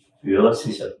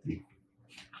 વ્યવસ્થિત શક્તિ.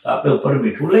 આપણે ઉપર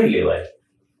મીઠું લઈ લેવાય.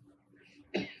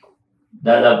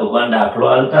 દાદા ભગવાન દાખલો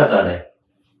હાલતા હતા ને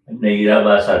એમને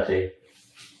હીરાબા સાથે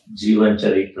જીવન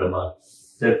ચરિત્રમાં,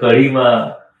 તો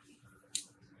કઢીમાં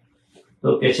તો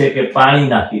કે છે કે પાણી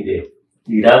નાખી દે.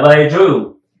 હીરાબાએ જોયું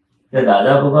કે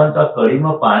દાદા ભગવાન તો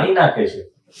કઢીમાં પાણી નાખે છે,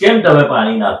 કેમ તમે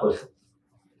પાણી નાખો છો?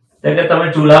 તો કે તમે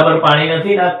ચૂલા પર પાણી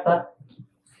નથી નાખતા?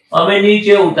 અમે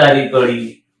નીચે ઉતારી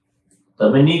કઢી,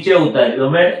 તમે નીચે ઉતારી,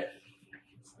 અમે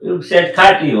સેટ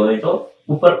ખાટી હોય તો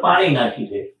ઉપર પાણી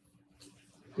નાખી દે.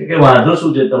 કે વાંધો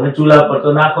શું છે, તમે ચૂલા પર તો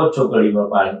નાખો જ છો કઢીમાં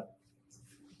પાણી.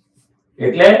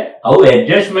 એટલે આવું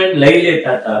એડજસ્ટમેન્ટ લઈ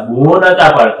લેતા હતા, બૂમો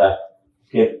નતા પાડતા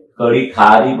કે કઢી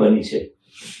ખારી બની છે.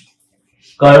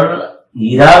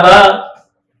 હીરાબા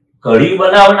કઢી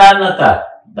બનાવનાર નતા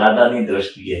દાદાની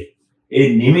દ્રષ્ટિએ, એ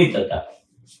નિમિત્ત હતા.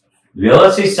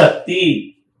 વ્યવસ્થિત શક્તિ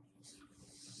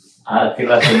આ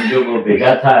કેટલા સંજોગો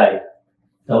ભેગા થાય,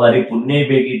 તમારી પુણ્ય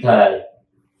ભેગી થાય,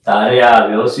 તારે આ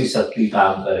વ્યવસ્થિત શક્તિ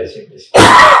કામ કરે છે,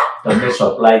 તમને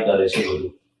સપ્લાય કરે છે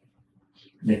બધું.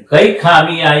 ને કઈ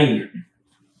ખામી આવી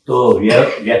તો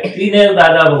વ્યક્તિને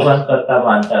દાદા ભગવાન કરતા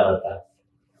માનતા નતા,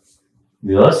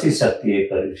 વ્યવસ્થિત શક્તિ એ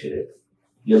કર્યું છે.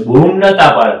 એટલે બૂમ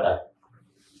નતા પાડતા.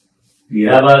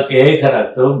 હીરાબા કહે ખરા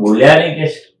તો બોલ્યા નહીં કે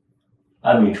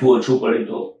આ મીઠું ઓછું પડ્યું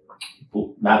તો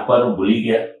નાખવાનું ભૂલી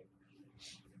ગયા.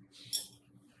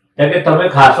 કે તમે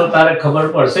ખાશો તારે ખબર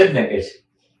પડશે જ ને, કે છે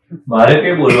મારે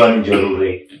કઈ બોલવાની જરૂર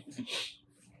રહી.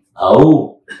 આવું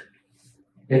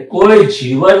કે કોઈ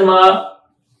જીવનમાં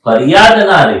ફરિયાદ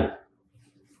ના રહે.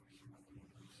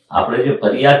 આપણે જે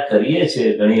ફરિયાદ કરીએ છીએ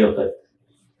ઘણી વખત,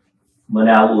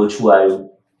 મને આવું ઓછું આવ્યું,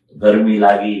 ગરમી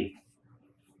લાગી,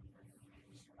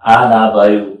 આ ના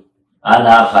ભાયું, આ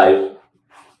ના ખાયું,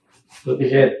 તો કે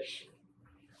છે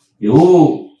એવું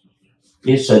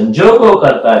એ સંજોગો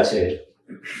કરતા છે,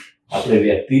 આપણે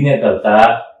વ્યક્તિને કરતા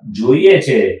જોઈએ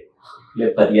છે એટલે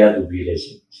ફરિયાદ ઉભી રહે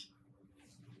છે.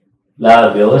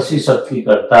 વ્યવસ્થિત શક્તિ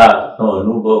કરતા નો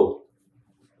અનુભવ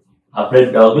આપણે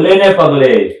ડગલે ને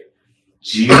પગલે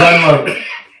જીવનમાં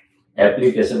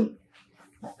એપ્લિકેશન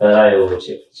કરાયો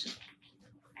છે.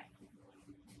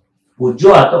 પૂછજો,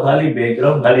 આ તો ખાલી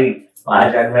બેકગ્રાઉન્ડ, ખાલી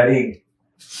 5 આજ્ઞાની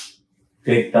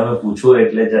કંઈક તમે પૂછો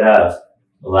એટલે જરા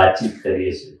વાતચીત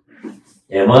કરીએ છીએ.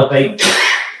 એમાં કઈક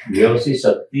વ્યવસ્થિત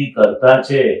શક્તિ કરતા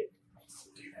છે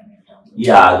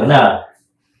એ આજ્ઞા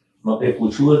માં કઈ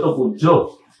પૂછવું હોય તો પૂછજો.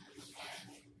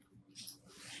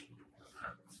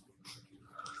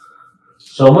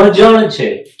 સમજણ છે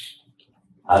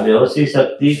આ વ્યવસ્થિત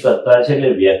શક્તિ કરતા છે એટલે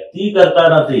વ્યક્તિ કરતા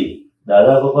નથી.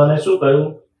 દાદા ભગવાને શું કહ્યું?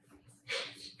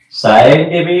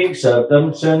 સાયન્ટિફિક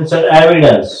સર્કમસ્ટન્શિયલ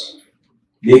એવિડન્સ,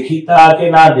 દેખીતા કે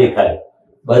ના દેખાય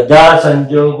બધા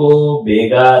સંજોગો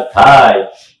ભેગા થાય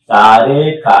તારે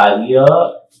કાર્ય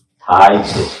થાય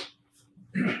છે.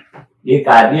 એ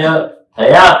કાર્ય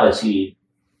થયા પછી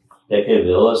કે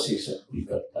વ્યવસ્થિત શક્તિ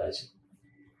કરતા છે.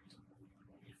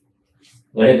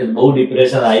 ઘણી બહુ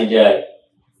ડિપ્રેશન આવી જાય,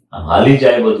 હાલી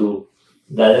જાય બધું,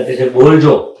 દાદા કહે છે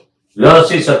બોલજો,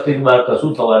 વ્યવસ્થિત શક્તિ બહાર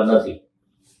કશું થવાનું નથી.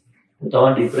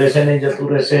 તમારું ડિપ્રેશન એ જતું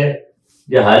રહેશે,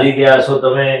 જે હારી ગયા હશો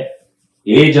તમે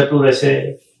એ જતું રહેશે.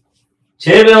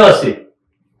 છે વ્યવસ્થિત,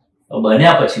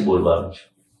 બન્યા પછી બોલવાનું છે.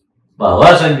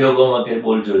 આવા સંજોગોમાં કે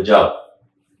બોલજો, જાઓ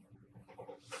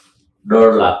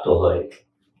ડર લાગતો હોય,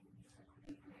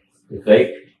 કઈક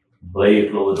ભય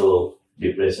એટલો બધો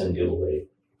ડિપ્રેશન જેવું હોય.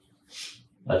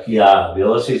 બાકી આ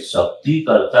વ્યવસ્થિત શક્તિ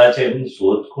કરતા છે એમની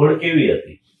શોધખોળ કેવી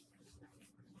હતી,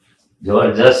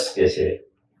 જબરજસ્ત કે છે.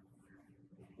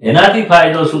 એનાથી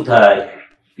ફાયદો શું થાય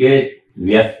કે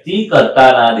વ્યક્તિ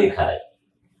કરતા ના દેખાય,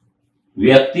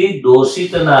 વ્યક્તિ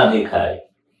દોષિત ના દેખાય.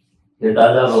 એ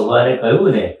દાદા ભગવાને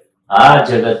કહ્યું ને, આ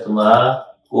જગતમાં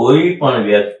કોઈ પણ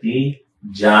વ્યક્તિ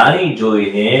જાણી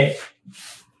જોઈને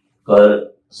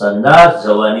સંદાસ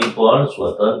જવાની પણ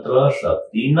સ્વતંત્ર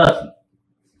શક્તિ નથી.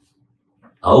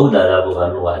 આવું દાદા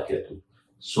ભગવાનનું વાક્ય હતું.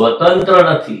 સ્વતંત્ર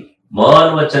નથી. મન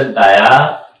વચન કાયા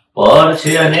પર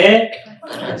છે અને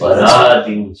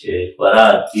પરાધીન છે.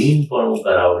 પરાધીન પણ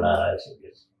કરાવનારા છે.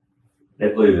 એટલે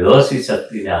કોઈ વ્યવસ્થિત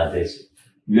શક્તિને આધે છે.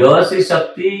 વ્યવસ્થિત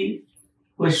શક્તિ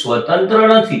કોઈ સ્વતંત્ર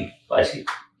નથી. પાછી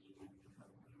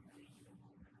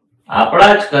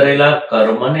આપણા જ કરેલા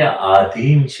કર્મને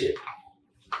આધીન છે.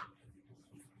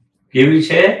 કેવી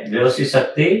છે વ્યવસ્થિત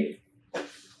શક્તિ?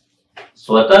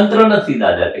 સ્વતંત્ર નથી.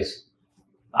 દાદા કહે છે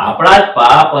આપણા જ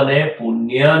પાપ અને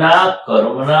પુણ્યના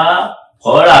કર્મના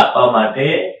ફળ આપવા માટે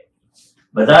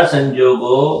બધા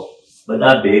સંજોગો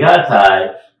બધા ભેગા થાય,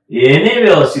 એને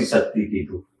વ્યવસ્થિત શક્તિ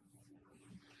કીધું.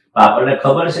 આપણને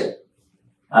ખબર છે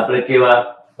આપણે કેવા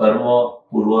કર્મો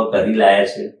પૂર્વ કરી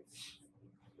લાયા છે,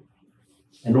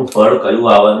 એનું ફળ કયું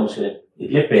આવવાનું છે.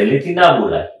 એટલે પહેલેથી ના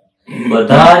બોલાય.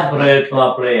 બધા જ પ્રયત્નો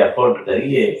આપણે એફોર્ટ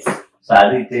કરીએ,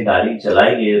 સારી રીતે ગાડી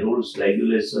ચલાવીએ, રૂલ્સ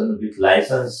રેગ્યુલેશન વિથ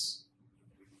લાયસન્સ,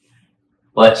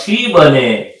 પછી બને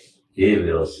એ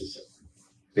વ્યવસ્થિત.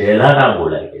 પહેલા ના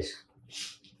બોલાય કે છે.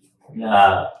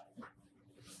 આ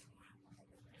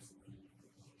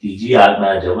ત્રીજી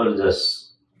આજ્ઞા જબરજસ્ત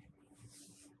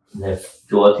ને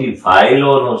ચોથી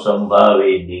ફાઇલોનો સંભાવે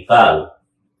નિકાલ.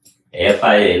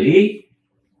 FILE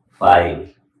file.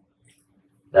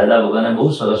 દાદા ભગવાને બહુ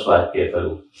સરસ વાક્ય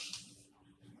કહ્યું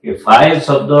કે ફાઇલ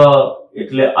શબ્દ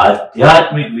એટલે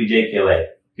આધ્યાત્મિક વિજય કહેવાય.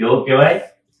 કેવો કહેવાય?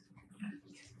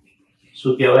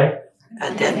 શું કહેવાય?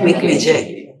 આધ્યાત્મિક વિજય.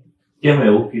 કેમ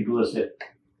એવું કીધું હશે?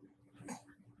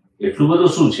 એટલું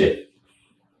બધું શું છે?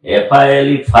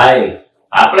 FILE file.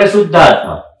 આપણે શુદ્ધ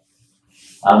આત્મા,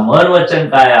 આ મન વચન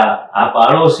કાયા, આ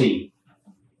પાડોશી,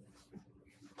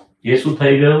 એ શું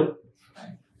થઈ ગયું?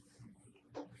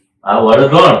 આ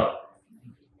વળગણ.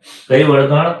 કઈ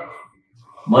વળગણ?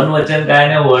 મન વચન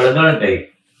કાયાને વળગણ કહી,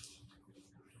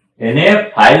 એને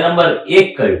ફાઇલ નંબર 1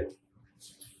 કહ્યું.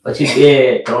 પછી 2,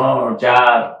 3,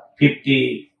 4, 50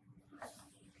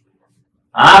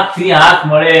 આંખથી આંખ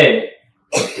મળે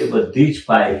એ બધી જ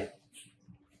ફાઇલ.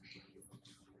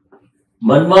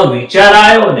 મનમાં વિચાર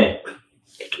આવ્યો ને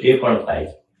એ પણ ફાઇલ.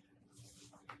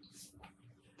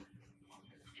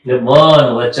 એટલે મન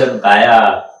વચન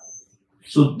કાયા,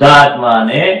 શુદ્ધાત્મા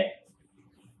ને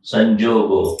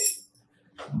સંજોગો.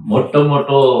 મોટો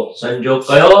મોટો સંજોગ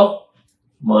કયો?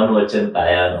 મન વચન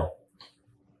કાયાનો.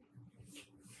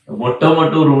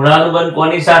 મોટું ઋણાનુબંધ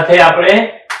કોની સાથે? આપણે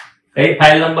કઈ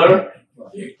ફાઇલ નંબર?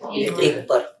 1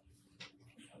 પર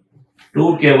 2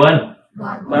 કે 1?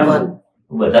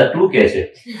 બધા 2 કે છે.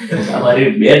 અમારી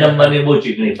 2 નંબરની બહુ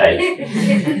ચીકણી ફાઇલ.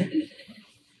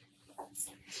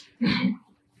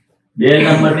 2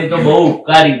 નંબરની તો બહુ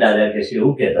ઉપકારી દાદા કે છે.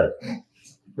 એવું કહેતા.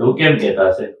 એવું કેમ કહેતા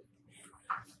હશે?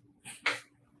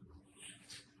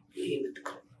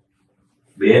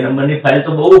 2 નંબરની ફાઇલ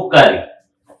તો બહુ ઉપકારી.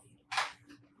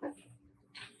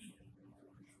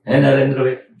 હે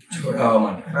નરેન્દ્રભાઈ?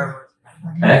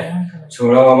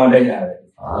 છોડાવવા માટે જ આવે.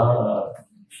 હા,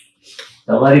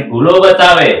 તમારી ભૂલો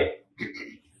બતાવે.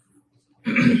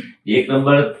 1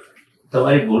 નંબર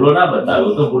તમારી ભૂલો ના બતાવે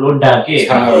તો ભૂલો ઢાંકે.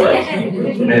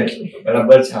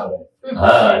 બરાબર છાવે.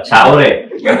 હા, છાવરે.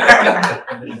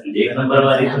 1 નંબર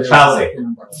વાળી તો છાવરે.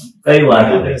 કઈ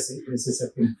વાંધો નહીં.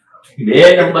 2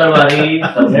 નંબર વાળી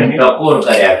તમને ટકોર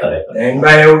કર્યા કરે.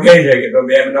 એમાં એવું કહે છે કે તો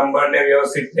 2 નંબર ને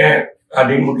વ્યવસ્થિત ને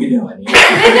કાઢી મૂકી દેવાની.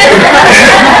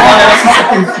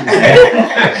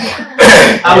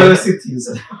 આ વ્યવસ્થિત થયું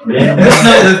સર.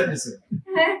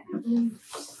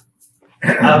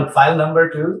 ફાઇલ નંબર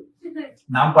 2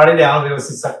 નામ પાડી દે. આ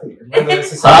વ્યવસ્થિત શક્તિ.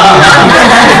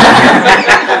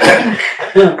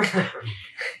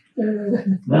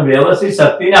 વ્યવસ્થિત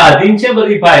શક્તિને આધીન છે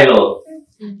બધી ફાઇલો.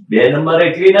 2 નંબર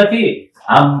એટલી નથી.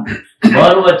 આમ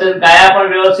મન વચન કાયા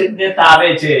પણ વ્યવસ્થિત ને તાવે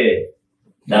છે.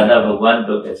 દાદા ભગવાન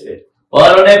તો કે છે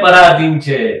પર ને પરાધીન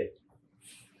છે.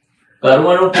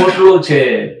 કર્મનું પોટલું છે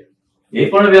એ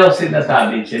પણ વ્યવસ્થિત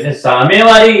તાબી છે. ને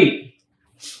સામેવાળી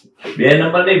 2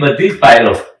 નંબરની બધી જ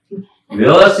ફાઇલો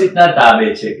વ્યવસ્થિત ના તાબે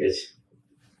છે કે છે.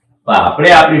 પણ આપણે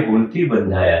આપણી ભૂલથી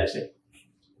બંધાયા છે.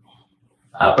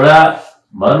 આપણા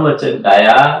મન વચન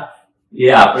કાયા એ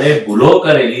આપણે ભૂલો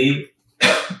કરેલી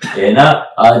એના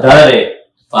આધારે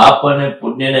પાપ અને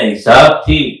પુણ્યના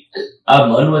હિસાબથી આ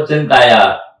મન વચન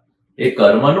કાયા એ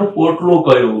કર્મનું પોટલું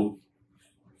કયું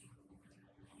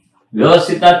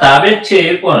વ્યવસ્થિતના તાબે જ છે.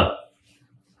 એ પણ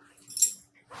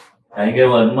કારણ કે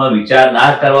મનમાં વિચાર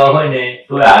ના કરવા હોય ને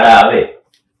તો આડા આવે,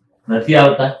 નથી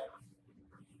આવતા.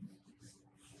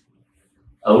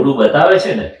 અવળું બતાવે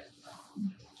છે ને,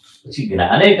 પછી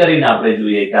જ્ઞાને કરીને આપણે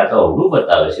જોઈએ કે આ તો અવળું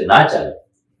બતાવે છે, ના ચાલે,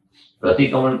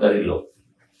 પ્રતિક્રમણ કરી લો.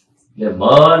 એટલે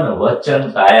મન વચન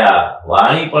કાયા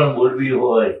વાણી પણ બોલવી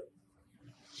હોય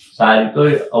સારી તો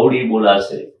અવળી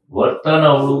બોલાશે, વર્તન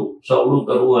અવળું સવળું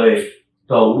કરવું હોય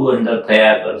તો અવળું અંદર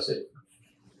થયા કરશે.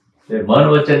 મન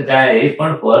વચન કાયા એ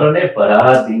પણ પર અને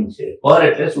પરાધીન છે. પર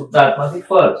એટલે શુદ્ધ આત્માથી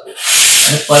પર છે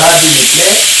અને પરાધીન એટલે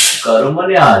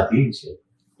કર્મને આધીન છે.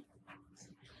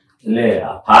 એટલે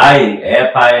ફાઇલ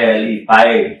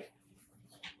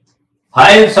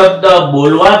ફાઇલ શબ્દ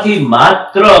બોલવાથી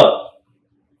માત્ર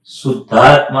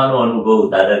શુદ્ધાત્માનો અનુભવ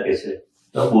દાદા કે છે.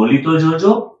 તો બોલી તો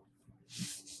જોજો.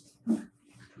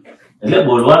 એટલે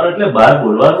બોલવાનું એટલે બહાર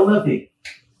બોલવાનું નથી.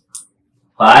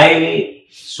 ફાઇલ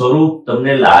સ્વરૂપ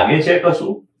તમને લાગે છે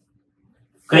કશું?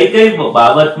 કઈ કઈ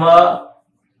બાબતમાં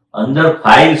અંદર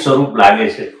ફાઇલ સ્વરૂપ લાગે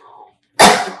છે?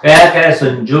 કયા કયા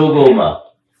સંજોગોમાં?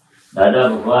 દાદા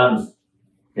ભગવાન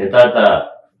કહેતા હતા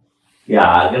કે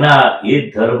આજ્ઞા એ જ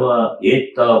ધર્મ, એ જ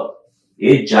તપ,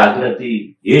 એ જ જાગૃતિ,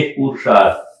 એ જ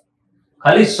પુરુષાર્થ.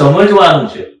 ખાલી સમજવાનું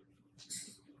છે.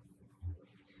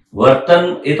 વર્તન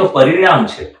એ તો પરિણામ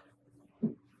છે.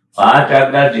 5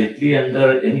 આજ્ઞા જેટલી અંદર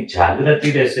એની જાગૃતિ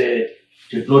રહેશે,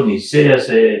 જેટલો નિશ્ચય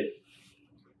હશે,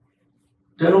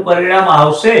 તેનું પરિણામ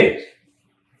આવશે.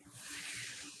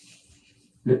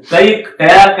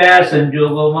 કયા કયા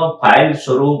સંજોગોમાં ફાઇલ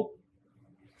સ્વરૂપ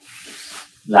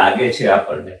લાગે છે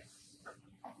આપણને?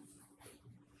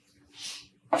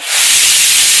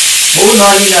 બહુ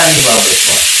નાની નાની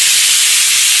બાબતમાં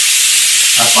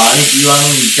આ પાણી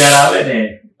પીવાનું વિચાર આવે ને,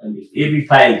 એ બી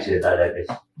ફાઇલ છે. દાદા કે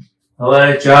હવે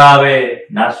ચા આવે,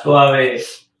 નાસ્તો આવે,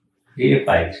 એ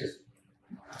ફાઇલ છે.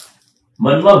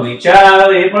 મનમાં વિચાર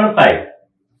આવે એ પણ ફાઇલ.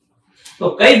 તો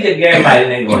કઈ જગ્યાએ ફાઇલ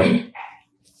નહીં હોય?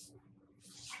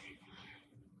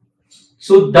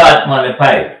 શુદ્ધ આત્માને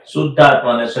ફાઇલ, શુદ્ધ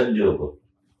આત્માને સંજોગો.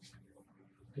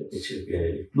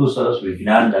 એટલું સરસ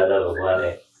વિજ્ઞાન દાદા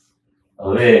ભગવાને.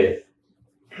 હવે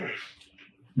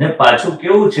ને પાછું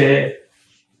કેવું છે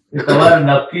કે તમારે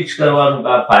નક્કી જ કરવાનું કે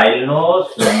આ ફાઇલનો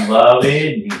સંભાવે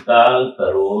નિકાલ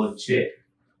કરવો છે.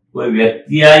 કોઈ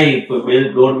વ્યક્તિ આવી, કોઈ બેલ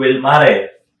ડોર બેલ મારે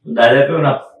તો દાદા કહ્યું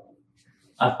ને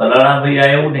આ ફલાણા ભાઈ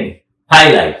આ એવું નહીં,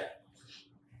 ફાઇલ આવી.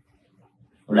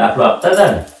 દાખલો આપતા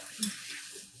હતા ને,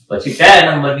 પછી કયા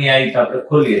નંબરની આવી તો આપણે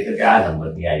ખોલીએ તો કે આ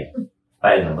નંબરની આવી,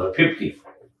 ફાઇલ નંબર 50.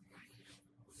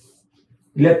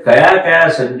 એટલે કયા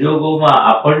કયા સંજોગોમાં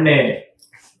આપણને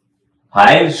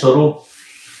ફાઇલ સ્વરૂપ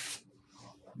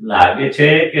લાગે છે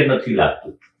કે નથી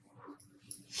લાગતું?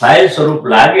 ફાઇલ સ્વરૂપ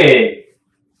લાગે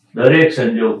દરેક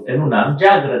સંજોગ, એનું નામ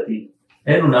જાગૃતિ,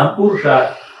 એનું નામ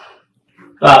પુરુષાર્થ.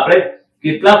 તો આપણે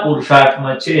કેટલા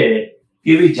પુરુષાર્થમાં છે,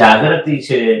 કેવી જાગૃતિ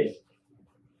છે,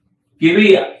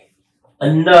 કેવી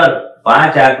અંદર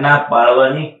 5 આજ્ઞા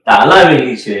પાળવાની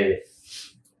તાલાવેલી છે,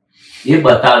 એ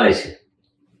બતાવે છે.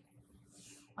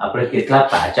 આપણે કેટલા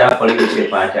કાચા પડીએ છીએ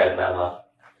 5 આજ્ઞામાં,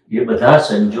 એ બધા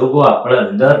સંજોગો આપણા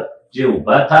અંદર જે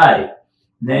ઉભા થાય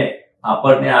ને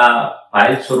આપણને આ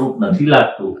ફાઇલ સ્વરૂપ નથી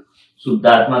લાગતું,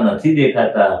 શુદ્ધાત્મા નથી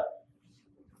દેખાતા,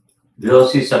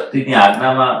 વ્યવસ્થિત શક્તિની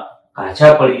આજ્ઞામાં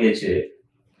કાચા પડીએ છે,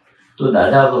 તો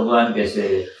દાદા ભગવાન કહે છે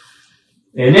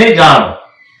એને જાણો.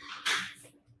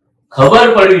 ખબર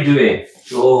પડવી જોઈએ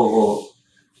કે ઓહો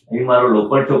અહીં મારો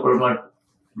લોપડ ચોપડમાં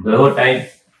ગયો ટાઈમ,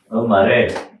 હવે મારે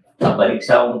આ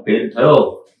પરીક્ષા હું ફેલ થયો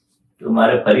તો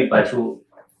મારે ફરી પાછું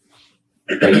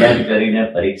તૈયારી કરીને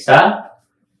પરીક્ષા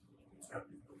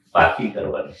પાકી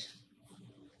કરવાની છે.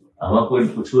 આમાં કોઈ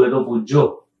પૂછવું હોય તો પૂછજો.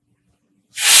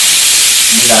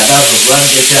 દાદા ભગવાન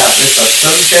કહે છે આપણે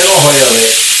સત્સંગ શેનો હોય? હવે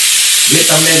જે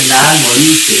તમને જ્ઞાન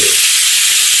મળ્યું છે,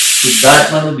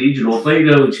 શુદ્ધાત્માનું બીજ રોપાઈ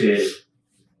ગયું છે,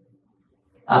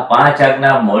 આ 5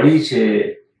 આજ્ઞા મળી છે,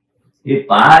 એ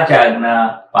 5 આજ્ઞા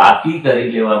પાકી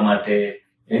કરી લેવા માટે,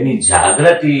 એની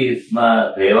જાગૃતિમાં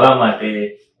રહેવા માટે,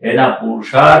 એના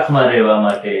પુરુષાર્થમાં રહેવા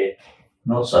માટે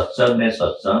નો સત્સંગ ને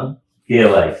સત્સંગ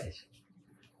કહેવાય છે.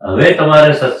 હવે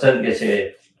તમારે સત્સંગ કે છે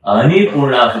આની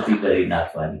પૂર્ણાહુતિ કરી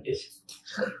નાખવાની કે છે.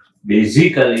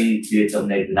 બેઝિકલી જે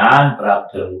તમને જ્ઞાન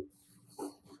પ્રાપ્ત થયું,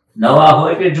 નવા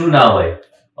હોય કે જૂના હોય,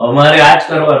 અમારે આ જ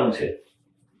કરવાનું છે.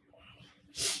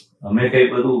 અમે કઈ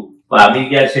બધું પામી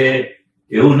ગયા છે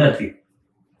એવું નથી.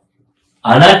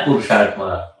 આના જ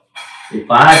પુરુષાર્થમાં એ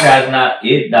 5 આજ્ઞા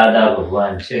એ જ દાદા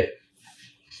ભગવાન છે.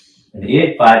 અને એ જ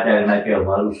 5 આજ્ઞા કે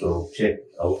અમારું સ્વરૂપ છે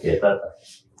આવું કહેતા હતા.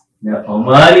 ને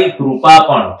અમારી કૃપા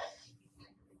પણ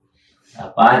આ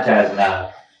 5 આજ્ઞા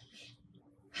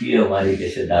થી અમારી કે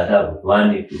છે દાદા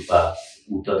ભગવાનની કૃપા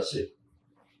ઉતરશે,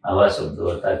 આવા શબ્દો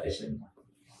હતા કે છે.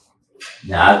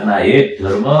 ને આજ્ઞા એક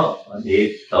ધર્મ અને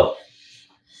એક તપ.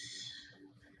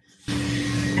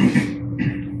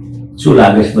 શું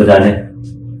લાગે છે બધાને?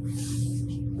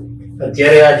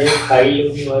 અત્યારે આ જે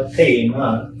ફાઇલોની વાત થઈ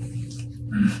એમાં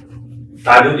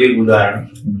તારું જે ઉદાહરણ,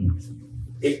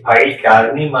 એ ફાઇલ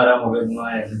ક્યારની મારા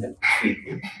મગજમાં એમને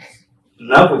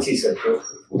ના પૂછી શકતો.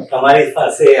 તમારી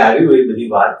પાસે આવી હોય બધી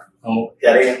વાત, અમુક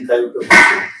ત્યારે એમ થયું કે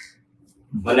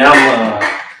મને આમ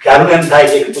ક્યારનું એમ થાય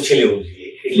છે કે પૂછી લેવું જોઈએ,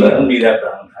 એટલે એનું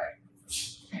નિરાકરણ થાય.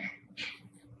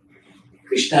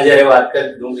 કૃષ્ણા જયારે વાત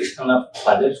કરી, હું કૃષ્ણના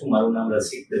ફાધર છું, મારું નામ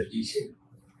રસિક દરજી છે.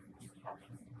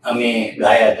 અમે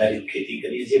ગાય આધારિત ખેતી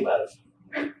કરીએ છીએ ભારતમાં.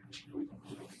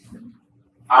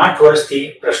 8 વર્ષથી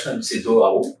પ્રશ્ન સીધો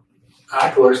આવું,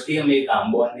 8 વર્ષથી અમે એક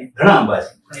આંબાને, ઘણા આંબા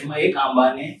છે પણ એમાં એક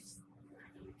આંબાને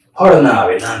ફળ ના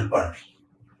આવે નાનપણ,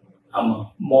 આમાં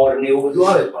મોર ને એવું બધું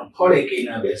આવે પણ ફળ એક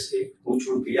ના બેસે,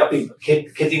 ઉછળતી આપણી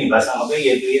ખેતીની ભાષામાં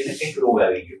કહીએ તો એને કંઈક રોગ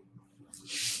આવી ગયો.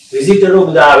 વિઝિટરો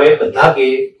બધા આવે, બધા કે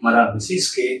મારા મિસિસ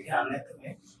કે આને તમે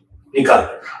નિકાલ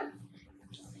કરો.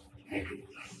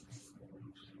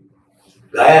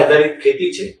 ગાય આધારિત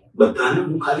ખેતી છે, બધાને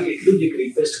હું ખાલી એટલું જ એક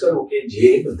રિક્વેસ્ટ કરું કે જે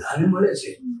બધાને મળે છે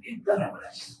એ બધાને મળે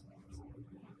છે.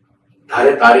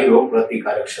 તારે તારી રોગ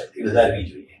પ્રતિકારક શક્તિ વધારવી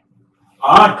જોઈએ.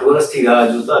 8 વર્ષથી રાહ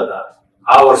જોતા હતા,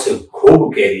 આ વર્ષે ખૂબ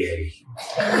કેરી આવી.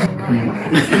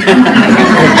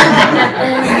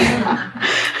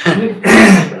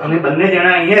 અમે બંને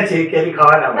જણા અહીંયા છે, કેરી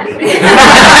ખાવાના મળે.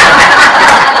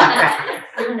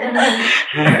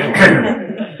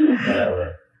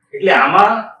 એટલે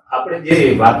આમાં આપણે જે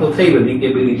વાતો થઈ બધી કે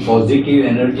બધી પોઝિટિવ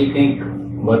એનર્જી કંઈક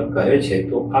વર્ક કરે છે,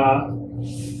 તો આ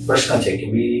પ્રશ્ન છે કે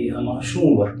ભાઈ આમાં શું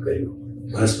વર્ક કર્યું?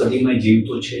 વનસ્પતિમાં જીવ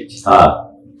તો છે જ. હા,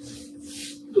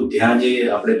 તો ત્યાં જે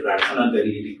આપણે પ્રાર્થના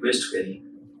કરી, રિક્વેસ્ટ કરી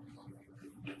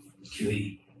કે ભાઈ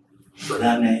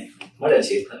બધાને મળે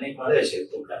છે, તને મળે છે,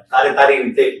 તો તારે તારી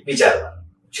રીતે વિચારવાનું.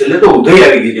 છેલ્લે તો ઉદય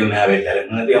આવી ગઈ અમે આવે ત્યારે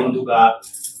મને તો એમ હતું કે આ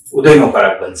ઉદયનો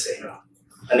ખોરાક બનશે.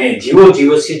 અને જીવો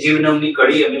જીવસ્ય જીવનમની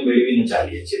કડી અમે મેળવીને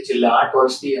ચાલીએ છીએ. છેલ્લા 8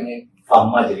 વર્ષથી અમે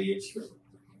ફાર્મમાં જ રહીએ છીએ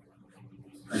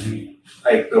અને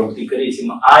આ એક પ્રવૃત્તિ કરી છે.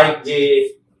 આ એક જે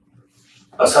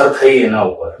અસર થઈ એના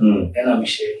ઉપર, એના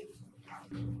વિશે.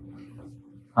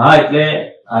 હા, એટલે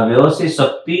આ વ્યવસ્થિત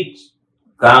શક્તિ જ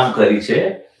કામ કરી છે,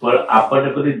 પણ આપણને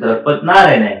બધી ધરપત ના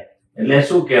રહે ને એટલે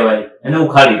શું કહેવાય, એને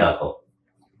ઉખાડી નાખો.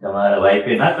 તમારા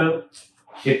વાઈફે ના કહ્યું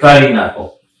કે કાઢી નાખો,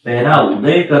 તો એના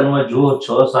ઉદય કર્મ જો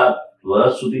 6-7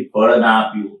 વર્ષ સુધી ફળ ના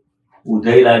આપ્યું,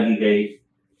 ઉદય લાગી ગઈ,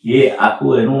 એ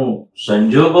આખું એનું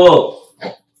સંજોગો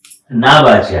ના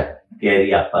બાજ્યા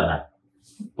કેરી આપવાના,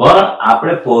 પણ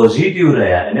આપણે પોઝિટિવ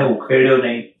રહ્યા, એને ઉખેડ્યો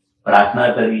નહીં, પ્રાર્થના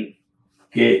કરી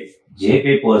કે જે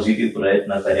કઈ પોઝિટિવ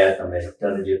પ્રયત્ન કર્યા તમે,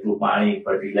 તને જેટલું પાણી,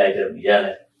 ફર્ટિલાઇઝર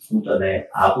બીજાને હું તને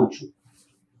આપું છું,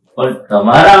 પણ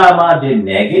તમારામાં જે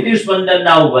નેગેટિવ સ્પંદન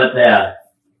ના ઉભા થયા,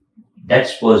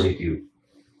 ધેટ્સ પોઝિટિવ.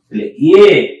 એટલે એ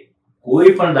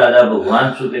કોઈ પણ દાદા ભગવાન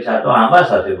શું કે છે, આ તો આંબા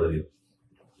સાથે બન્યું.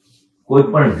 કોઈ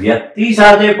પણ વ્યક્તિ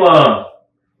સાથે પણ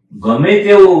ગમે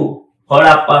તેવું ફળ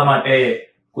આપવા માટે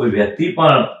કોઈ વ્યક્તિ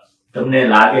પણ તમને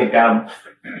લાગે કે આમ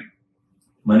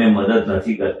મને મદદ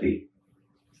નથી કરતી,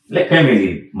 એટલે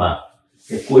ફેમિલીમાં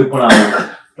કે કોઈ પણ આવું,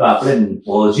 તો આપણે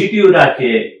પોઝિટિવ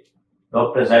રાખીએ.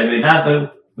 ડોક્ટર સાહેબે ના કહ્યું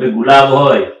ભાઈ ગુલાબ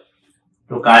હોય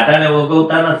તો કાંટાને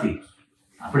વગવતા નથી,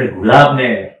 આપણે ગુલાબને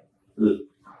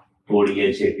તોડીએ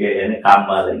છીએ કે એને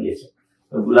કામમાં લઈએ છીએ,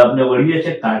 ગુલાબને વળીએ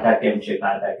છીએ કાંટા કેમ છે,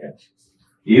 કાંટા કેમ છે.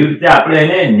 એવી રીતે આપણે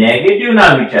એને નેગેટિવ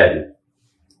ના વિચાર્યું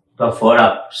તો ફળ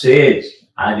આપશે જ,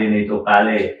 આજે નહીં તો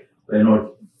કાલે. એનો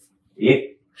એક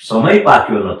સમય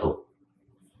પાક્યો નતો,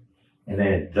 એને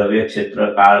દ્રવ્ય ક્ષેત્ર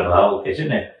કાળ ભાવ કે છે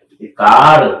ને, એ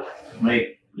કાળ એક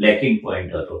લેકિંગ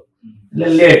પોઈન્ટ હતો, એટલે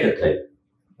લેટ થઈ.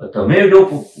 તમે જો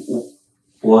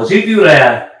પોઝિટિવ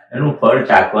રહ્યા, એનું ફળ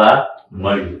ચાખવા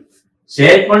મળ્યું.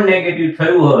 સહેજ પણ નેગેટિવ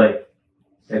થયું હોય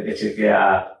તો કે છે કે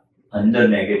આ અંદર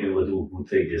નેગેટિવ બધું ઊભું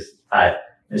થઈ જશે, થાય,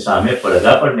 સામે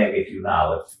પડઘા પણ નેગેટિવ ના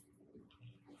આવે.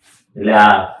 એટલે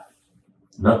આ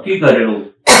નક્કી કરેલું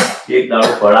એક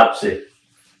દાડો ફળ આપશે,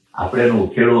 આપણે એનો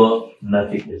ઉકેળવો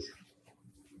નથી કે છે.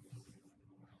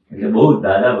 એટલે બહુ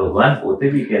દાદા ભગવાન પોતે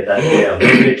બી કહેતા કે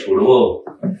અમે જે છોડવો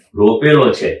રોપેલો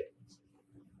છે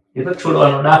એ તો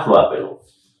છોડવાનો દાખલો આપેલો.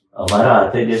 અમારા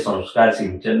હાથે જે સંસ્કાર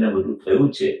સિંચન ને બધું થયું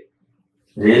છે,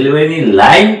 રેલવેની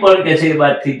લાઈન પણ કે છે એ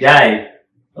બાજુથી જાય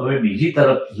અમે બીજી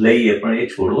તરફ લઈએ, પણ એ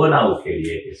છોડવો ના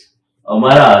ઉકેલીએ કે છે.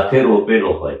 અમારા હાથે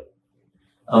રોપેલો હોય,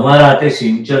 અમારા હાથે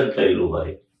સિંચન થયેલું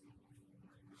હોય,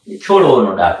 એ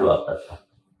છોડવાનો દાખલો આપતા હતા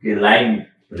કે લાઈન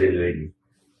રેલવેની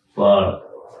પણ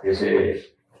કે છે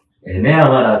એને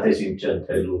અમારા હાથે સિંચન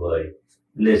થયેલું હોય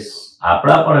એટલે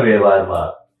આપણા પણ વ્યવહારમાં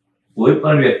કોઈ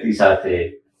પણ વ્યક્તિ સાથે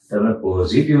તમે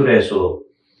પોઝિટિવ રહેશો,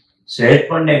 સહેજ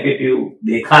પણ નેગેટિવ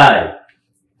દેખાય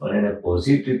પણ એને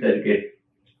પોઝિટિવ તરીકે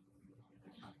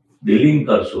ડીલિંગ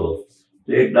કરશો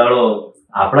તો એક દાડો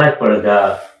આપણા જ પડઘા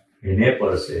એને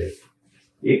પડશે.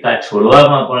 એક આ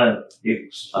છોડવામાં પણ એક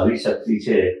આવી શક્તિ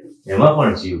છે, એમાં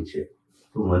પણ જીવ છે.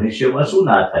 તો મનુષ્યમાં શું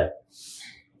ના થાય?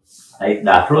 આ એક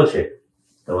દાખલો છે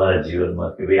તમારા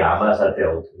જીવનમાં કે ભાઈ આમાં સાથે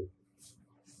આવું થયું.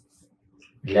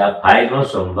 એટલે આ ફાઇલનો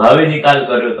સંભાવે નિકાલ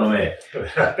કર્યો તમે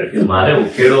કે મારે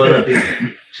ઉકેલવો નથી.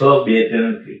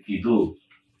 6-2-3 કીધું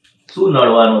શું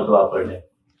નડવાનું હતું આપણને?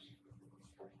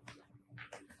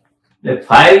 એટલે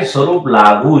ફાઇલ સ્વરૂપ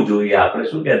લાગવું જોઈએ. આપણે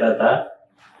શું કહેતા હતા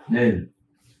ને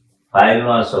ફાઇલનો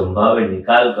આ સંભાવે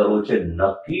નિકાલ કરવો છે,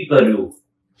 નક્કી કર્યું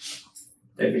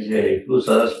કે છે એટલું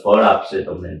સરસ ફળ આપશે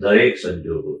તમને દરેક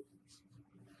સંજોગો.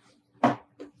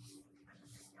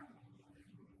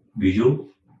 બીજું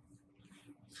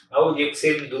આવું જ એક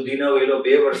સેમ દૂધીનો વેલો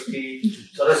 2 વર્ષથી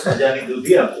સરસ મજાની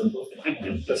દૂધી આપતો હતો,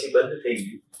 પછી બંધ થઈ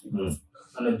ગયું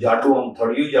અને જાડું આમ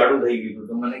થળિયું જાડું થઈ ગયું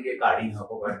તો મને કે કાઢી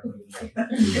નાખો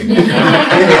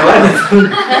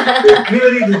એટલી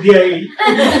બધી દૂધી આવી.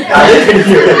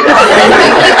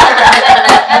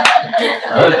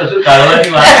 હવે કશું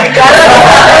કાઢવાની વાત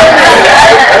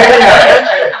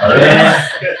હવે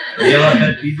એ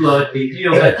વખત કીધું, હવે ત્રીજી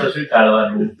વખત કશું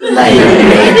કાઢવાનું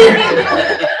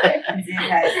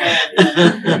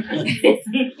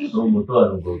બહુ મોટો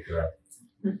અનુભવ થયો.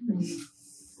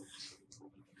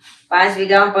 5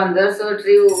 વીઘામાં 1500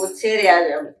 ટ્રી ઉછેર્યા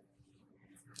છે.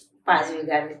 5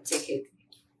 વીઘા નીચે ખેતી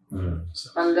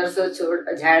 1500 છોડ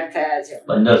ઝાડ થયા છે.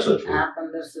 1500 છોડ? હા,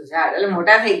 1500 ઝાડ એટલે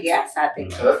મોટા થઈ ગયા. 7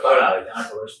 ફળ આવે છે,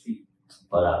 8 વર્ષથી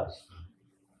ફળ આવે છે.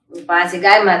 5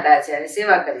 ગાય માતા છે અને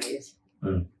સેવા કરીએ છીએ.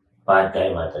 5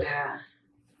 ગાય માતા. હા,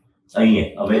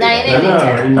 અહીંયા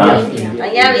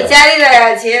વિચારી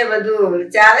રહ્યા છીએ, બધું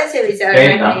ચાલે છે વિચાર.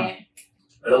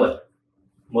 હળવદ,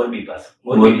 મોરબી પાસે.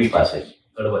 મોરબી પાસે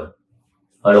હળવદ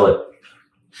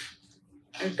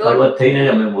હળવદ થઈને જ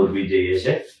અમે મોરબી જઈએ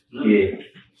છીએ.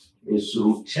 એ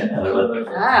રૂટ છે ને હળવદ.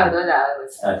 હા, હળવદ આવે છે.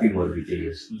 ત્યાંથી મોરબી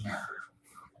જઈએ છીએ.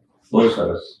 બહુ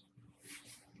સરસ.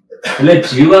 એટલે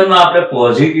જીવનમાં આપણે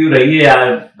પોઝિટિવ રહીએ. આ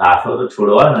દાખલો તો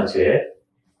છોડવાનો છે,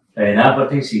 એના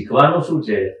પરથી શીખવાનું શું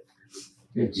છે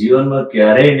કે જીવનમાં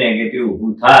ક્યારેય નેગેટિવ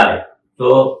ઊભું થાય તો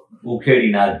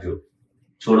ઉખેડી નાખજો.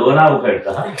 છોડવો ના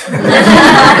ઉખેડતા,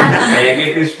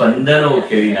 નેગેટિવ સ્પંદનો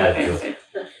ઉખેડી નાખજો.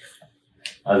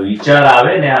 આ વિચાર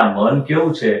આવે ને, આ મન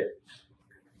કેવું છે,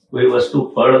 કોઈ વસ્તુ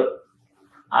ફળ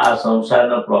આ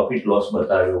સંસારનો પ્રોફિટ લોસ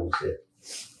બતાવ્યો છે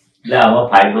એટલે આમાં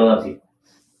ફાયદો નથી,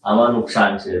 આમાં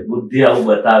નુકસાન છે. બુદ્ધિ આવું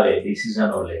બતાવે,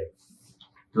 ડિસિઝનો લે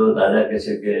તો દાદા કહે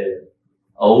છે કે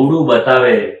અવળું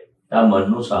બતાવે ત્યાં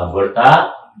મનનું સાંભળતા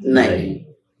નહીં.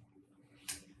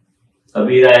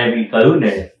 કબીરાએ બી કહ્યું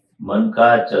ને, મન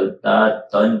કા ચલતા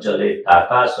તન ચલે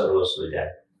તાકા સર્વસ્વ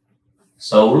જાય.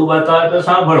 સવળું બતાવે તો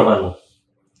સાંભળવાનું,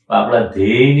 આપણા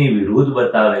ધ્યેયની વિરુદ્ધ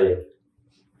બતાવે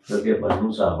તો કે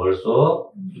મનનું સાંભળશો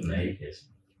નહીં. કે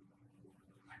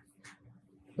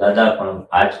દાદા પણ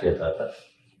આ જ કહેતા હતા.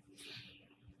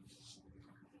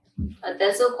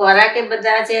 અત્યારે શું ખોરાક એ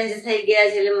બધા ચેન્જ થઈ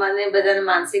ગયા છે એટલે મને બધાની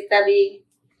માનસિકતા બી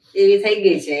એવી થઈ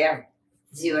ગઈ છે એમ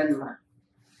જીવનમાં.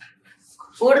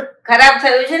 ફૂડ ખરાબ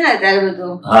થયું છે ને અત્યારે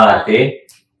બધું. હા, તે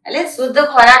એટલે શુદ્ધ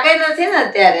ખોરાક નથી ને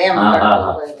અત્યારે એમ.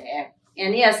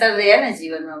 એની અસર રહે ને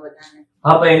જીવનમાં બધાને.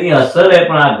 હા, પણ એની અસર હે,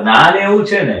 પણ આ જ્ઞાન એવું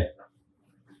છે ને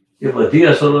કે બધી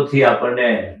અસરોથી આપણને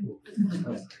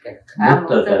મુક્ત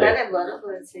કરે.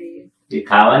 બરોબર છે. એ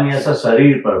ખાવાની અસર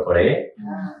શરીર પર પડે,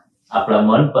 આપણા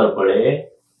મન પર પડે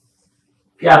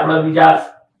કે આપણા બીજા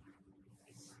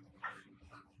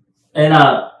એના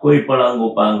કોઈ પણ અંગ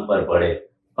ઉપાંગ પર પડે.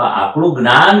 પણ આપણું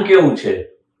જ્ઞાન કેવું છે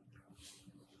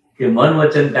કે મન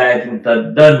વચન કાયાથી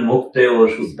તદ્દન મુક્ત એવો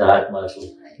શુદ્ધાત્મા છું.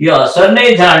 એ અસર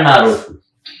નહીં જાણનારો છું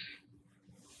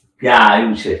કે આ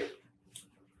આવ્યું છે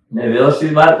ને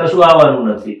વ્યવસ્થિત બહાર કશું આવવાનું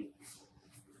નથી.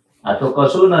 આ તો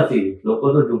કશું નથી. લોકો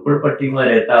તો ઝૂંપડપટ્ટીમાં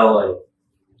રહેતા હોય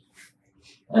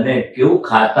અને કેવું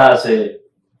ખાતા હશે,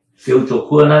 કેવું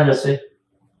ચોખ્ખું અનાજ હશે.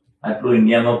 આટલું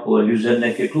ઇન્ડિયામાં પોલ્યુશન ને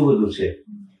કેટલું બધું છે.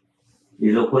 એ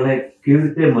લોકોને કેવી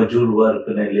રીતે મજૂર વર્ક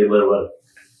ને લેબર વર્ક,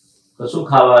 કશું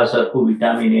ખાવા સરખું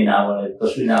વિટામિન એ ના મળે,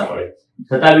 કશું ના મળે,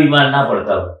 છતાં બીમાર ના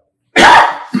પડતા હોય.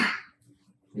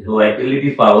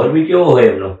 વાઇટેલિટી પાવર બી કેવો હોય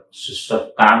એમનો,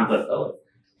 કામ કરતા હોય.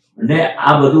 અને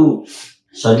આ બધું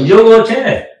સંજોગો છે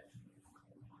ને,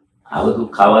 આ બધું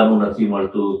ખાવાનું નથી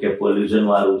મળતું કે પોલ્યુશન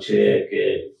વાળું છે કે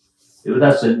એ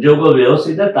બધા સંજોગો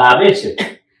વ્યવસ્થિત તાબે છે.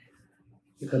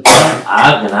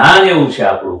 આ જ્ઞાન એવું છે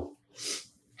આપણું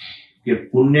કે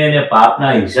પુણ્ય અને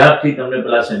પાપના હિસાબથી તમને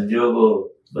પેલા સંજોગો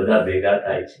બધા ભેગા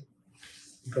થાય છે.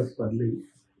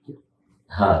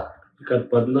 હા,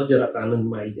 પદનો જરાક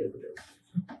આનંદમાં આવી જાય.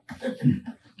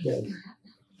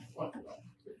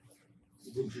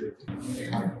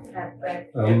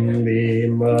 અંબે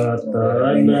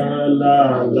માતાના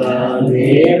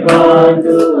લાલાને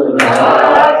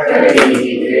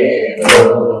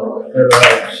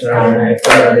રક્ષણ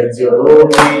કરજો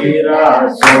મેરા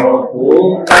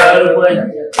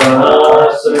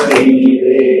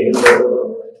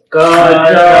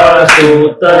કાજા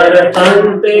સૂતર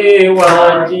તંતે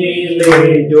વાંચી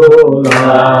લેજો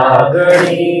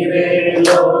લાગણી રે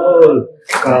લોલ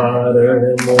કારણ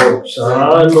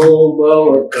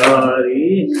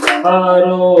મોક્ષાનુભવકારી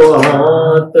હારો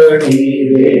હાથડી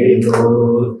રે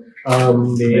લોલ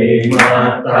અંબે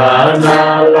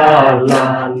માતાના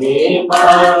લાલાની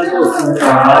બાજુ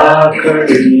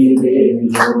રાખડી રે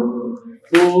લોલ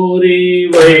પૂરી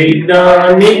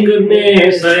વૈજ્ઞાનિક ને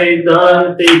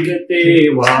સૈદ્ધાંતિક તે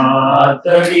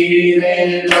વાતડી રે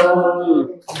લોલ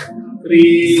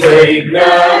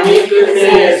વૈજ્ઞાનિક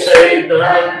ને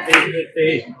સૈદ્ધાંતિક તે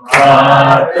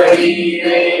વાતડી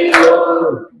રે લોલ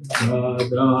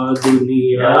દાદા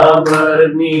દુનિયા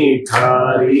ભરની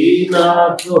ઠારી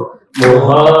નાખો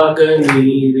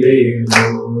મોહાગની રે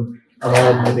લોલ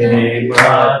અંબે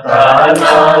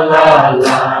માતાના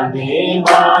લાલાની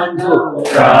બાજુ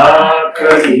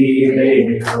રાખડી રે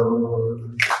લોલ.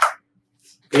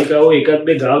 એક આવો એકાદ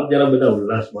બે ગાવ જરા બધા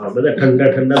ઉલ્લાસમાં, બધા ઠંડા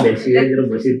ઠંડા બેસી જરા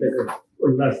બસી તક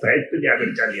ઉલ્લાસ થાય તો જ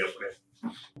આગળ ચાલીએ આપણે.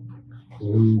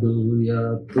 ઊંધું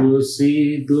યા તો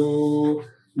સીધું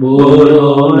બોલો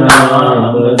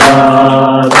નામ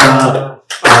દાદા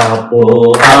આપો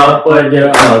આપ જ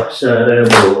અક્ષર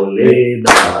બોલે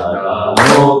દાદા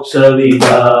મોક્ષ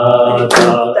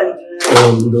વિધાતા.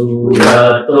 ઊંધું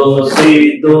યા તો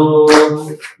સીધું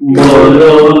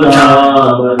બોલો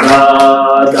નામ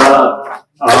દાદા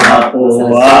આપો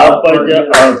આપ જ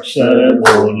અક્ષર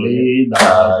બોલે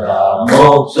દાદા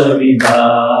મોક્ષ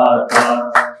વિધાતા.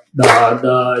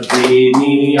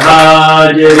 દાદાજીની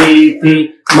હાજરીથી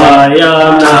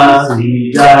માયા નાસી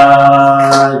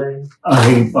જાય,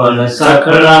 અહીં પણ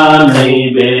સખડા નહીં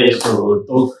બેસો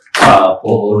તો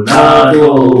પાપો ના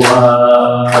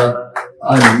ધોવાય.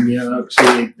 અન્ય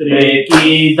ક્ષેત્રે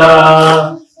કીધા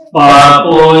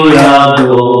પાપો યા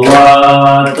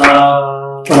ધોવાતા,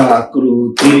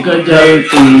 પ્રાકૃતિક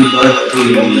જલતી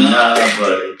બત્તીના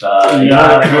ભડકા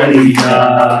યા ઠરી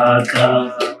જાતા.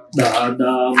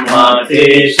 દાદા માટે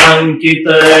શંકિત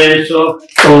રહેશો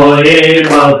તો એ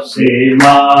બક્ષે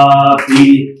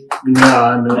માફી,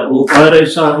 જ્ઞાન ઉપર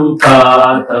શંકા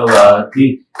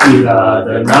થવાથી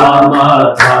ઇરાદના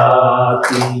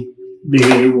માથાથી.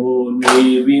 દેવોને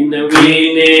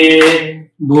વિનવીને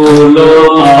ભૂલો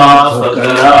માફ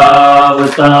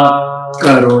કરાવતા,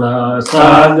 કરુણા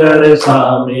સાગર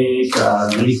સામે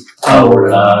ચાલી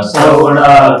અવળા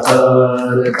સવળા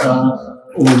કરતા.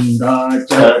 ઊંડા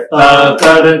ચર્ચા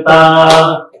કરતા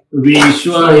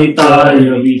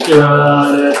વિશ્વહિતાય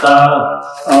વિચારતા,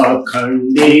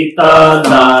 અખંડિતા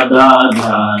દાદા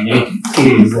ધ્યાને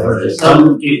કેવળ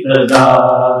સંકિત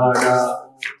ગાડા.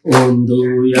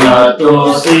 ઊંધું યા તો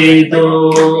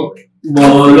સીધું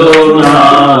બોલો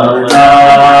નામ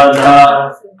દાદા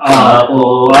આપો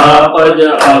આપ જ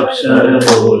અક્ષર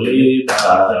બોલે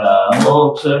દાદા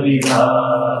મોક્ષ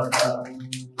વિધાતા.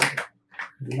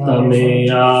 તમે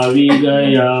આવી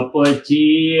ગયા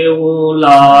પછી એવું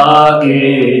લાગે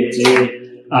છે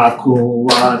આખું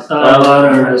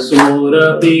વાતાવરણ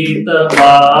સુરભિત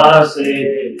પાસે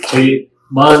છે.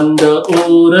 બંધ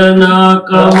ઉરના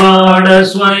કમાડ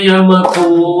સ્વયં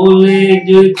ખુલે જ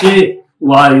છે,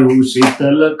 વાયુ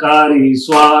શીતલકારી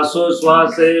શ્વાસો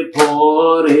શ્વાસે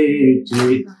ફોરે છે.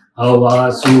 હવા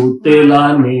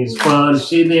સુતેલાને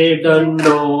સ્પર્શીને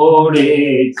દંડોળે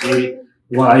છે.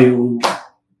 વાયુ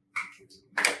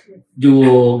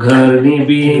જુઓ ઘરની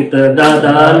ભીત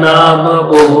દાદા નામ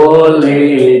બોલે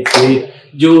છે.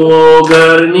 જુઓ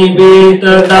ઘરની ભીત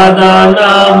દાદા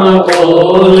નામ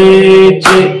બોલે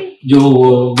છે. જુઓ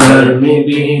ઘરની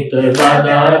ભીત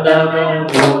દાદા નામ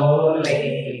બોલે છે.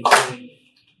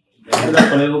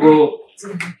 પ્રયોગો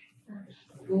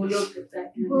ભૂલો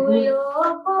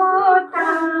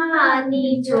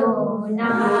પોતાની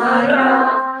જોનારા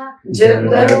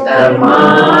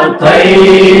જગતમાં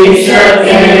થઈ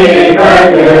શકે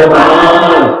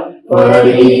ભગવાન,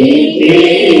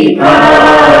 ફરીથી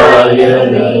થાય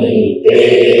નહીં તે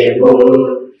ભૂલ.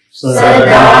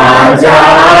 સદા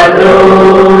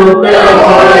જાગૃત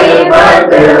હોય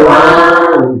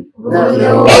ભગવાન,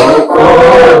 ભૂલો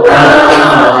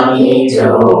પોતાની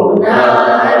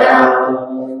જોનારા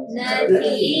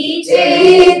નથી જે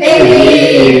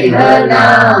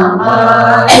દેહના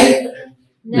માલિક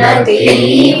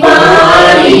નથી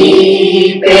મારી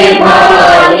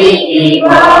પ્રેમાલિકી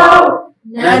ભાવ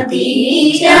નથી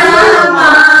જ્યાં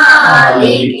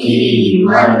માલિકી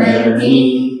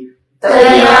મનની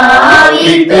તયા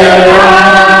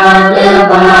વિતરાગ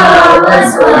ભાવ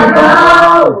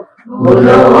સ્વભાવ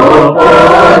ભૂલો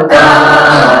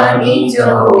પોતાની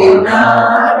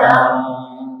જોનારા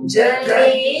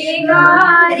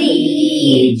જગેગારી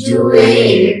જુએ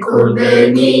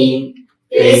ખુદની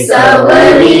એ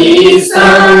સવરી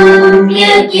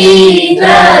સૌમ્ય કી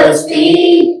દ્રષ્ટિ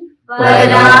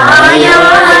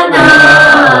પરાયાના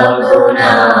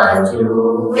ગુના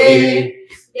જુએ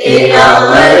એ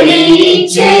અવરી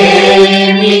છે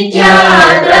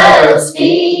મિથ્યા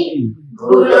દ્રષ્ટિ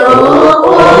ભૂલો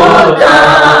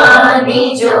પોતાની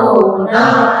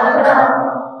જોનારા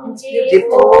જે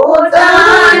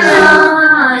પોતાના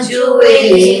જુએ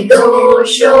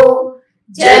દોષો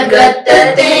જગત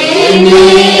તેને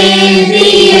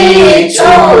દિયે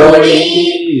છોડી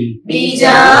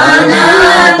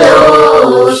બીજાના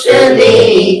દોષ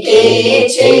દેખે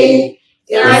છે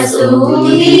ત્યાં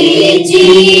સુધી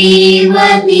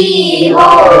જીવતી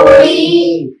હોળી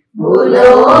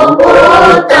ભૂલો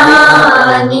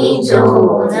પોતાની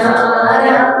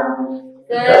જોનારા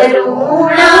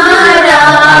કરુણા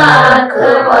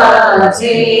રાખવા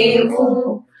જેવું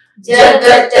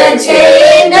જગત છે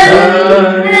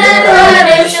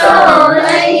નરશો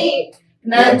નહીં ન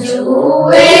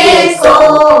જુએ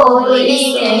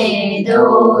કોઈને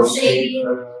દોષી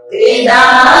તે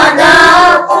દાદા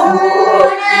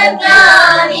પૂર્ણ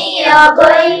જ્ઞાની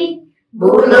અભય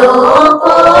ભૂલો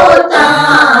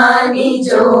પોતાની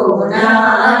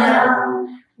જોનારા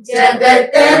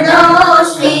જગતનો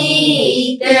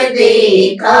શીત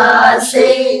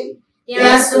દેખાશે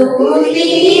ત્યાં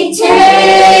સુધી છે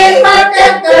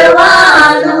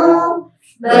ભટકવાનું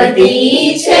બધી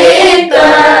છે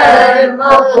કર્મ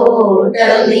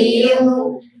પોટલીયું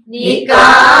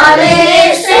નિકાલે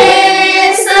છે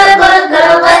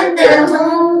ભગવંત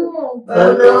હું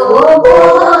ભલો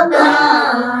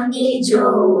પોતાની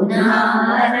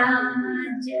જોનારા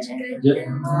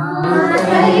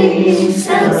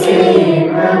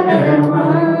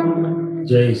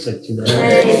જય સચ્ચિદાનંદ.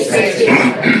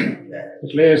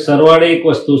 એટલે સરવાળે એક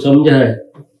વસ્તુ સમજાય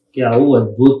કે આવું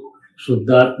અદ્ભુત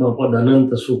શુદ્ધાત્મા પદ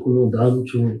અનંત સુખનું ધામ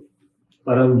છું,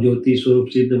 પરમ જ્યોતિ સ્વરૂપ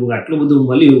સિદ્ધ, આટલું બધું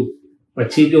મળ્યું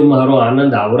પછી જો મારો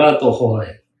આનંદ આવરાતો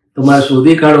હોય તો મારે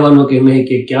શોધી કાઢવાનું કે નહીં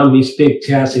કે ક્યાં મિસ્ટેક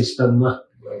છે આ સિસ્ટમમાં.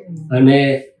 અને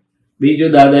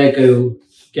બીજું દાદાએ કહ્યું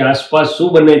કે આસપાસ શું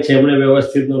બને છે એમણે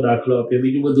વ્યવસ્થિતનો દાખલો આપ્યો,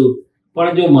 બીજું બધું,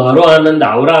 પણ જો મારો આનંદ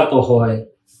આવરાતો હોય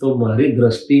તો મારી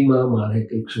દ્રષ્ટિમાં મારે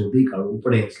કંઈક શોધી કાઢવું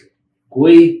પડે.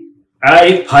 કોઈ આ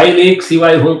એક ફાઇલ એક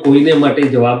સિવાય હું કોઈને માટે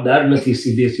જવાબદાર નથી,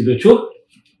 સીધે સીધો છું.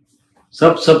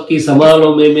 સબકી સંભાળો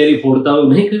મેં મેરી ફોડતા હું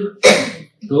નહીં કહ્યું,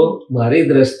 તો મારી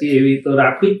દ્રષ્ટિ એવી તો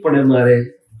રાખવી જ પડે મારે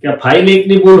કે આ ફાઇલ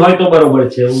એકની ભૂલ હોય તો બરોબર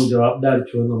છે, હું જવાબદાર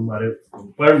છું મારે,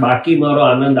 પણ બાકી મારો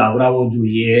આનંદ આવરાવવો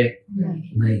જોઈએ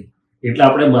નહીં. એટલે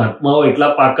આપણે મહાત્માઓ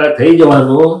એટલા પાકા થઈ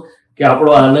જવાનું કે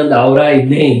આપણો આનંદ આવરાય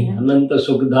નહીં. અનંત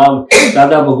સુખધામ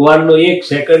દાદા ભગવાનનો એક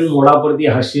સેકન્ડ મોઢા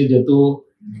પરથી હાસ્ય જતું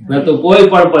ન તો કોઈ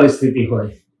પણ પરિસ્થિતિ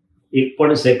હોય, એક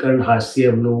પણ સેકન્ડ હાસ્ય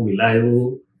એમનું વિલાયું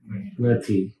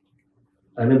નથી.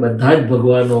 અને બધા જ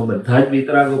ભગવાનો, બધા જ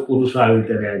વિતરાગો પુરુષો આવી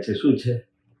રીતે રહ્યા છે. શું છે,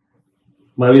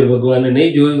 મહાવીર ભગવાને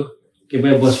નહીં જોયું કે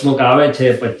ભાઈ ભસ્મક આવે છે,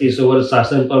 2500 વર્ષ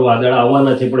શાસન પર વાદળ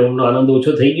આવવાના છે, પણ એમનો આનંદ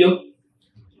ઓછો થઈ ગયો.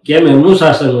 કેમ? એમનું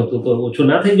શાસન હતું તો ઓછું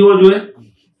ના થઈ જવું જોઈએ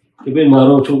કે ભાઈ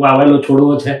મારો છું આવેલો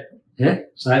છોડવો છે, હે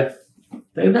સાહેબ?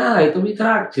 ના, એ તો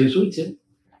વિતરાગ છે. શું છે?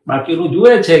 બાકીનું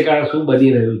જુએ છે કે આ શું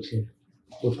બની રહ્યું છે.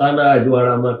 પોતાના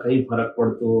અજવાળામાં કઈ ફરક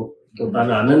પડતો,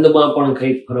 પોતાના આનંદમાં પણ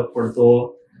કઈ ફરક પડતો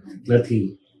નથી.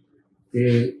 તે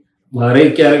મારે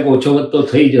ક્યારેક ઓછો વધતો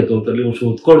થઈ જતો હતો એટલે હું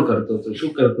શોધખોળ કરતો હતો.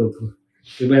 શું કરતો હતો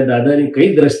કે ભાઈ દાદાની કઈ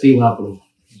દ્રષ્ટિ વાપરું,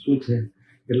 શું છે.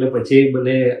 એટલે પછી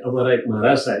મને અમારા એક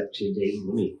મહારાજ સાહેબ છે જૈન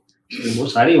મુનિ, બહુ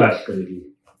સારી વાત કરેલી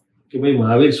કે ભાઈ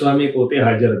મહાવીર સ્વામી પોતે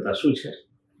હાજર હતા. શું છે,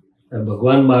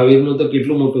 ભગવાન મહાવીરનું તો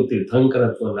કેટલું મોટું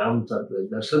તીર્થંકરત્વ, નામ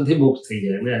દર્શનથી મોક્ષ થઈ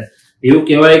જાય ને. એવું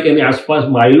કહેવાય કે એની આસપાસ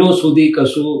માઇલો સુધી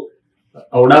કશું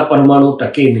અવડા પરમાણુ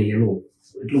ટકે નહીં, એનું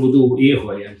એટલું બધું એ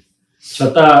હોય. એમ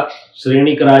છતાં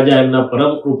શ્રેણીક રાજા એમના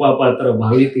પરમ કૃપાપાત્ર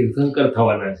ભાવિ તીર્થંકર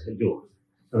થવાના છે. જો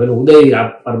હવે ઉદય આ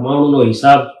પરમાણુનો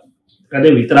હિસાબ અને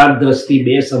વિતરાગ દ્રષ્ટિ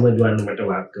બે સમજવા માટે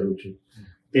વાત કરું છું.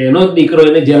 તેનો જ દીકરો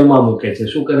એને જેલમાં મૂકે છે.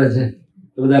 શું કરે છે?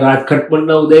 બધા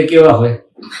રાજખટપણના ઉદય કેવા હોય?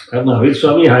 મહાવીર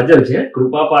સ્વામી હાજર છે,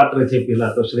 કૃપાપાત્ર છે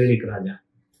પેલા તો શ્રેણીક રાજા,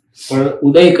 પણ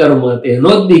ઉદય કર્મ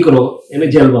એનો જ દીકરો એને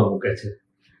જેલમાં મૂકે છે.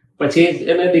 પછી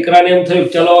એને દીકરાને એમ થયું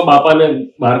ચલો બાપાને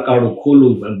બહાર કાઢું,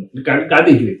 ખોલું, કારણ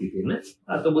ગાદી જોઈતી હતી ને,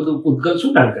 આ તો બધું પૂતગલ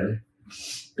શું ના કરે.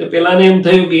 તો પેલાને એમ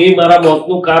થયું કે એ મારા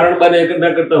મોતનું કારણ બને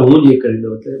ના કરતા હું જ એ કરી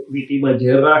દઉં. એટલે વીટીમાં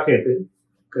ઝેર રાખે તે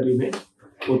કરીને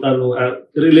પોતાનું આ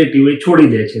રિલેટિવ છોડી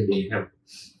દે છે દેહ. એમ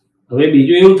હવે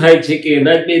બીજું એવું થાય છે કે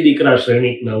એના જ 2 દીકરા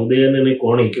શ્રેણિકના ઉદયન અને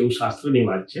કોણિક, એવું શાસ્ત્રની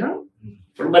વાત છે,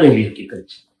 પણ બનેલી હકીકત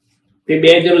છે. તે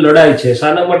 2 જણ લડાય છે.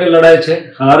 શાના માટે લડાય છે?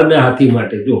 હાર ને હાથી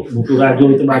માટે. જો મોટું રાજુ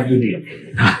તો બાજુ દે,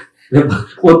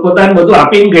 પોતપોતાને બધું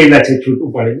આપીને ગયેલા છે છૂટું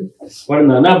પાડીને, પણ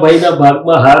નાના ભાઈના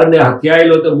ભાગમાં હાર ને હાથી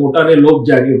આવેલો તો મોટાને લોભ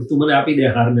જાગ્યો, તું મને આપી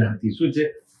દે હાર ને હાથી. શું છે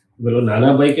બોલો?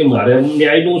 નાના ભાઈ કે મારે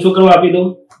ન્યાયનું શું કરવા આપી દઉં?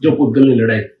 જો પૂતગલની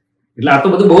લડાઈ. એટલે આ તો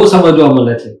બધું બહુ સમજવા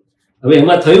મળે છે. હવે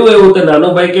એમાં થયું એવું તો નાનો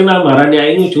ભાઈ કે ના, મારા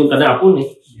ન્યાયનું છું, તને આપું નહીં.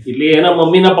 એટલે એના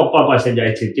મમ્મીના પપ્પા પાસે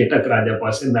જાય છે, ચેટક રાજા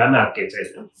પાસે, નાના કે છે.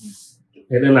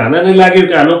 એટલે નાનાને લાગ્યું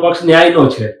કે આનો પક્ષ ન્યાયનો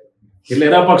છે, એટલે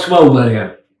એના પક્ષમાં ઉભા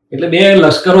રહ્યા. એટલે 2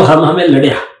 લશ્કરો સામે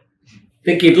લડ્યા.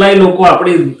 તે કેટલાય લોકો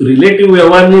આપણી રિલેટિવ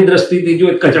વ્યવહારની દ્રષ્ટિથી જો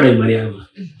કચડાઈ મર્યા.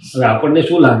 હવે આપણને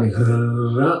શું લાગે,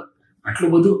 આટલું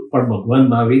બધું, પણ ભગવાન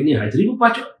મહાવીરની હાજરીમાં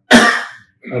પાછો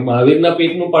મહાવીરના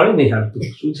પેટનું પાણી નહીં હાલતું.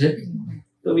 શું છે?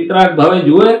 તો વિતરાગ ભાવે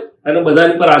જુએ અને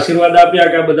બધાની પર આશીર્વાદ આપ્યા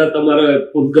કે આ બધા તમારે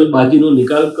પૂતગલ બાજીનો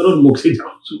નિકાલ કરો ને મોક્ષી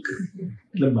જાઓ. શું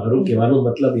એટલે મારું કહેવાનો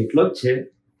મતલબ એટલો જ છે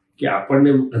કે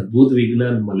આપણને અદ્ભુત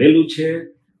વિજ્ઞાન મળેલું છે.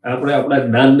 આપણે આપણા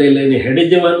જ્ઞાનને લઈને હેડે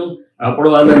જવાનું, આપણો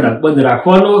આનંદ અકબંધ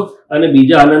રાખવાનો અને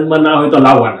બીજા આનંદમાં ના હોય તો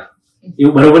લાવવાના.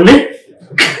 એવું બરોબર ને?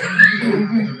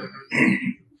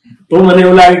 તો મને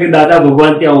એવું લાગે કે દાદા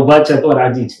ભગવાન ત્યાં ઉભા છે તો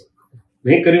રાજી છે.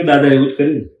 નહીં કર્યું દાદા? એવું જ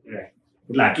કર્યું.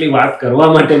 એટલે આટલી વાત કરવા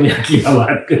માટે મેં આટલી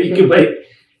વાત કરી કે ભાઈ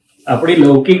આપણી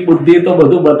લૌકિક બુદ્ધિ તો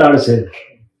બધું બતાડશે.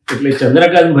 એટલે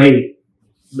ચંદ્રકાંતભાઈ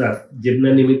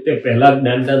જેમના નિમિત્તે પહેલા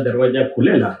જ્ઞાનના દરવાજા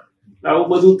ખુલેલા, આવું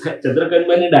બધું થાય.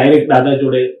 ચંદ્રકાંતભાઈને ડાયરેક્ટ દાદા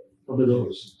જોડે બધો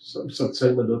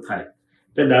સત્સંગ બધો થાય.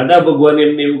 એટલે દાદા ભગવાને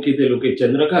એમને એવું કીધેલું કે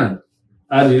ચંદ્રકાંત,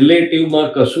 આ રિલેટિવમાં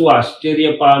કશું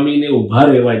આશ્ચર્ય પામીને ઉભા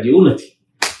રહેવા જેવું નથી.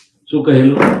 શું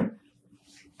કહેલું?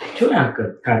 શું આ કર,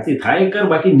 ખાતી થાય કર,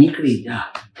 બાકી નીકળી જા,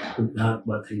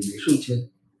 શુદ્ધાત્મા થઈ જાય. શું છે?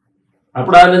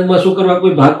 આપણા આનંદમાં શું કરવા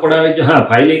કોઈ ભાગ પડાવે છે? હા,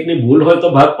 ફાઇલ એકની ભૂલ હોય તો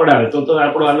ભાગ પડાવે તો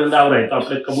આપણો આનંદ આવરાય, તો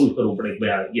આપણે કબૂલ કરવું પડે કે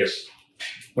ભાઈ યસ.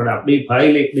 પણ આપણી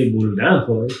ફાઇલ એકની ભૂલ ના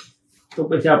હોય તો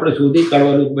પછી આપણે શોધી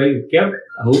કાઢવાનું કે ભાઈ કેમ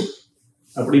આવું,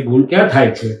 આપણી ભૂલ ક્યાં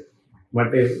થાય છે.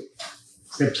 માટે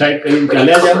વેબસાઇટ કરીને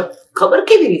ચાલ્યા જાવ. ખબર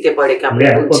કેવી રીતે પડે કે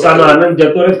આપણે પોતાનો આનંદ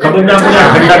જતો રહે? ખબર ના પડે.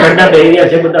 ઠંડા ઠંડા બેહી રહ્યા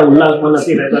છે, બધા ઉલ્લાસમાં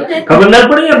નથી રહેતા. ખબર ના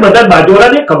પડે. બધા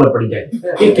બાજુવાળાને ખબર પડી જાય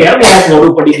કે કેમ યાર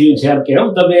મોડું પડી ગયું છે, યાર કેમ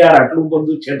તમે યાર આટલું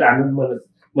બધું છે તો આનંદમાં નથી.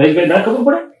 મહેશભાઈ ના ખબર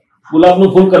પડે? ગુલાબનું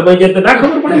ફૂલ કરવાઈ જાય તો ના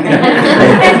ખબર પડે?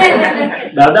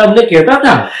 દાદા અમને કહેતા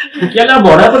હતા કે આ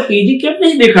મોઢા પર તેજી કેમ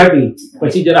નહીં દેખાતી?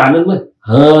 પછી જરા આનંદમાં,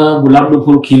 હા ગુલાબનું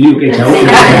ફૂલ ખીલ્યું કે છે.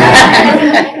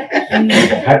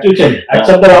 સાચું છે, આ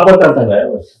શબ્દ વાપરતા હતા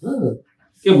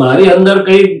કે મારી અંદર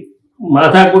કઈ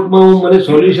માથાકૂટમાં મને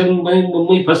સોલ્યુશન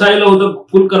ફસાયેલો હોય તો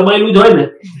ફૂલ કરમાયેલું જ હોય ને,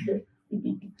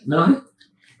 ના હોય?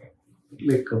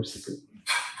 એટલે કમસે કમ.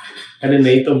 અને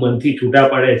નહીં તો મનથી છૂટા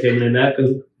પાડે છે એમને ના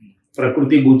કહ્યું.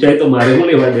 પ્રકૃતિ ગુંચાય તો મારે શું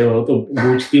લેવા દેવા? તો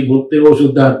ગુંચથી મુક્ત એવો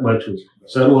શુદ્ધ આત્મા છું,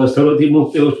 સર્વ અસ્થળોથી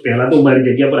મુક્ત એવો. પહેલા તો મારી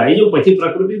જગ્યા પર આવી જાઉં, પછી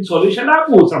પ્રકૃતિનું સોલ્યુશન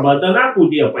આપવું, સમાધાન આપવું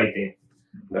જે અપાય તે.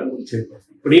 બરાબર છે.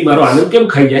 પણ એ મારો આનંદ કેમ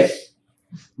ખાઈ જાય?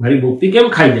 મારી મુક્તિ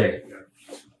કેમ ખાઈ જાય?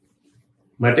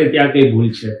 માટે ત્યાં કઈ ભૂલ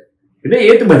છે. એટલે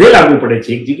એ તો બધે લાગુ પડે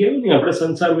છે. એક જગ્યાએ નહીં, આપણે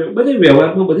સંસાર બધે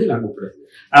વ્યવહારમાં બધે લાગુ પડે.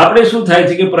 આપણે શું થાય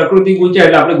છે કે પ્રકૃતિ ગુંચાય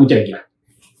એટલે આપણે ગુંચાઈ ગયા,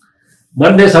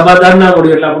 મનને સમાધાન ના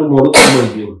મળ્યું એટલે આપણું મોડું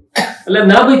મળી ગયું. એટલે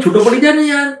ના ભાઈ છૂટો પડી જાય ને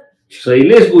યાર.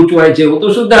 શૈલેષ ગૂંચવાય છે, હું તો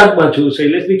શુદ્ધ આત્મા છું.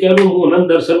 શૈલેષની કહેવાનું હું અનંત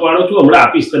દર્શન વાળો છું, હમણાં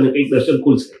આપીશ તને કંઈક દર્શન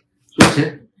ખુલશે. શું છે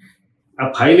આ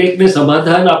ફાઇલ એકને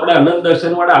સમાધાન? આપણે અનંત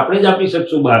દર્શન વાળા આપણે જ આપી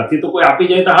શકશું. બહારથી તો કોઈ આપી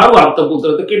જાય તો સારું. આપતા પુત્ર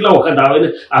તો કેટલા વખત આવે ને,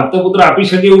 આપતા પુત્ર આપી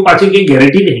શકે એવું પાછી કઈ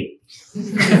ગેરંટી નહીં.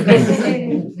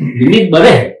 નિમિત્ત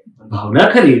બને, ભાવના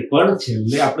ખરી, પણ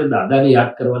છેલ્લે આપણે દાદાને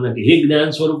યાદ કરવાના કે હે જ્ઞાન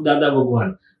સ્વરૂપ દાદા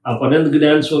ભગવાન, આપ અનંત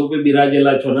જ્ઞાન સ્વરૂપે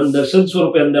બિરાજેલા છો, અનંત દર્શન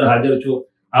સ્વરૂપે અંદર હાજર છો.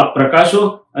 આપ પ્રકાશો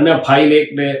અને ફાઇલ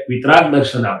એકને વિતરાગ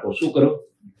દર્શન આપો. શું કરો?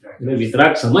 એને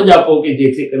વિતરાગ સમજ આપો કે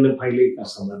જેથી કરીને ફાઇલ એકના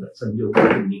સમાધાન સંજોગ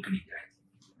નીકળી જાય.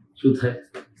 શું થાય?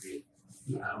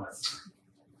 આ વાત છે.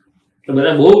 તો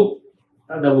બધા બહુ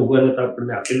દાદા ભગવાને તો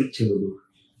આપણને આપેલું જ છે બધું.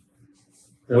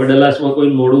 હવે ડલાસમાં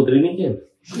કોઈ મોડું ઉતરી નહીં છે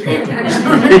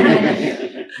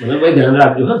મને ભાઈ ધ્યાન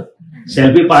રાખજો. હા,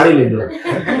 સેલ્ફી પાડી લેજો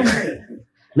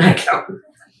ના.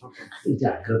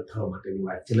 જાગૃત થવા માટેની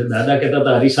વાત છે. એટલે દાદા કહેતા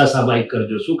હતા અરીસા સામાયિક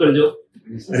કરજો. શું કરજો?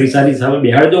 અરીસાની સામે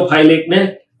બેહાડજો ફાઇલ એકને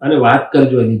અને વાત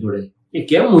કરજો એની જોડે કે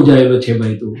કેમ મૂંઝાયેલો છે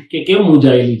ભાઈ તું, કે કેમ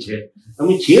મૂંઝાયેલી છે?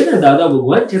 અમે છીએ ને, દાદા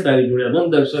ભગવાન છે તારી જોડે. અનંત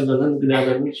દર્શન, અનંત જ્ઞાન,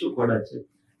 અનંત સુખ વાળા છે.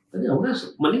 અને હમણાં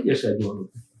મળી જશે જોવાનું.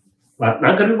 વાત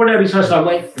ના કરવી પડે. અરીસા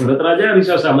સામાયિક ભરત રાજા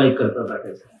અરીસા સામાયિક કરતા હતા કે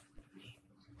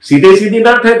સીધી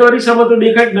ના થાય તો અરીસામાં તો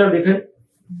દેખાય જ ના દેખાય.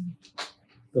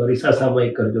 તો અરીસા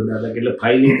સામાયિક કરજો દાદા, એટલે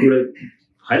ફાઇલની જોડે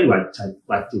સારી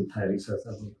વાતચીત થાય અરીસા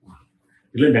સામાયિકમાં.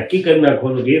 એટલે નક્કી કરી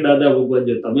નાખવાનું કે દાદા ભગવાન,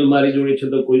 જો તમે મારી જોડે છો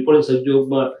તો કોઈ પણ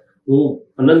સંજોગમાં હું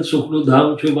અનંત સુખનું ધામ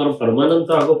છું, મારો પરમાનંદ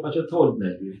તો આગો પાછો થવો જ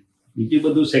ના જોઈએ. બીજી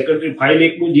બધું સેક્રેટરી ફાઇલ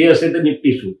એકનું જે હશે તે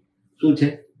નિપટીશું. શું છે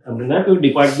આપણે ના કહ્યું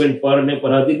ડિપાર્ટમેન્ટ પર અને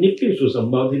પરાધી નીકળીશું,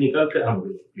 સંભાવથી નિકાલ કે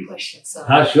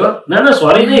હા શ્યોર. ના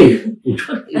સોરી નહીં,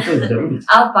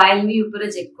 આ ફાઇલની ઉપર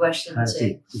જ એક ક્વેશ્ચન છે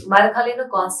મારે, ખાલી એનો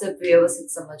કોન્સેપ્ટ વ્યવસ્થિત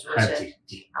સમજવો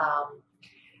છે.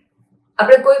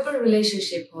 આપણે કોઈ પણ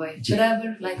રિલેશનશિપ હોય બરાબર,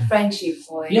 લાઈક ફ્રેન્ડશિપ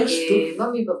હોય કે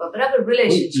મમ્મી પપ્પા બરાબર,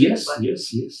 રિલેશનશિપ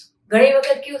ઘણી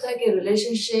વખત કેવું થાય કે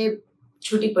રિલેશનશિપ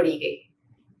છૂટી પડી ગઈ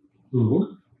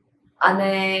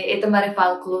અને એ તમારે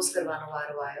ફાઇલ ક્લોઝ કરવાનો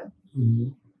વારો આવ્યો,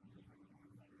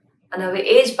 અને હવે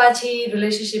એ જ પાછી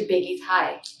રિલેશનશિપ ભેગી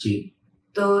થાય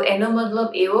તો એનો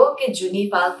મતલબ એવો કે જૂની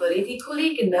ફાઇલ ફરીથી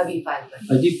ખોલી કે નવી ફાઇલ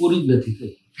બની? હજી પૂરી જ નથી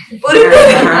થઈ.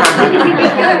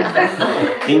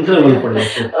 ઇન્ટરવલ પડે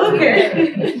છે.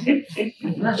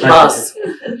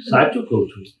 સાચું કહું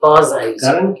છું,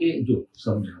 કારણ કે જો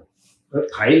સમજાવો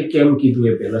ફાઇલ કેમ કીધું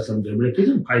એ પહેલા સમજાવ. મેં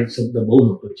કીધું ફાઇલ શબ્દ બહુ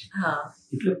મોટો છે,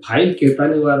 એટલે ફાઇલ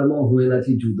કહેતાની વારમાં હું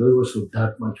એનાથી જુદો એવો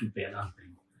શુદ્ધાત્મા છું પહેલા.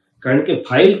 કારણ કે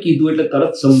ફાઇલ કીધું એટલે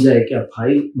તરત સમજાય કે આ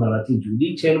ફાઇલ મારાથી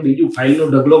જુદી છે. અને બીજું ફાઇલનો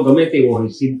ઢગલો ગમે તેવો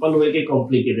હોય, સિમ્પલ હોય કે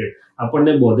કોમ્પ્લિકેટેડ,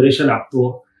 આપણને બોધરેશન આપતો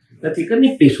નથી કે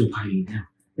નીકળીશું ફાઇલને.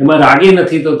 એમાં રાગે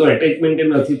નથી થતો, એટેચમેન્ટ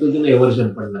નથી થતું, એવર્ઝન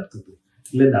પણ નથી થતું.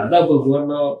 એટલે દાદા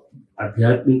ભગવાનનો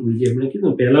આધ્યાત્મિક વિજય એમણે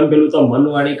કીધું પહેલું તો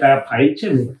મનવાણી કયા ફાઇલ છે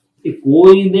ને એ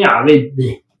કોઈને આવે જ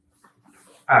નહીં.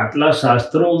 આટલા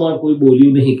શાસ્ત્રોમાં કોઈ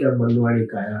બોલ્યું નહીં કે મનવાણી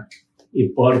કયા એ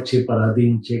પર છે,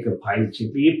 પરાધીન છે કે ફાઇલ છે.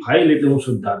 એ ફાઇલ એટલે હું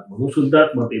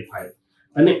શુદ્ધાત્મા તે ફાઇલ.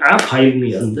 અને આ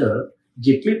ફાઇલની અંદર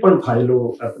જેટલી પણ ફાઇલો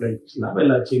આપણે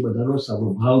લાવેલા છે એ બધાનો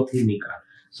સંભાવથી નિકાલ.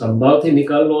 સંભાવથી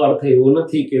નિકાલનો અર્થ એવો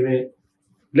નથી કે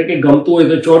એટલે કે ગમતું હોય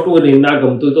તો ચોટવું નહીં, ના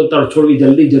ગમતું હોય તો તરછોડવી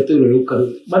જલ્દી જતું રહ્યું એવું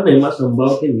કરવું. બંનેમાં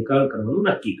સંભાવથી નિકાલ કરવાનું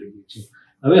નક્કી કર્યું છે.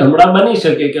 હવે હમણાં બની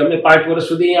શકે કે અમે 5 વર્ષ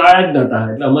સુધી આવ્યા જ નતા,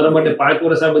 એટલે અમારા માટે 5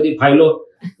 વર્ષ આ બધી ફાઇલો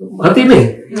હતી નહીં,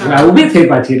 ઉભી થઈ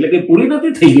પાછી, એટલે કે પૂરી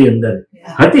નથી થઈ ગઈ, અંદર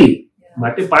હતી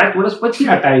માટે 5 વર્ષ પછી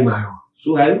આ ટાઈમ આવ્યો.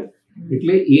 શું આવ્યું?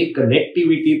 એટલે એ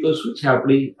કનેક્ટિવિટી તો શું છે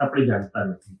આપણે જાણતા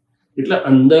નથી. એટલે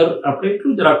અંદર આપણે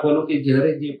એટલું જ રાખવાનું કે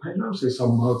જ્યારે જે ફાઇલો આવશે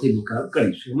સંભાવથી નિકાલ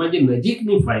કરીશું. એમાં જે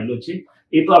નજીકની ફાઇલો છે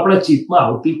એ તો આપણા ચિત્તમાં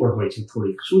આવતી પણ હોય છે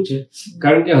થોડીક. શું છે?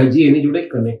 કારણ કે હજી એની જોડે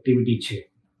કનેક્ટિવિટી છે.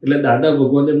 એટલે દાદા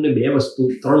ભગવાન એમને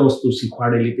 3 વસ્તુ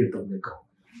શીખવાડેલી તે તમને કહું.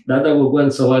 દાદા ભગવાન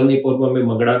સવારની પોરમાં મેં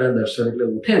મંગળાના દર્શન એટલે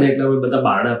ઉઠે ને એટલે અમે બધા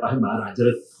બારણા પાસે બહાર હાજર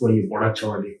હોઈએ, 5:30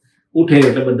 વાગે ઉઠે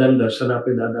એટલે બધાને દર્શન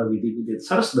આપે દાદા, વિધિ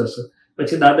સરસ દર્શન.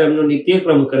 પછી દાદા એમનો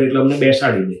નિત્યક્રમ કરે એટલે અમને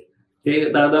બેસાડી દે. તે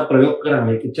દાદા પ્રયોગ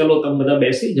કરાવે કે ચલો તમે બધા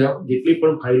બેસી જાઓ, જેટલી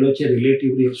પણ ફાઇલો છે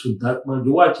રિલેટિવલી શુદ્ધાત્મા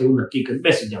જોવા છે એવું નક્કી કરી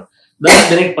બેસી જાઓ. 10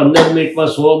 મિનિટ 15 મિનિટમાં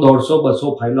 100, 150, 200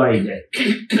 ફાઇલો આવી જાય.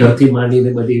 ઘરથી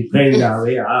માંડીને બધી ફ્રેન્ડ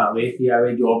આવે, આ આવે, તે આવે,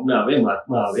 જોબ ના આવે,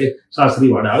 મહાત્મા આવે,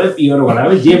 સાસરી વાળા આવે, પિયર વાળા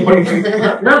આવે, જે પણ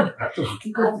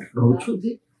રહું છું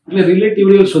એટલે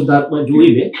રિલેટિવલી શુદ્ધાત્મા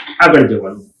જોઈને આગળ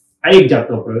જવાનું. આ એક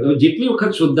જાતનો પ્રયોગ. જેટલી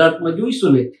વખત શુદ્ધાત્મા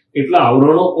જોઈશું ને એટલા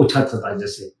આવરણો ઓછા થતા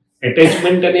જશે.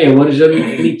 એટેચમેન્ટ અને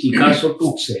એવર્ઝનની ચીકાશો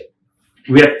તૂટશે,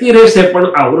 વ્યક્તિ રહેશે પણ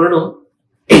આવરણો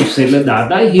તૂટશે. એટલે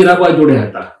દાદા હીરાબા જોડે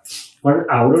હતા પણ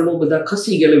આવરણો બધા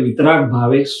ખસી ગયા, વિતરાગ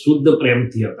ભાવે શુદ્ધ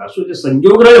પ્રેમથી હતા. શું છે?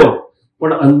 સંજોગ રહ્યો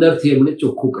પણ અંદરથી એમણે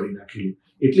ચોખ્ખું કરી નાખેલું.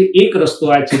 એટલે એક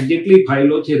રસ્તો આ છે, જેટલી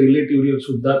ફાઇલો છે રિલેટિવલી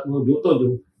શુદ્ધાત્મા જોતો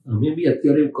જવું. અમે બી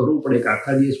અત્યારે એવું કરવું પડે કે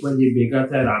આખા દિવસમાં જે ભેગા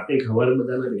થાય રાતે ખબર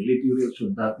બધાના રિલેટિવલી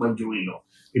શુદ્ધાત્મા જોઈ લો.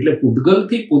 એટલે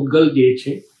પૂતગલથી પૂતગલ જે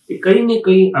છે એ કંઈ ને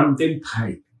કંઈ આમ તેમ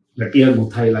થાય, લટિયા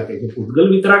ગુથાયેલા કે પૂતગલ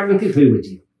વિતરાગ નથી થયું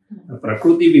હજી,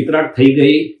 પ્રકૃતિ વિતરાગ થઈ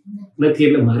ગઈ નથી.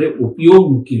 એટલે મારે ઉપયોગ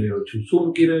મૂકી રહ્યો છું. શું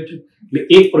મૂકી રહ્યો છું? એટલે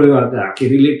એક પ્રયોગ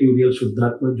આખી રિલેટિવ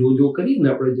શુદ્ધાત્મા જો કરીને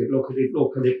આપણે જેટલો વખત એટલો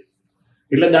વખત.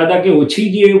 એટલે દાદા કે ઓછી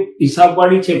જે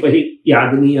હિસાબવાળી છે પછી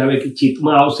યાદ નહીં આવે કે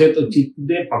ચિત્તમાં આવશે તો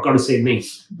ચિત્તને પકડશે નહીં,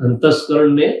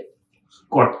 અંતસ્કરણને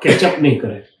કેચઅપ નહીં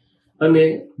કરે. અને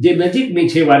જે નજીકની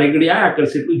છે વારે ઘડી આયા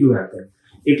કરશે એટલું જોયા કરે.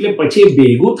 એટલે પછી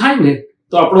ભેગું થાય ને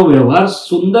તો આપણો વ્યવહાર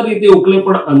સુંદર રીતે ઉકલે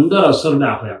પણ અંદર અસર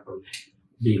ના હોય. આપણને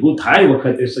ભેગું થાય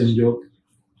વખતે સંજોગ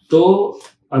તો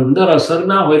અંદર અસર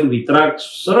ના હોય, વિતરાગ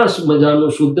સરસ મજાનો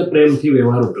શુદ્ધ પ્રેમથી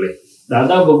વ્યવહાર ઉકલે.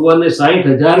 દાદા ભગવાનને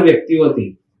 60,000 વ્યક્તિઓ હતી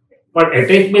પણ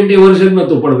એટેચમેન્ટ એવર્ઝન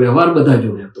નહોતું, પણ વ્યવહાર બધા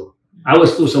જોડે હતો. આ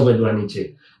વસ્તુ સમજવાની છે.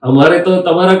 અમારે તો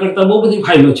તમારા કરતા બહુ બધી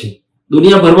ફાઇલો છે,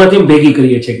 દુનિયાભરમાંથી ભેગી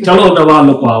કરીએ છીએ, ચલો નવા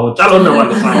લોકો આવો, ચાલો નવા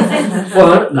લોકો આવો.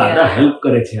 પણ દાદા હેલ્પ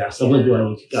કરે છે. આ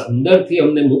સમજવાનું છે કે અંદરથી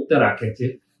અમને મુક્ત રાખે છે,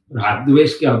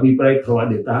 રાગદ્વેષ કે અભિપ્રાય થવા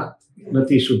દેતા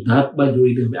નથી. શુદ્ધાત્મા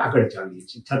જોઈને અમે આગળ ચાલીએ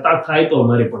છીએ. છતાં થાય તો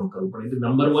અમારે પણ કરવું પડે. એટલે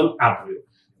નંબર 1 આ પ્રયોગ.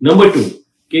 નંબર 2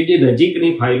 કે જે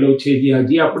નજીકની ફાઇલો છે, જે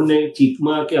હજી આપણને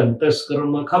ચિત્તમાં કે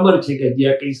અંતસ્કરણમાં ખબર છે કે હજી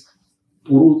આ કંઈ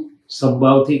પૂરું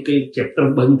સંભાવથી કંઈ ચેપ્ટર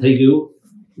બંધ થઈ ગયું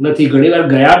નથી. ઘણીવાર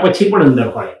ગયા પછી પણ અંદર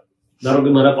હોય. ધારો કે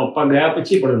મારા પપ્પા ગયા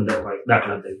પછી પણ અંદર હોય,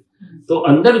 દાખલા તરીકે. તો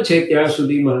અંદર છે ત્યાં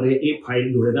સુધી મારે એ ફાઇલ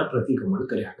જોડેના પ્રતિક્રમણ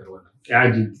કર્યા કરવાના કે આ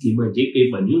જિંદગીમાં જે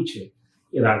કંઈ બન્યું છે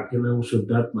એ રાખીને હું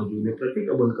શુદ્ધાત્મા જોઈને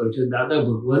પ્રતિક્રમણ કરું છું. દાદા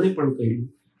ભગવાને પણ કહ્યું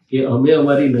કે અમે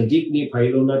અમારી નજીકની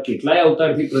ફાઇલોના કેટલાય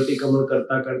અવતારથી પ્રતિક્રમણ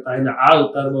કરતા કરતા અને આ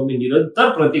અવતારમાં અમે નિરંતર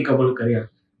પ્રતિક્રમણ કર્યા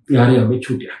ત્યારે અમે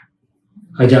છૂટ્યા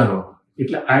હજારો.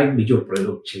 એટલે આ એક બીજો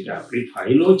પ્રયોગ છે કે આપણી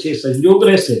ફાઇલો છે, સંજોગ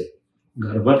રહેશે,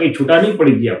 ઘરમાં કંઈ છૂટા નહીં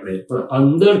પડી ગયા આપણે, પણ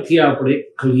અંદરથી આપણે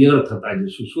ક્લિયર થતા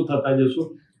જશું. શું થતા જશું?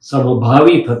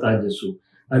 સમભાવી થતા જશું.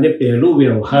 અને પહેલું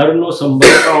વ્યવહારનો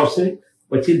સંભાવ આવશે,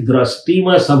 પછી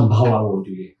દ્રષ્ટિમાં સંભાવ આવવો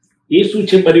જોઈએ. એ શું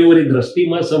છે બરી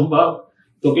દ્રષ્ટિમાં સંભાવ?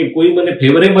 તો કે કોઈ મને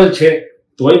ફેવરેબલ છે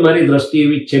તોય મારી દ્રષ્ટિ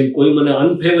એવી જ છે, કોઈ મને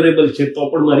અનફેવરેબલ છે તો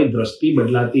પણ મારી દ્રષ્ટિ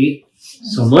બદલાતી,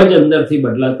 સમજ અંદરથી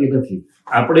બદલાતી નથી.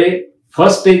 આપણે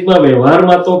ફર્સ્ટ સ્ટેજમાં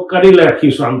વ્યવહારમાં તો કરી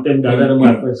રાખીશું આમ તેમ દાદાના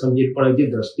માર્ગમાં સમજી, પણ હજી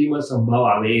દ્રષ્ટિમાં સંભાવ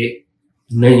આવે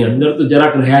નહીં. અંદર તો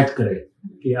જરાક રહ્યા જ કરે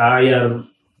કે આ યાર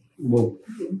બહુ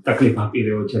તકલીફ આપી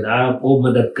રહ્યો છે, આ બહુ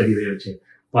મદદ કરી રહ્યો છે.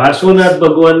 પાર્શ્વનાથ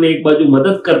ભગવાનને એક બાજુ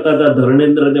મદદ કરતા હતા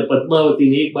ધર્મેન્દ્ર અને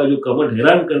પદ્માવતીને, એક બાજુ કમઠ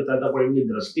હેરાન કરતા હતા, પણ એમની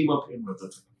દ્રષ્ટિમાં ફેર નતો.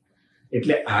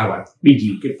 એટલે આ વાત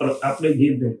બીજી કે આપણે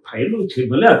જે ફાઇલો છે,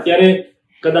 ભલે અત્યારે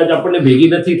કદાચ આપણને ભેગી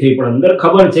નથી થઈ, પણ અંદર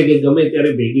ખબર છે કે ગમે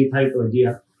ત્યારે ભેગી થાય તો હજી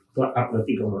આ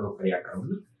પ્રતિક્રમણો કર્યા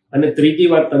કરવાના. અને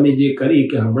ત્રીજી વાત તમે જે કરી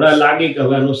કે હમણાં લાગે કે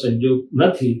હવે આનો સંજોગ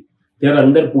નથી, ત્યારે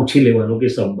અંદર પૂછી લેવાનું કે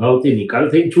સંભાવથી નિકાલ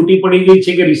થઈ છૂટી પડી ગઈ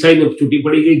છે કે રિસાઈ છૂટી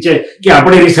પડી ગઈ છે કે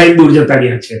આપણે રિસાઈ દૂર જતા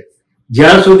રહ્યા છે.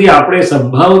 જ્યાં સુધી આપણે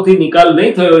સંભાવથી નિકાલ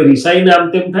નહીં થયો, રિસાઈને આમ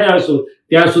તેમ થયા હશું,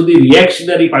 ત્યાં સુધી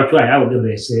રિએક્શનરી પાછું આયા વગર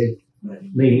રહેશે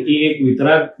નહીં. એ એક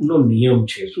વિતરાગનો નિયમ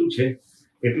છે. શું છે?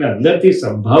 એટલે અંદરથી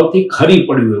સંભાવથી ખરી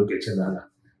પડ્યું એવું કે છે દાદા.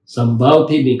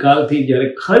 સંભાવથી નિકાલથી જ્યારે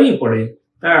ખરી પડે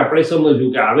ત્યારે આપણે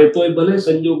સમજવું કે આવે તોય ભલે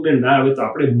સંજોગને, ના આવે તો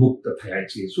આપણે મુક્ત થયા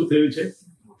છીએ. શું થયું છે?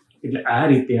 એટલે આ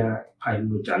રીતે આ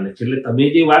ફાઇલનું ચાલે છે. એટલે તમે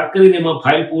જે વાત કરીને એમાં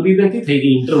ફાઇલ પૂરી નથી થઈ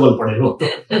ગઈ, ઇન્ટરવલ પડેલો હતો.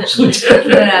 શું છે?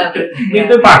 એ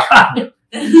તો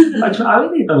પાછું આવે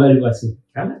નહીં તમારી પાસે.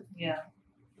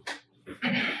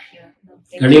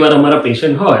 ઘણી વાર અમારા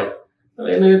પેશન્ટ હોય તો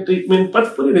એને ટ્રીટમેન્ટ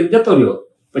પૂરી રીતે જતો રહ્યો,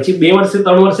 પછી 2 વર્ષે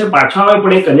 3 વર્ષે પાછો આવે,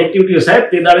 પણ એ કનેક્ટિવિટી સાહેબ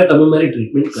તે દાડે તમે મારી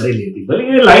ટ્રીટમેન્ટ કરેલી હતી, ભલે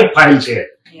એ લાઈટ ફાઇલ છે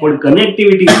પણ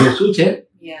કનેક્ટિવિટી છે. શું છે?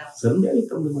 સમજાવી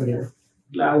તમને મારી?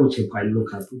 એટલે આવું છે ફાઇલનું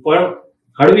ખાતું. પણ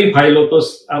હળવી ફાઇલો તો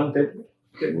આમ તેમ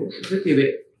જતી રહે,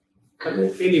 અને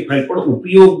પેલી ફાઇલ પણ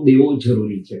ઉપયોગ દેવો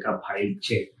જરૂરી છે કે આ ફાઇલ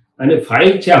છે, અને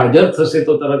ફાઇલ છે હાજર થશે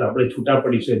તો તરત આપણે છૂટા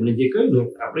પડીશું. એમને જે કહ્યું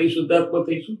આપણે શુદ્ધાત્મા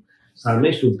થઈશું, સામે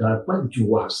શુદ્ધાત્મા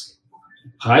જોવાશે.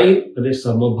 ફાઇલ અને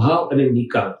સમભાવ અને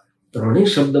નિકાલ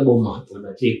ત્રણેય શબ્દ બહુ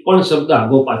મહત્વના છે. એક પણ શબ્દ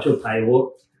આગો પાછો થાય એવો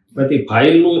નથી.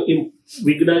 ફાઇલનું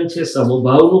વિજ્ઞાન છે,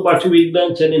 સમભાવનું પાછું વિજ્ઞાન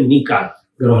છે, અને નિકાલ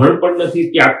ગ્રહણ પણ નથી,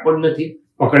 ત્યાગ પણ નથી,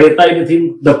 પકડેતાય નથી,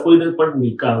 ધપકોઈ નથી, પણ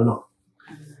નિકાલનો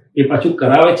એ પાછું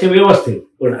કરાવે છે વ્યવસ્થિત,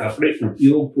 પણ આપણે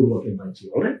ઉપયોગપૂર્વક એમાં છીએ.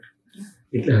 ઓલરાઈટ?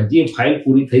 એટલે હજી ફાઇલ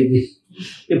પૂરી થઈ ગઈ.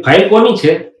 એ ફાઇલ કોની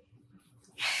છે?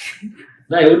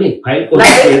 ના એવું નહીં, ફાઇલ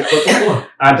કોની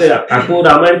છે આખું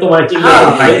રામાયણ તો વાંચી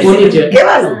ગયા, ફાઇલ કોની છે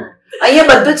અહીંયા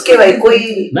બધું જ કહેવાય. કોઈ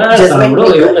ના સાંભળો,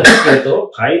 એવું નથી કહેતો.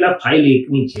 ફાઇલ આ ફાઇલ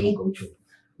એકની છે હું કહું છું.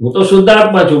 હું તો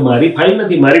શુદ્ધાત્મા છું, મારી ફાઇલ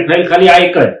નથી. મારી ફાઇલ ખાલી આ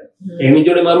એક જ, એની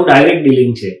જોડે મારું ડાયરેક્ટ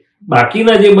ડીલિંગ છે.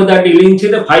 બાકીના જે બધા ડીલિંગ છે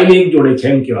તે ફાઇલ એક જોડે છે,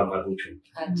 એમ કહેવા માંગુ છું.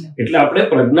 એટલે આપણે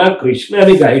પ્રજ્ઞા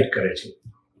કૃષ્ણને ગાઈડ કરે છે.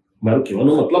 મારું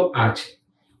કહેવાનો મતલબ આ છે.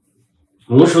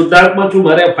 હું શુદ્ધાત્મા છું,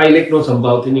 મારે ફાઇલ એકનો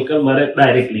સંભાવથી નિકાલ, મારે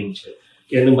ડાયરેક્ટ લિંક છે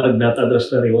કે એને મારે જ્ઞાતા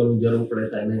દ્રષ્ટા રહેવાનું જરૂર પડે,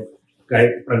 તો એને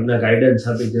પ્રજ્ઞા ગાઈડન્સ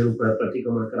આપે, જરૂર પડે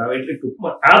પ્રતિક્રમણ કરાવે. એટલે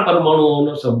ટૂંકમાં આ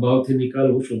પરમાણુઓનો સંભાવથી નિકાલ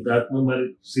હું શુદ્ધાત્મા મારે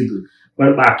સીધું.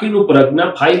 પણ બાકીનું પ્રજ્ઞા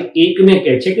ફાઇલ એકને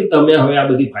કહે છે કે તમે હવે આ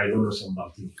બધી ફાઇલોનો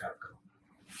સંભાવથી નિકાલ કરો.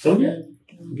 સમજ્યા?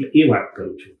 એટલે એ વાત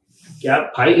કરું છું કે આ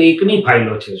ફાઇલ એકની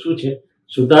ફાઇલો છે. શું છે?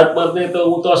 શુદ્ધાત્માને તો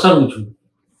હું તો અસંગ છું,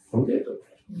 સમજાય?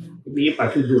 તો એ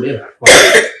પાછું જોડે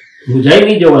રાખવાનું, મૂંઝાઈ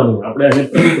નહીં જવાનું. આપણે અને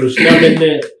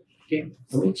કૃષ્ણાબેનને કે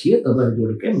અમે છીએ તમારી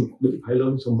જોડે, કેમ બધી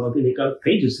ફાઇલોનો સંભાવથી નિકાલ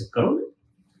થઈ જશે, કરો ને.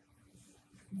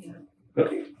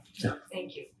 ઓકે,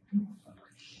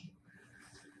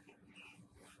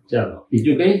 ચાલો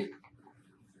બીજું કઈ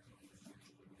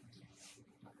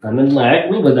આનંદમાં આયા કે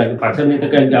નહીં બધા? કે પાછળ નહીં તો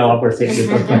કઈ ગાવા પડશે.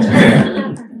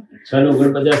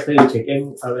 6:49 થયું છે. કેમ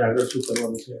હવે આગળ શું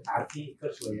કરવાનું છે?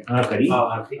 હા કરી,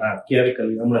 હા ક્યારે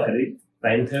કરી? હમણાં કરી.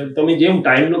 ટાઈમ થયો. તમે જેમ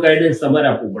ટાઈમનું ગાઈડન્સ તમારે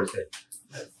આપવું પડશે.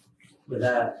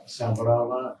 બધા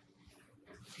સાંભળવામાં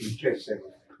ઇન્ટરેસ્ટ છે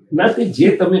ના, તે જે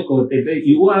તમે કહો તે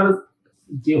યુ આર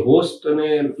જે હોસ્ટ અને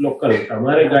લોકલ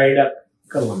તમારે ગાઈડ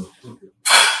કરવાનું.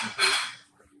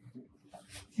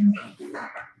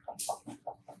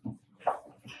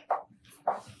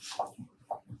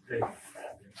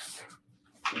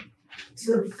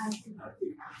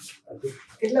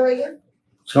 કેટલા વાગ્યા?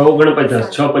 6:49,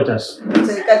 6:50.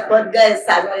 એકાદ પદ ગાય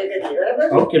 7 વાગે કરીએ, બરાબર?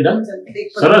 Okay, done.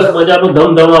 સરસ મજાનું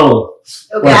ધમધમાવો.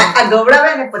 ઓકે, આ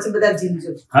ગવડાવે ને પછી બધા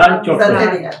જીમજો. હા, ચોક્કસ.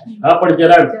 હા, પણ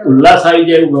જરા ઉલ્લાસ આવી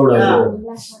જાય એવું ગવડાવજો.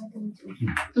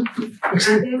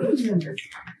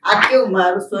 આ કેવું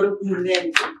મારું સ્વરૂપ મૂલ્ય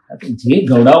જે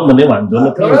ગવડાવો મને વાંધો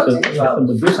નથી,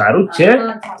 બધું સારું જ છે.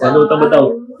 ચાલો તો બતાવો.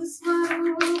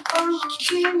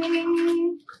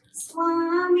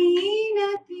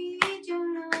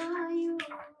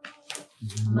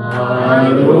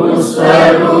 મારું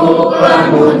સ્વરૂપ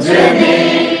મુજને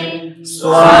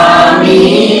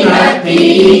સ્વામી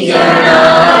નથી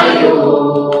જણાયું.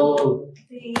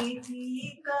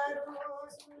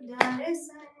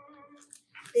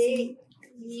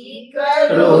 તેથી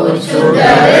કરું છું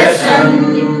દર્શન.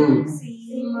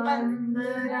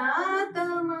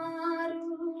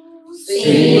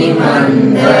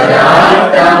 શ્રીમંદરા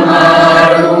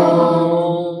તમારું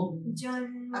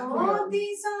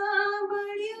જન્મોથી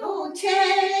સાંભળ્યું છે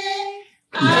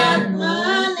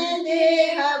આત્માને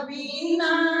દેહ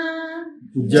વિના.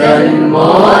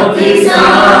 જન્મોથી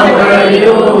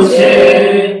સાંભળ્યું છે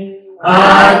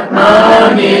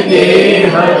આત્માને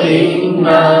દેહ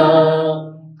વિના.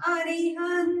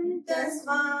 અરિહંત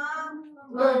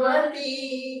સ્વામવતી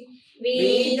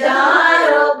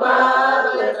વિચારો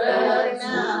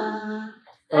ભાવના.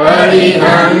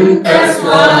 અરિહંત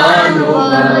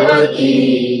સ્વાનુભવતી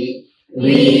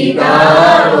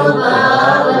વિચારો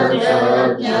ભાવના.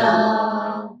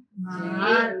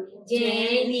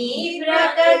 જેની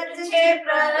પ્રગટ છે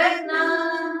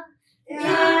પ્રજ્ઞા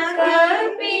ત્યાં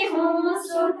કલ્પી હું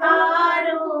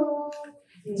સુધારું.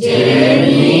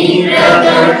 જેની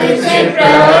પ્રગટ છે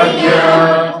પ્રજ્ઞા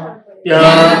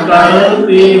ત્યાં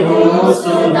કલ્પી હું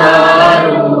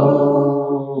સુધારું.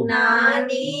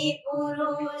 નાની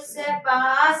પુરુષ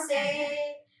પાસે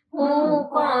હું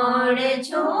કોણ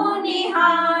છું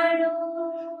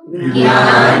નિહાળું.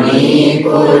 જ્ઞાની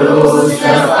પુરુષ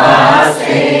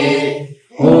પાસે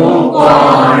હું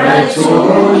કોણ છું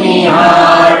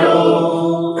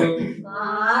નિહાળું.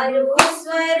 મારું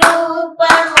સ્વરૂપ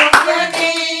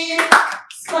મુજને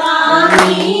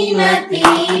સ્વામી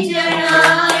નથી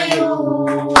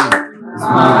જણાયું.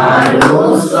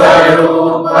 મારું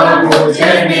સ્વરૂપ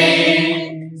મુજને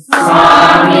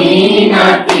સ્વામી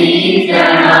નથી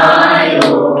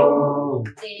જણાયું.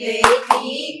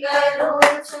 તેથી કરું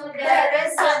છું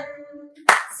દર્શન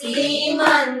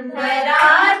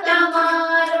શ્રીમંદરા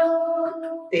તમારું.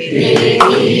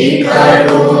 તેથી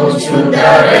કરું છું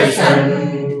દર્શન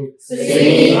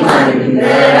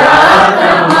શ્રીમંદરા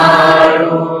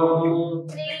તમારું.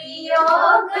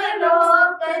 ત્રિયોગ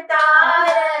લોક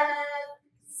તારક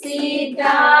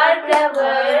સિદ્ધાર્થ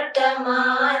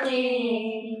વર્તમાને.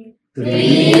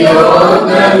 ત્રિયોગ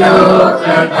લોક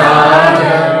તારક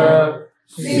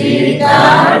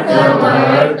સિદ્ધાર્થ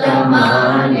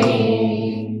વર્તમાને.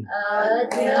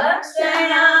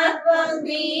 અધ્યક્ષણાત્મક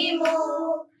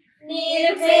વિમુખ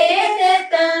નિર્ભેદ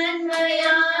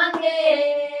તન્મયાંગે.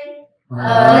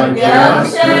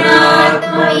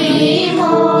 અધ્યક્ષણાત્મક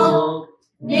વિમુખ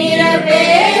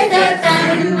નિર્ભેદ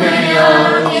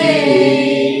તન્મયાંગે.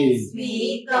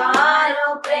 સ્વીકારો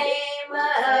પ્રેમ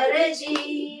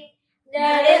અરજી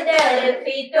દળ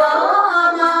ફીટો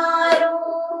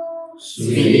અમારું.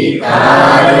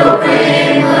 સ્વીકારો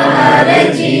પ્રેમ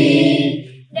અરજી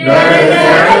દળ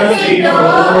ફીટો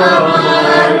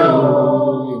અમારું.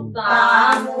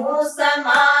 પામું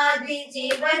સમાધિ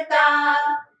જીવતા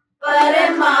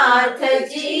પરમાર્થ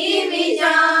જીવી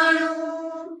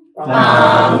જાણું.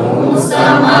 પામું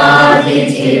સમાધિ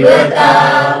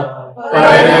જીવતા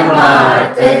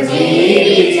પરમાર્થ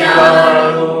જીવી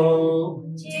જાણું.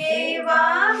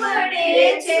 જેવા મળે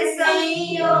છે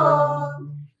સંયોગ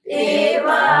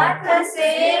તેવા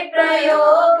થશે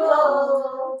પ્રયોગો.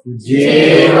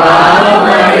 જેવા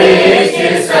મળે છે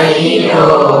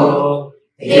સંયોગ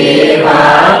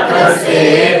તેવા થશે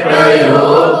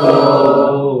પ્રયોગો.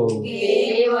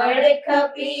 કેવળ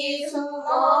ખપીશું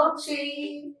મોક્ષી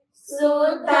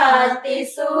શુદ્ધાતિ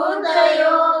શુદ્ધ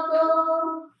યોગો.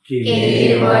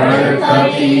 કેવળ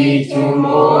ખપીશું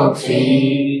મોક્ષી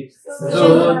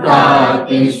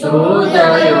શુદ્ધાતિ શુદ્ધ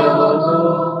યોગો.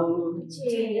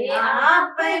 જે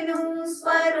આપનું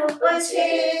સ્વરૂપ છે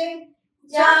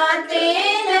જાતે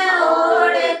ન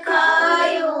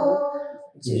ઓળખાયું.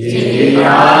 જે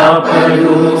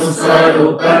આપનું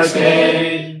સ્વરૂપ છે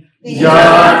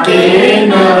જાતે ન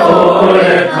ઓળખાયું.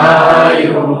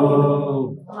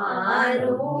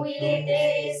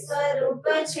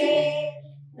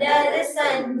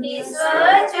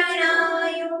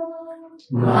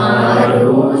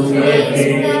 મારું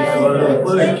સ્વરૂપ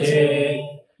છે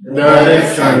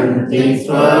દર્શનથી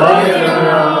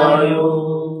સ્વજણાયું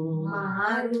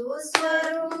મારું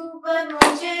સ્વરૂપ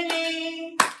મુજને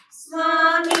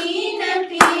સ્વામી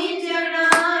નથી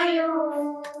જણાયું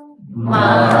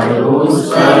મારું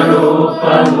સ્વરૂપ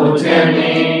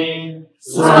મુજને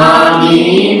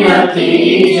સ્વામી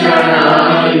નથી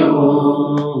જણાયું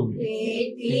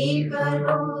તેથી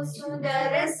કરું છું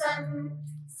દર્શન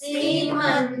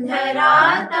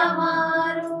શ્રીમંધરા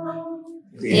તમારું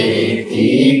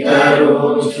તેથી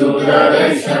કરું છું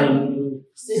દર્શન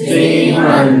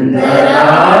શ્રીમંધરા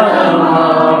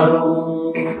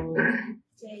તમારું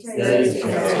જય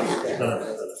શ્રી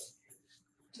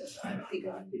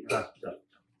કૃષ્ણ.